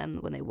happened to them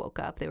when they woke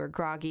up. They were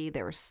groggy,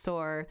 they were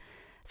sore.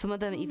 Some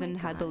of them even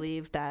had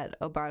believed that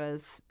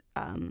Obata's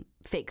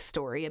fake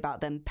story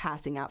about them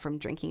passing out from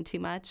drinking too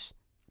much.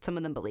 Some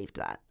of them believed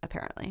that,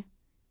 apparently.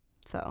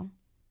 So,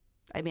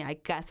 I mean, I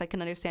guess I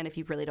can understand if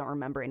you really don't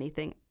remember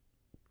anything,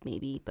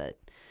 maybe, but...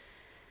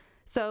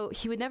 So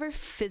he would never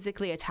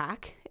physically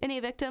attack any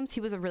victims. He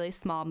was a really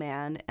small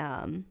man.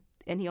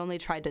 And he only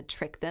tried to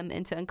trick them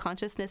into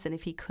unconsciousness. And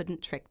if he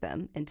couldn't trick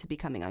them into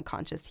becoming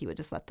unconscious, he would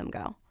just let them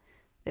go.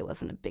 It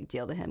wasn't a big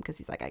deal to him because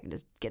he's like, I can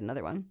just get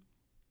another one.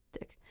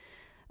 Dick.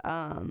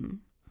 Oh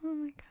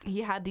my God.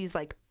 He had these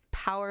like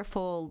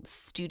powerful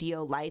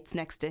studio lights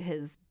next to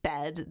his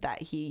bed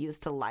that he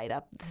used to light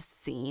up the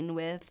scene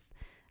with.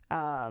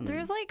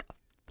 There's like,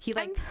 he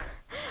like,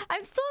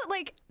 I'm still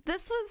like,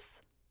 this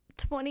was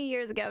 20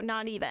 years ago,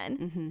 not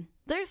even.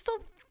 There's still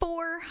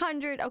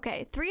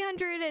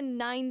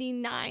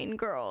 399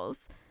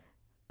 girls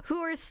who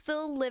are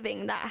still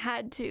living that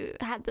had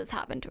this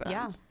happen to them.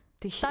 yeah.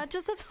 That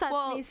just upsets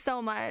me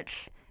so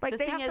much. Like, The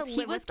they thing have is, to he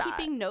live was with that.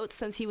 keeping notes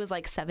since he was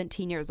like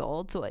 17 years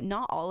old, so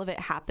not all of it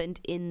happened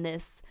in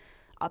this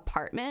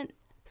apartment.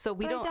 So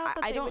we But don't. I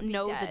they would don't be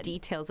know the dead.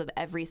 details of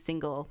every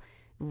single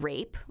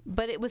rape,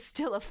 but it was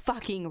still a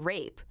fucking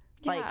rape.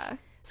 Yeah. Like,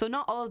 so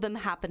not all of them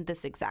happened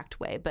this exact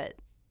way, but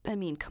I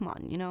mean, come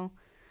on, you know.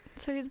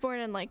 So he's born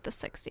in like the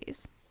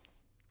 60s.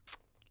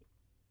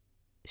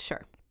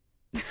 Sure.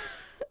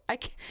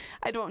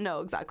 I don't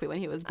know exactly when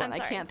he was born. I'm I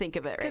sorry. can't think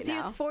of it right Because he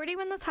now. was 40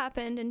 when this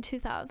happened in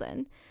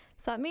 2000.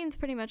 So that means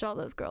pretty much all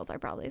those girls are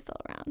probably still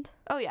around.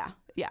 Oh yeah,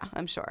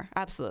 I'm sure,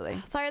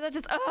 absolutely. Sorry, that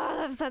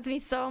upsets me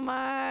so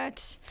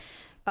much.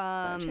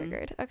 So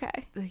triggered.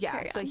 Okay. Yeah.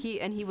 Carry So on.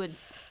 he would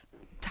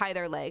tie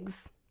their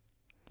legs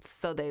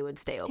so they would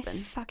stay I open.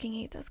 fucking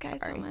hate this guy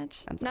Sorry. so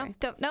much. I'm sorry.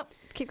 Nope.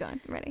 Keep going.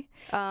 I'm ready.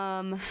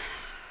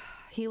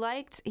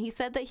 He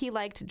said that he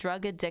liked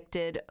drug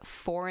addicted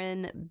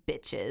foreign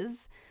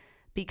bitches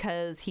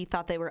because he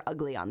thought they were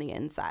ugly on the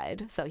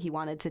inside. So he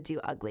wanted to do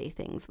ugly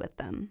things with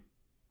them.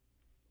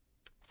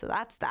 So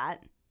that's that.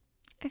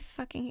 I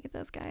fucking hate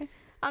this guy.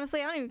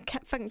 Honestly, I don't even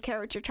fucking care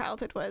what your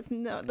childhood was.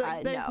 No,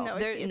 there's no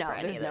excuse for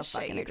any there's of no this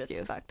shit. fucking You're excuse.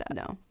 just fucked up.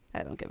 No,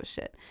 I don't give a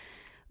shit.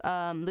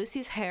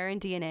 Lucy's hair and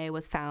DNA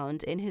was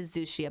found in his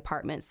Zushi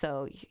apartment,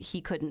 so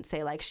he couldn't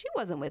say like she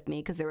wasn't with me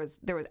because there was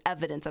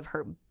evidence of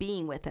her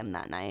being with him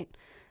that night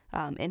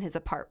in his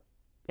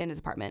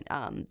apartment.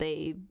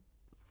 They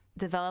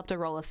developed a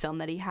roll of film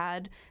that he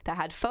had that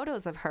had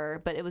photos of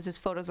her, but it was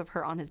just photos of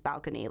her on his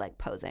balcony, like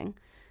posing.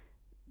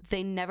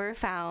 They never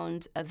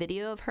found a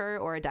video of her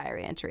or a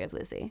diary entry of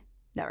Lucy.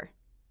 Never.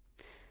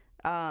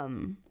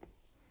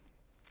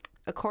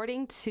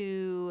 According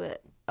to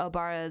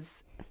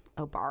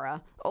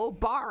Obara,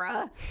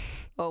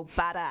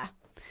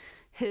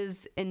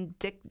 his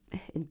indictment.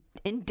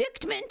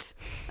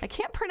 I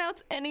can't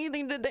pronounce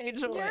anything today,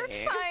 Joy. You're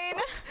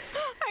fine.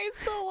 I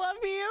still love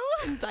you.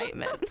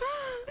 Indictment.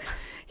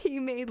 He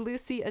made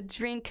Lucy a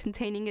drink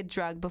containing a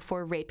drug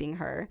before raping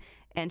her,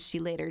 and she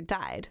later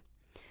died.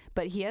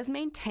 But he has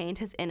maintained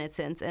his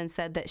innocence and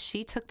said that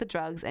she took the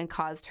drugs and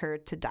caused her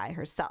to die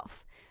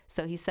herself.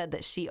 So he said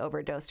that she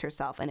overdosed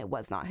herself and it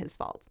was not his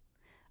fault.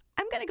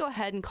 I'm going to go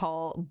ahead and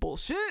call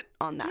bullshit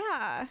on that.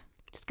 Yeah.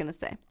 Just going to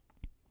say.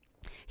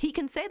 He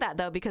can say that,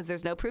 though, because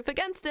there's no proof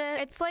against it.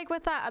 It's like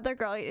with that other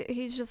girl.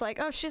 He's just like,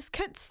 oh, she just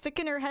kept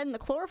sticking her head in the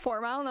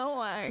chloroform. I don't know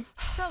why.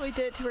 Probably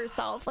did it to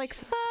herself. Like,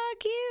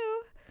 fuck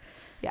you.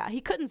 Yeah,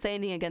 he couldn't say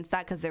anything against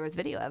that because there was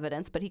video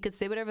evidence, but he could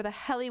say whatever the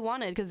hell he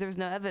wanted because there was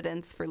no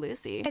evidence for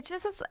Lucy. It's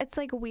just, it's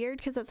like weird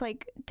because it's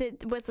like,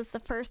 was this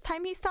the first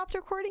time he stopped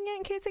recording it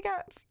in case it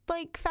got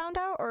like found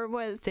out, or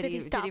did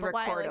he stop did he a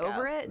while record ago?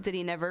 over it? Did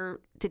he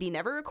never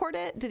record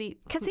it?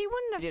 Because he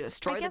wouldn't have. Did he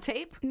destroy I the guess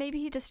tape? Maybe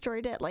he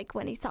destroyed it like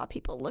when he saw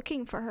people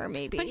looking for her.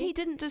 Maybe. But he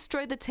didn't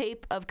destroy the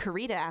tape of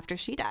Karita after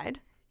she died,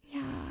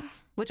 Yeah.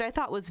 which I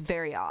thought was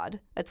very odd.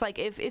 It's like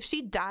if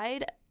she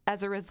died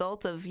as a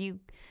result of you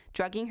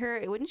drugging her,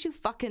 wouldn't you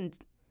fucking,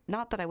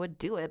 not that I would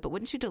do it, but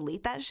wouldn't you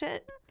delete that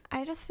shit?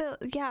 I just feel,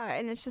 yeah,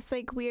 and it's just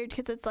like weird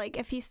because it's like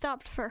if he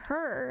stopped for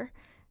her,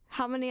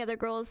 how many other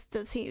girls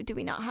do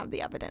we not have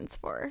the evidence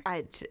for?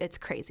 It's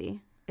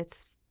crazy.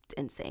 It's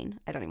insane.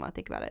 I don't even want to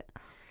think about it.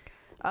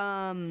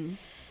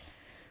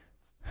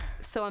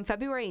 So on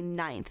February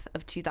 9th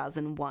of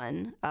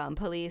 2001,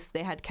 police,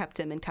 they had kept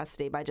him in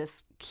custody by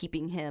just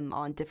keeping him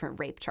on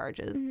different rape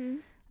charges.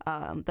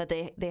 But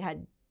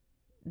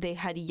they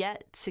had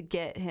yet to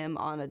get him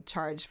on a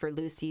charge for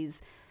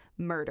Lucy's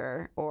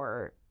murder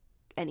or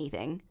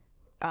anything.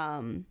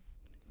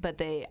 But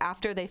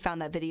after they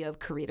found that video of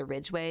Karita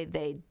Ridgway,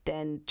 they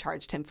then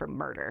charged him for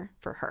murder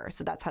for her.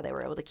 So that's how they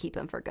were able to keep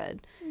him for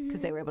good,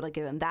 because they were able to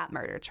give him that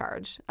murder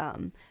charge.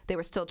 They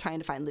were still trying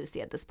to find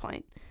Lucy at this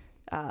point.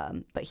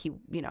 But he,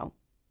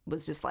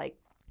 was just like,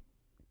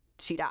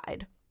 she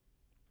died.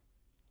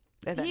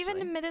 Eventually. He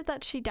even admitted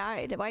that she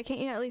died. Why can't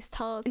you at least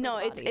tell us? No,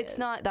 what the body it's is?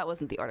 not. That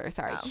wasn't the order.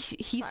 Sorry. Oh,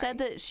 He said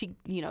that she,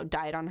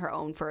 died on her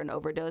own for an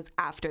overdose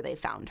after they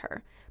found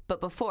her.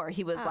 But before,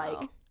 he was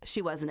like,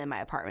 she wasn't in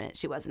my apartment.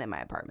 She wasn't in my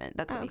apartment.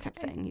 That's what he kept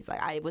saying. He's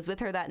like, I was with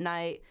her that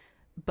night,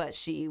 but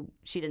she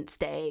didn't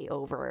stay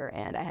over,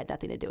 and I had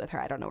nothing to do with her.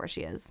 I don't know where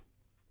she is.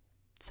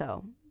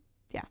 So,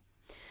 yeah.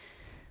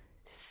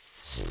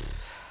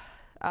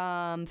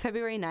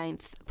 February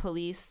 9th,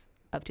 police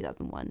of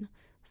 2001.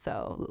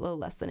 So a little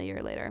less than a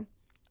year later.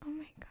 Oh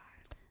my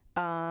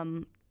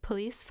God.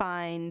 Police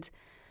find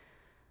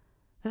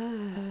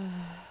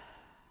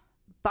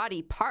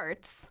body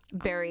parts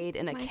buried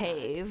in a my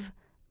cave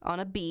on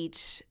a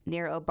beach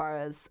near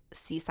Obara's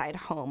seaside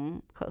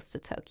home close to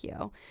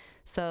Tokyo.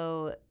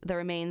 So the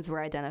remains were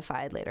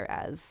identified later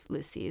as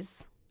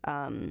Lucy's.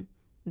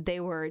 They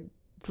were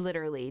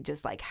literally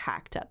just like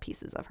hacked up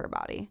pieces of her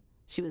body.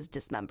 She was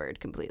dismembered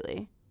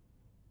completely.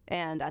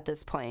 And at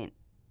this point,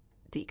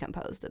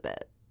 decomposed a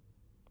bit.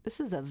 This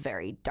is a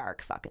very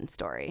dark fucking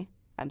story.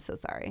 I'm so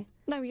sorry.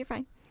 No, you're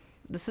fine.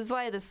 This is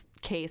why this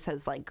case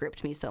has like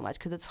gripped me so much,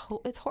 because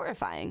it's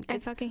horrifying. I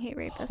fucking hate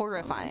rapists.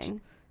 Horrifying. So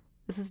much.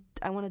 This is,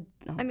 I want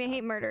to. I mean, I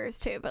hate murderers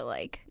too, but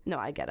like. No,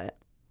 I get it.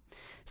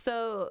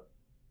 So,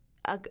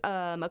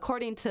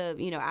 according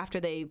to, after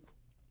they.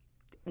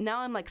 Now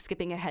I'm like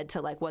skipping ahead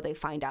to like what they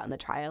find out in the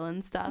trial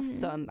and stuff. Mm-hmm.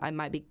 So I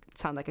might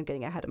sound like I'm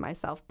getting ahead of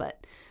myself,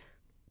 but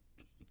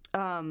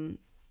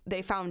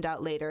they found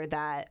out later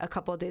that a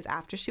couple of days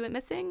after she went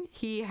missing,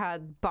 he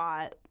had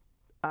bought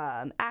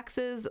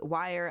axes,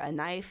 wire, a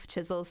knife,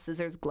 chisels,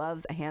 scissors,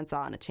 gloves, a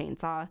handsaw, and a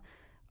chainsaw,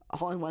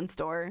 all in one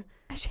store.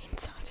 A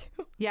chainsaw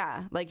too.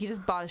 Yeah, like he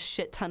just bought a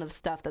shit ton of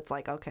stuff that's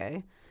like,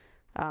 okay.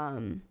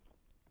 And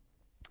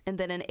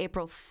then on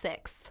April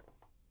 6th,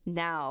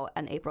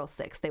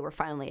 they were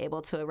finally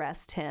able to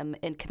arrest him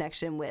in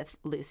connection with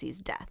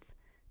Lucy's death.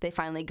 They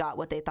finally got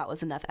what they thought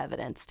was enough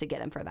evidence to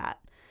get him for that.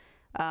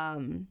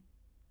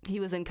 He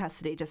was in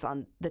custody just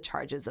on the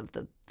charges of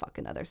the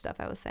fucking other stuff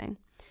I was saying.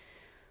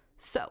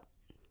 So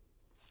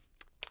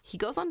he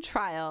goes on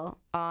trial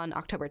on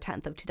October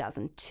 10th of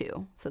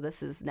 2002. So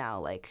this is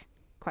now like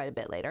quite a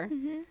bit later.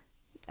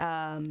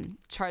 Mm-hmm.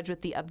 Charged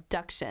with the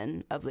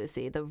abduction of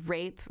Lucy, the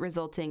rape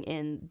resulting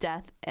in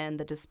death, and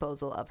the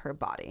disposal of her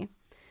body.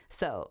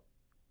 So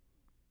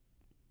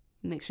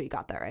make sure you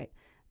got that right.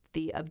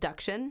 The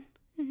abduction,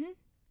 mm-hmm.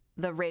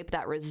 the rape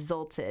that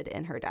resulted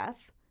in her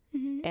death,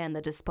 mm-hmm. and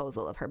the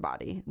disposal of her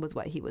body was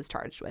what he was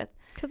charged with.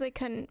 Because they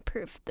couldn't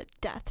prove the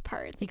death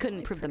part. He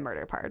couldn't prove the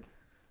murder part.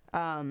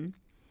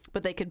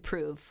 But they could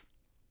prove,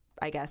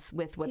 I guess,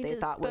 with what they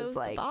thought was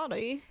like the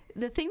body.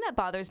 The thing that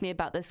bothers me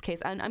about this case,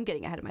 I'm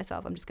getting ahead of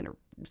myself. I'm just gonna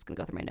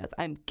go through my notes.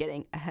 I'm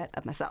getting ahead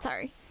of myself.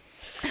 Sorry.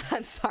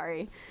 I'm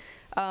sorry.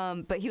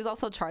 But he was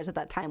also charged at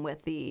that time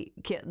with the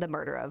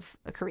murder of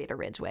Karita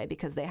Ridgway,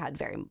 because they had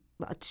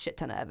a shit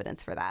ton of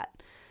evidence for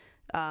that.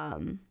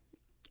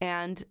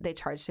 And they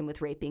charged him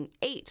with raping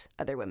 8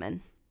 other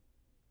women,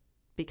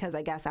 because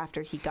I guess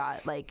after he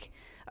got like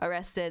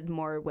arrested,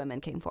 more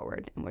women came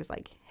forward and was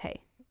like,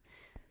 hey,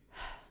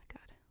 God,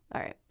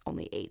 all right,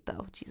 only 8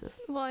 though, Jesus.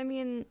 Well, I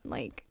mean,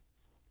 like,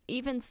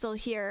 even still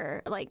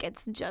here, like,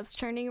 it's just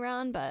turning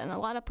around, but in a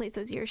lot of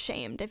places you're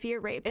shamed. If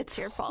you're raped, it's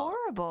your fault. It's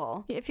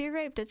horrible. If you're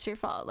raped, it's your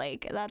fault.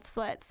 Like, that's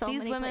what so these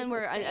many women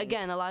were think.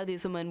 Again, a lot of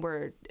these women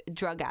were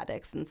drug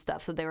addicts and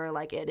stuff, so they were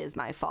like, it is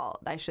my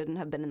fault, I shouldn't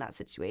have been in that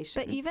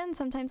situation. But even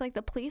sometimes, like,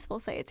 the police will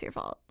say it's your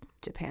fault.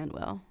 Japan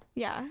will.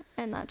 Yeah,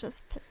 and that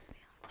just pisses me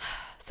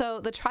off.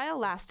 So the trial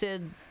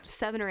lasted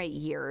 7 or 8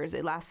 years.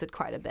 It lasted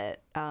quite a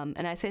bit,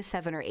 and I say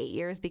 7 or 8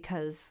 years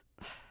because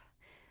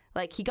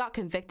like, he got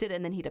convicted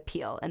and then he'd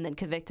appeal, and then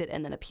convicted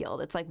and then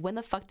appealed. It's like, when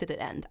the fuck did it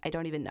end? I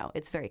don't even know.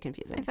 It's very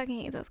confusing. I fucking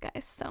hate those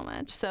guys so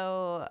much.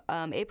 So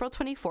April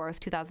 24th,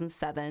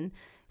 2007,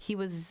 he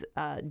was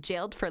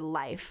jailed for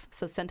life,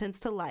 so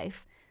sentenced to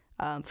life,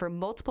 for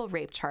multiple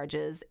rape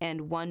charges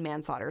and 1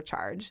 manslaughter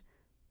charge.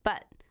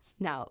 But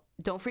now,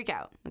 don't freak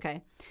out,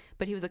 okay?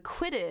 But he was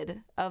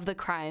acquitted of the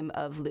crime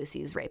of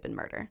Lucy's rape and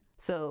murder.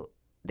 So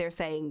they're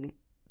saying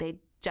they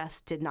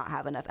just did not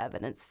have enough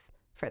evidence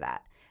for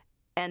that.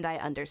 And I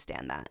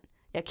understand that.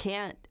 I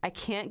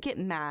can't get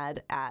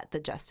mad at the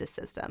justice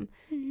system,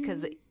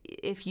 because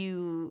if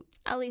you,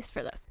 at least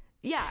for this,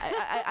 yeah,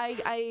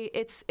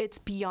 it's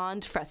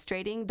beyond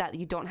frustrating that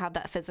you don't have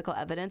that physical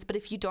evidence. But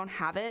if you don't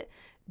have it,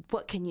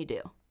 what can you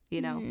do?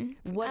 You know,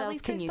 what at else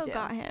least can they you still do?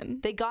 Got him.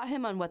 They got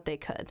him on what they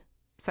could,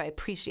 so I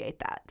appreciate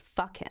that.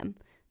 Fuck him.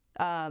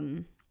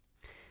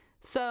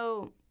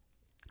 So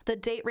the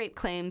date rape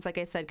claims, like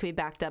I said, could be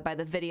backed up by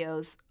the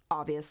videos,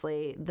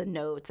 obviously, the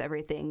notes,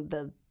 everything,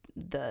 the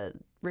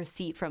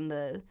receipt from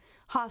the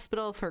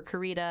hospital for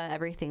Karita,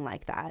 everything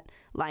like that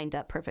lined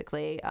up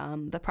perfectly.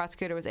 The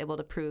prosecutor was able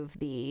to prove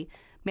the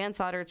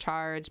manslaughter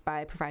charge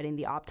by providing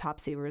the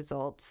autopsy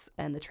results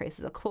and the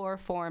traces of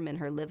chloroform in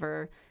her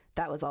liver.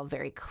 That was all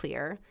very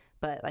clear.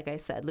 But like I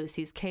said,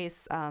 Lucy's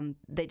case,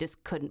 they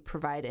just couldn't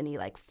provide any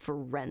like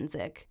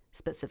forensic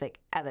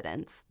specific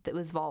evidence that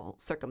was all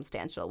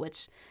circumstantial,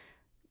 which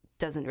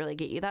doesn't really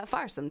get you that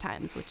far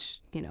sometimes, which,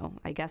 you know,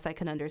 I guess I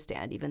can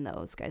understand, even though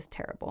this guy's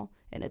terrible.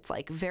 And it's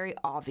like very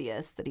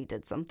obvious that he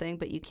did something,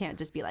 but you can't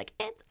just be like,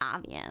 it's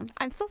obvious.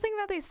 I'm still thinking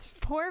about these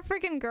poor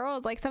freaking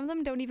girls. Like, some of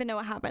them don't even know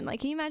what happened.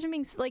 Like, can you imagine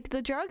being, like,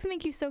 the drugs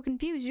make you so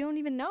confused. You don't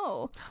even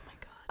know. Oh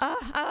my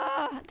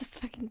God. This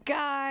fucking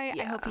guy.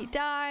 Yeah. I hope he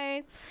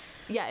dies.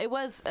 Yeah, it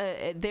was,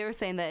 they were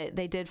saying that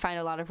they did find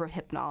a lot of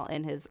Rohypnol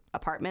in his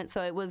apartment.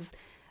 So it was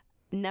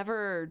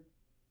never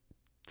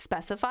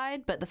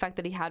specified, but the fact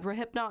that he had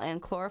Rohypnol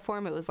and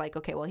chloroform, it was like,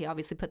 okay, well, he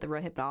obviously put the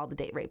Rohypnol, the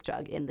date rape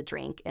drug, in the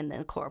drink, and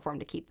then chloroform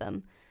to keep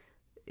them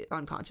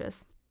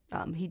unconscious.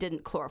 He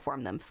didn't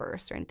chloroform them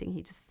first or anything.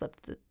 He just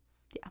slipped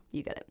yeah,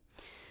 you get it.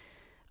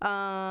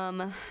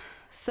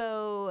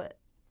 So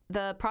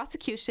the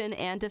prosecution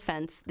and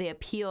defense, they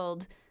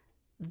appealed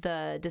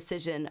the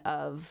decision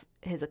of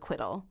his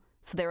acquittal.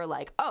 So they were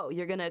like, oh,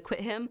 you're going to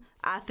acquit him?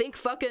 I think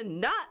fucking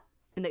not.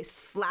 And they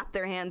slapped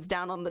their hands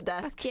down on the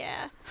desk. Fuck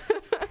yeah.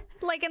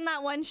 Like in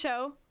that one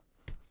show.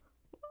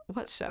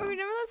 What show?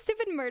 Remember that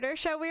stupid murder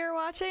show we were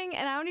watching?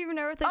 And I don't even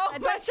know what they Oh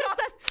said. my Just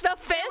the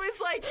fist.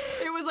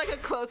 It was like a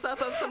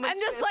close-up of someone's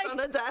just fist on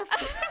the desk.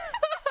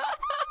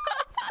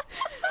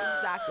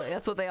 Exactly.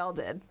 That's what they all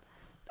did.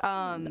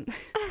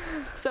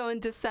 So in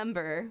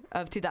December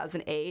of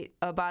 2008,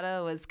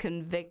 Obata was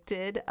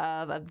convicted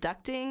of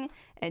abducting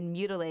and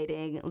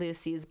mutilating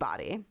Lucy's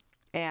body,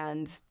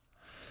 and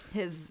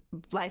his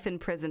life in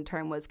prison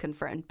term was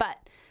confirmed.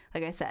 But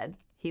like I said,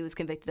 he was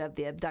convicted of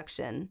the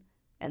abduction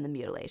and the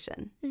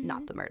mutilation,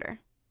 not the murder.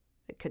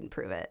 They couldn't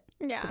prove it,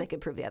 Yeah. but they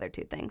could prove the other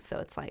two things. So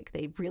it's like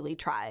they really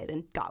tried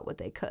and got what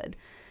they could.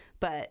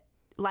 But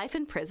life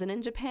in prison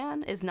in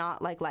Japan is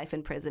not like life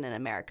in prison in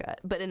America,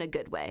 but in a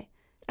good way.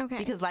 Okay.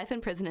 Because life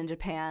in prison in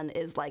Japan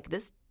is like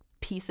this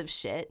piece of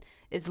shit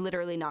is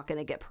literally not going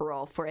to get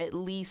parole for at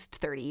least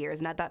 30 years.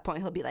 And at that point,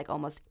 he'll be like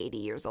almost 80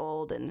 years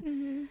old.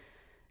 And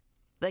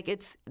like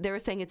they were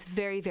saying it's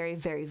very, very,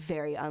 very,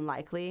 very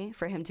unlikely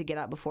for him to get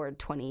out before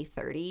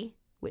 2030,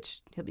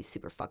 which he'll be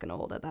super fucking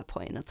old at that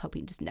point. And let's hope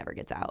he just never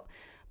gets out.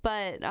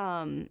 But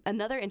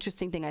another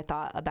interesting thing I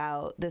thought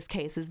about this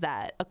case is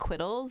that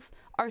acquittals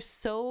are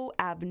so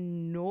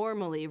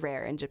abnormally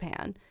rare in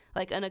Japan.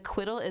 Like an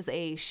acquittal is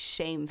a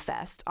shame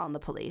fest on the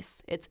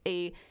police. It's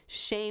a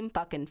shame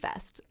fucking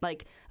fest.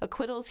 Like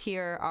acquittals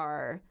here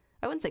are,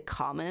 I wouldn't say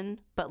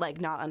common, but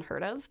like not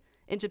unheard of.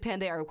 In Japan,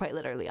 they are quite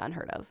literally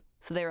unheard of.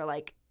 So they were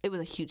like, it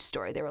was a huge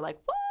story. They were like,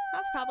 what?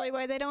 That's probably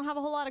why they don't have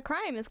a whole lot of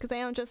crime, is because they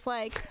don't just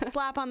like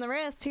slap on the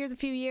wrist, here's a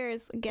few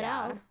years, get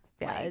out.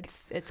 Yeah, Like,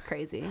 it's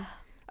crazy.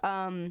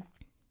 So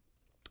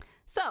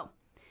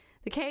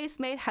the case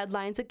made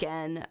headlines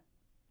again.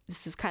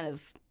 This is kind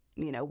of,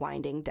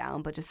 winding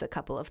down, but just a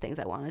couple of things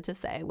I wanted to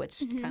say,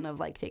 which kind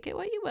of like take it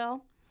what you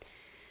will.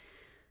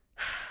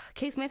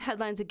 Case made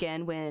headlines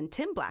again when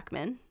Tim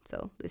Blackman,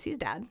 so Lucy's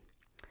dad,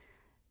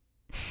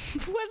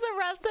 was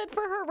arrested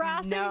for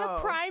harassing the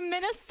prime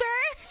minister.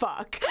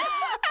 Fuck.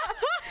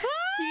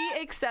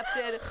 He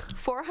accepted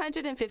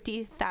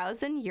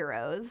 450,000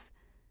 euros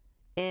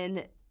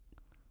in,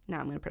 now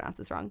I'm going to pronounce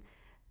this wrong,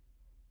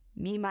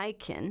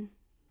 mimaikin,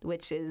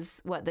 which is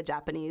what the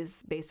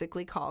Japanese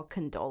basically call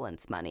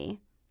condolence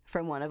money,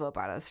 from one of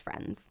Obata's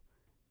friends.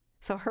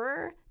 So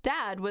her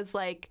dad was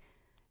like,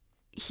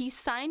 he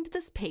signed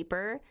this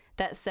paper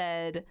that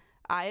said,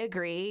 I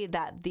agree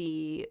that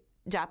the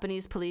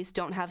Japanese police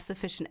don't have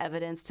sufficient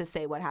evidence to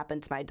say what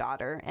happened to my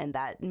daughter, and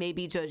that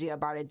maybe Joji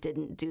Obata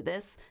didn't do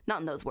this. Not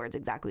in those words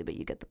exactly, but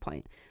you get the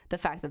point. The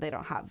fact that they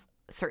don't have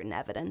certain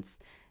evidence.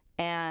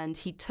 And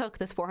he took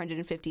this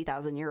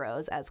 450,000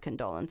 euros as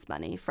condolence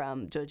money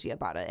from Joji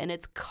Obata. And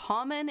it's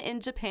common in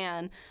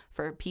Japan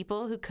for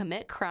people who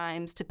commit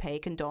crimes to pay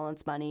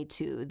condolence money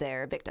to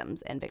their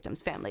victims and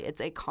victims' family.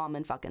 It's a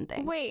common fucking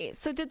thing. Wait,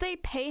 so did they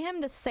pay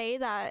him to say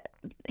that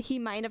he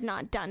might have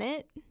not done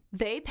it?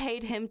 They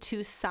paid him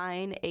to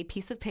sign a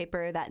piece of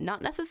paper that,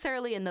 not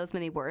necessarily in those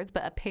many words,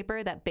 but a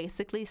paper that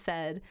basically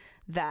said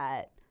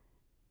that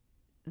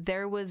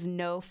there was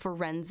no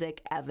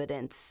forensic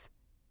evidence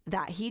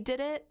that he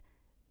did it,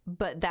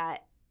 but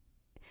that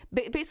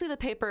basically the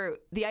paper,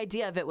 the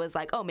idea of it was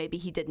like, oh, maybe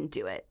he didn't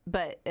do it,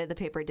 but the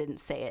paper didn't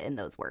say it in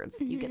those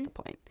words. You get the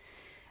point.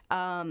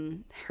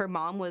 Her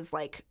mom was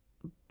like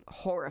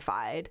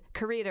horrified.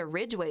 Karita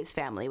Ridgway's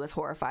family was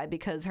horrified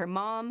because her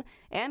mom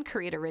and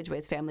Karita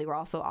Ridgway's family were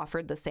also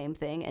offered the same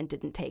thing and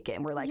didn't take it,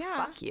 and were like,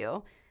 fuck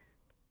you.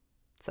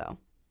 So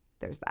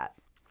there's that.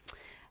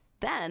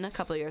 Then, a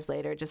couple of years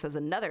later, just as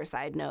another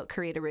side note,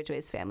 Karita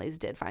Ridgway's families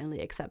did finally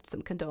accept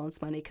some condolence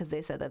money because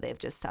they said that they've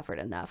just suffered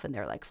enough, and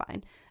they're like,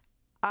 fine.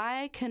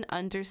 I can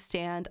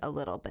understand a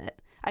little bit.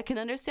 I can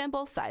understand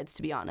both sides,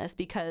 to be honest,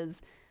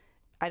 because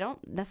I don't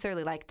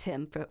necessarily like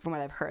Tim from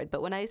what I've heard,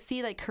 but when I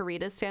see like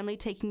Karita's family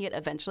taking it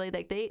eventually,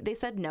 like they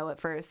said no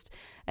at first,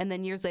 and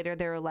then years later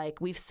they were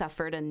like, we've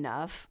suffered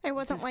enough. It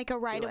wasn't Just like a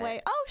right do away,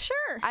 it. oh,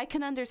 sure. I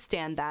can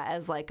understand that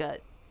as like a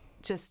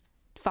just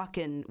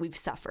fucking we've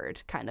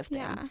suffered kind of thing.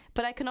 Yeah.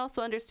 But I can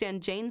also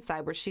understand Jane's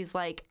side where she's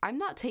like, I'm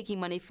not taking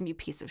money from you,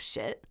 piece of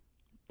shit.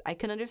 I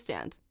can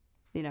understand.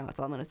 That's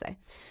all I'm going to say.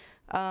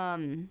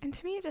 And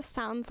to me, it just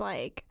sounds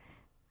like,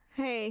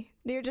 hey,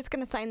 you're just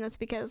going to sign this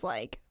because,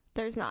 like,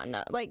 there's not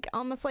enough, like,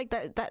 almost like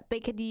that they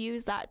could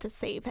use that to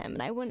save him.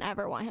 And I wouldn't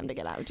ever want him to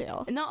get out of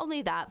jail. And not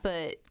only that,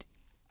 but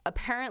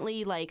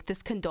apparently, like,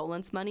 this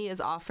condolence money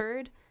is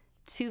offered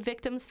to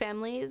victims'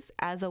 families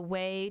as a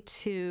way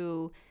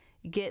to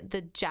get the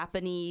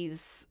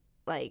Japanese,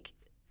 like,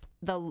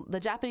 the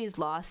Japanese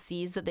law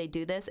sees that they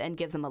do this and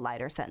gives them a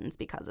lighter sentence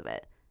because of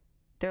it.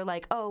 They're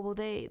like, oh, well,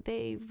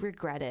 they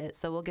regret it,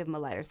 so we'll give them a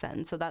lighter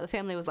sentence. So that the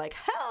family was like,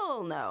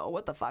 hell no,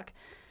 what the fuck?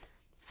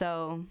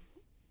 So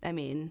I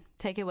mean,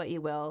 take it what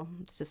you will.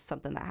 It's just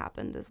something that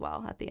happened as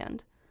well at the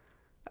end.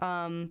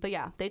 But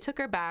yeah, they took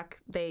her back.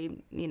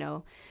 They,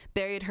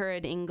 buried her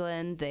in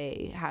England.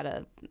 They had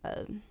a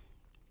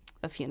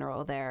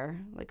funeral there,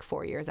 like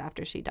 4 years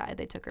after she died.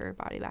 They took her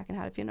body back and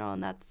had a funeral,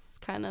 and that's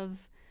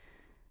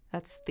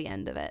the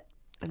end of it.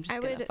 I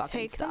would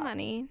take the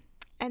money,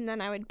 and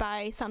then I would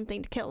buy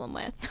something to kill him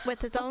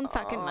with his own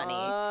fucking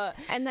money,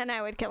 and then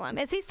I would kill him.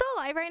 Is he still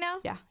alive right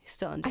now? Yeah, he's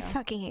still in jail. I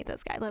fucking hate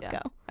this guy. Let's go.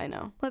 I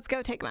know. Let's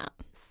go take him out.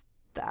 It's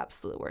the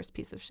absolute worst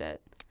piece of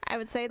shit. I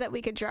would say that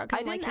we could drug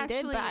him like he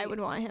did, but I would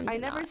want him to I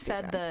never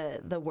said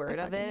the word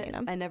of it.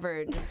 I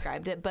never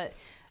described it, but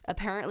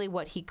apparently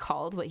what he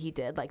called what he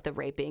did, like the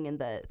raping and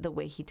the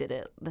way he did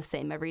it the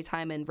same every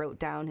time, and wrote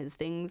down his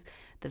things,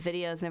 the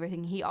videos and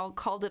everything, he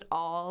called it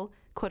all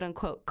quote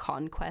unquote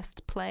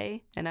conquest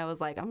play. And I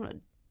was like, I'm gonna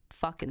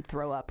fucking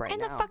throw up right now.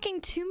 And the fucking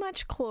too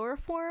much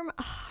chloroform.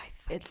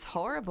 It's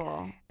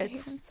horrible. I hate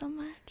him so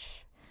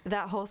much.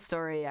 That whole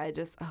story,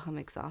 I'm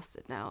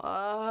exhausted now.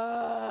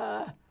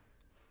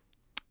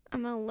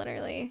 I'm gonna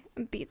literally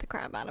beat the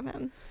crap out of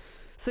him.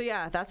 So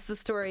yeah, that's the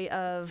story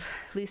of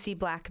Lucy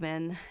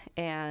Blackman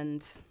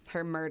and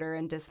her murder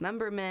and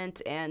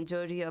dismemberment, and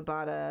Joji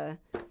Obata,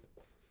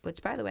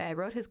 which, by the way, I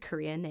wrote his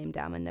Korean name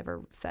down and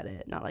never said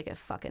it. Not like it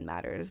fucking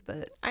matters,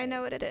 but... I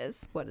know what it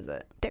is. What is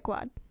it?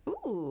 Dickwad.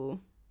 Ooh.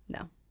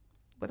 No.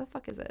 What the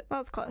fuck is it? That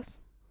was close.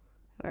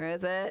 Where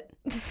is it?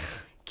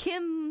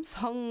 Kim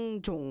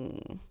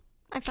Song-jong.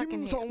 I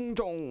fucking hate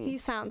him. He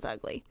sounds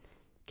ugly.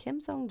 Kim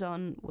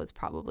Song-jong was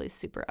probably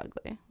super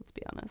ugly, let's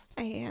be honest.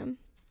 I hate him.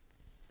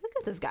 Look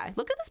at this guy.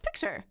 Look at this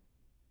picture.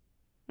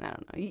 I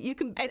don't know. You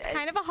can. It's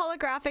kind of a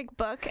holographic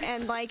book,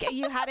 and like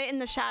you had it in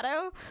the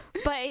shadow,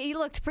 but he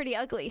looked pretty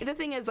ugly. The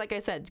thing is, like I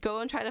said, go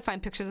and try to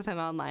find pictures of him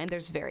online.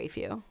 There's very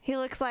few. He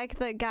looks like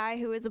the guy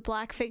who is a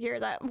black figure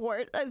that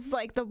is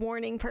like the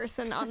warning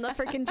person on the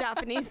freaking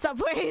Japanese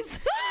subways.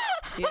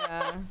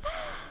 Yeah.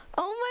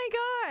 Oh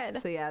my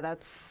god. So yeah,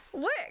 that's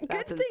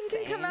good thing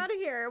insane. can come out of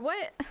here.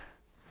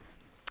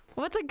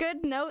 What's a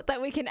good note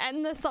that we can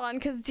end this on?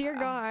 Because dear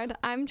God,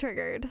 I'm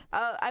triggered.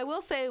 I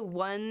will say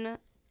the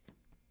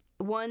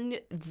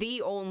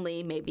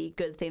only maybe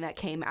good thing that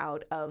came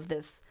out of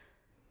this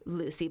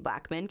Lucy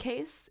Blackman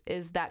case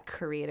is that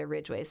Coretta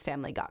Ridgway's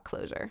family got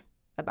closure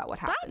about what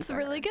happened. That's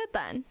really good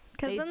then,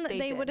 because then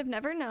they would have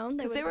never known.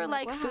 They were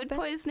like food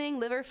poisoning,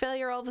 liver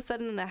failure, all of a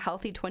sudden, and a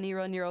healthy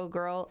 21-year-old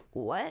girl.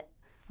 What?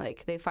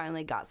 Like they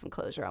finally got some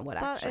closure on what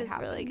actually happened.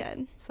 That is really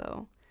good.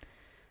 So,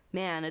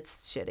 man,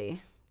 it's shitty.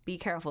 Be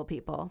careful,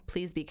 people.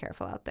 Please be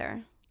careful out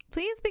there.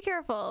 Please be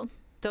careful.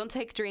 Don't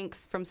take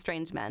drinks from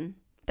strange men.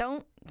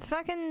 Don't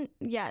fucking,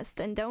 yes,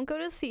 and don't go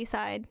to the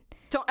seaside.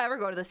 Don't ever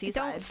go to the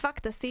seaside. Don't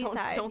fuck the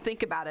seaside. Don't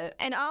think about it.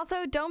 And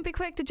also, don't be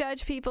quick to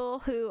judge people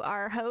who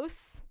are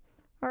hosts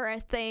or are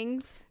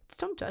things.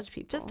 Just don't judge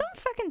people. Just don't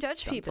fucking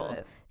judge people. Do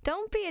it.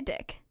 Don't be a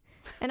dick.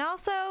 And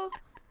also,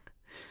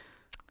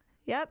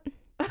 yep.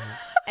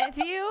 If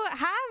you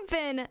have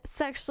been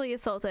sexually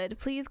assaulted,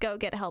 please go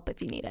get help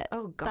if you need it.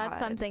 Oh, God. That's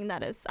something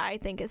that I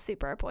think is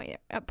super important.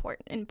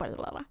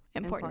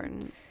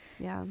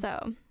 Yeah.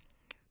 So,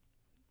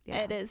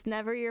 it is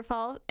never your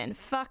fault. And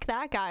fuck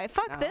that guy.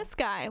 Fuck this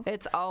guy.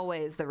 It's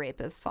always the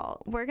rapist's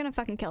fault. We're going to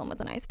fucking kill him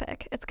with an ice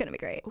pick. It's going to be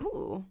great.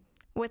 Ooh.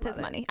 With his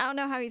money. I don't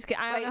know how I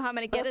don't know how I'm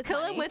going to get his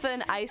money. Kill him with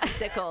an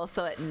icicle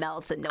so it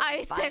melts and no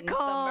one finds the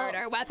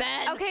murder weapon.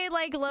 Okay,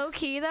 like low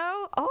key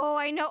though. Oh,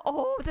 I know.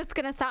 Oh, this is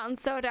going to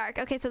sound so dark.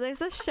 Okay, so there's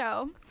this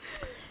show.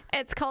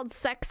 It's called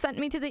Sex Sent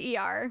Me to the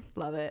ER.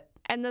 Love it.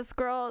 And this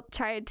girl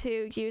tried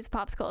to use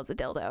popsicle as a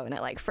dildo and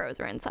it like froze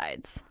her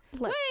insides.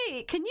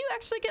 Wait, can you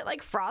actually get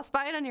like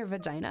frostbite on your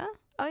vagina?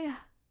 Oh yeah.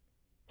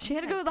 She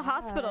had to go to the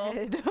hospital.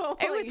 Holy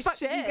it was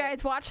shit. You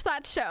guys watch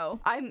that show.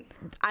 I'm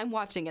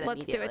watching it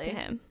Let's immediately. do it to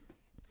him.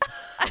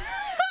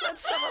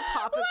 Let's shove a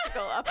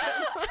popsicle up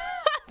him.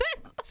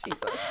 Jesus.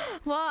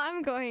 Well,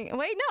 I'm going.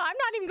 Wait, no, I'm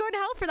not even going to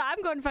hell for that.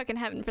 I'm going to fucking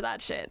heaven for that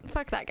shit.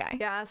 Fuck that guy.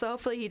 Yeah, so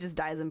hopefully he just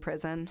dies in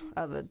prison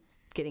of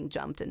getting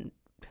jumped and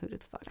who the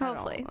fuck.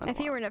 Hopefully. If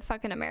he were in a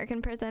fucking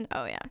American prison,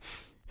 oh yeah.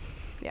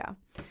 Yeah.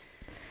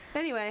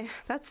 Anyway,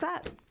 that's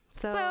that.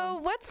 So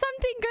what's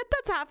something good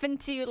that's happened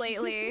to you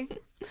lately?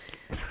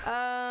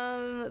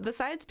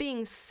 Besides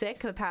being sick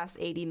the past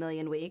 80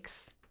 million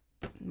weeks.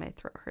 My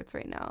throat hurts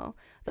right now.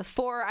 The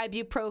 4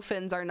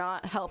 ibuprofens are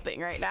not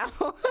helping right now.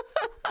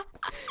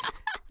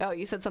 Oh,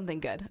 you said something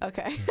good.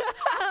 Okay.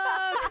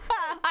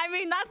 I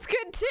mean, that's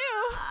good too.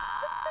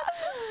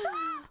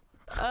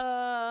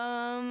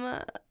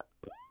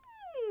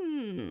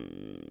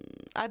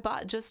 I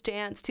bought Just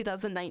Dance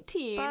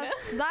 2019.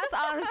 That's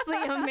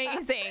honestly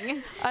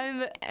amazing.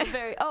 I'm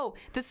very. Oh,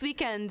 this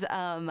weekend,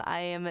 I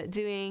am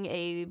doing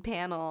a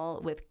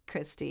panel with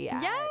Christy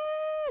at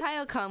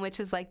TaioCon, which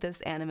is like this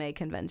anime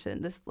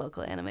convention, this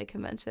local anime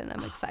convention.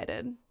 I'm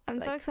excited. I'm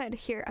so excited to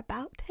hear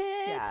about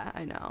it. Yeah,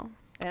 I know.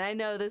 And I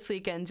know this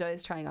weekend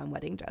Joy's trying on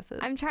wedding dresses.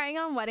 I'm trying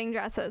on wedding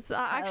dresses.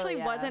 Actually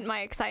wasn't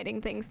my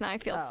exciting things, and I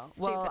feel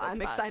stupid. Well,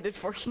 I'm excited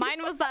for you.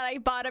 Mine was that I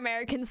bought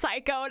American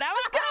Psycho, and I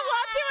was going to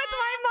watch it with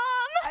my mom.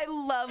 I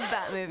love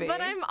that movie.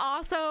 But I'm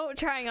also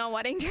trying on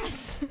wedding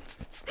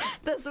dresses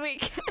this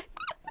week.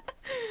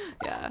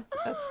 Yeah,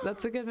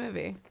 that's a good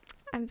movie.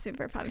 I'm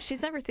super pumped.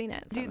 She's never seen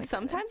it. So Dude,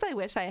 sometimes I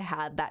wish I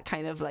had that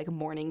kind of like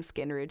morning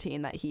skin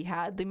routine that he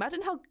had.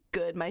 Imagine how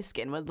good my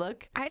skin would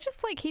look. I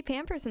just like he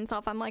pampers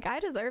himself. I'm like, I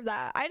deserve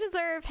that. I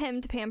deserve him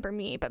to pamper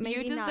me, but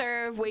maybe you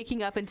deserve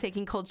waking up and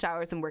taking cold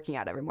showers and working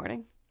out every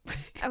morning.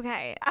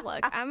 Okay, look,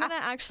 I'm gonna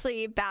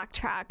actually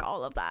backtrack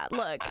all of that.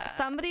 Look,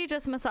 somebody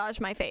just massage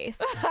my face.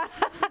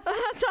 That's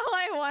all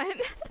I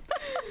want.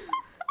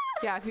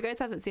 Yeah, if you guys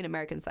haven't seen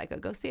American Psycho,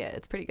 go see it.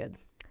 It's pretty good.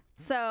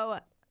 So,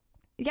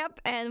 yep,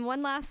 and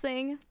one last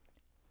thing.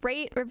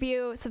 Rate,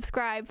 review,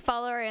 subscribe,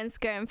 follow our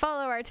Instagram,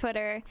 follow our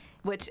Twitter.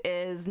 Which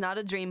is Not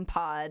a Dream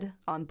Pod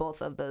on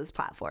both of those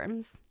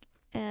platforms.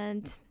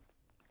 And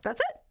that's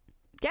it.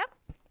 Yep.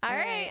 All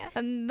right.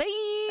 Bye.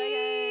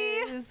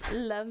 Bye, guys.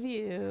 Love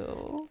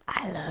you.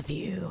 I love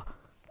you.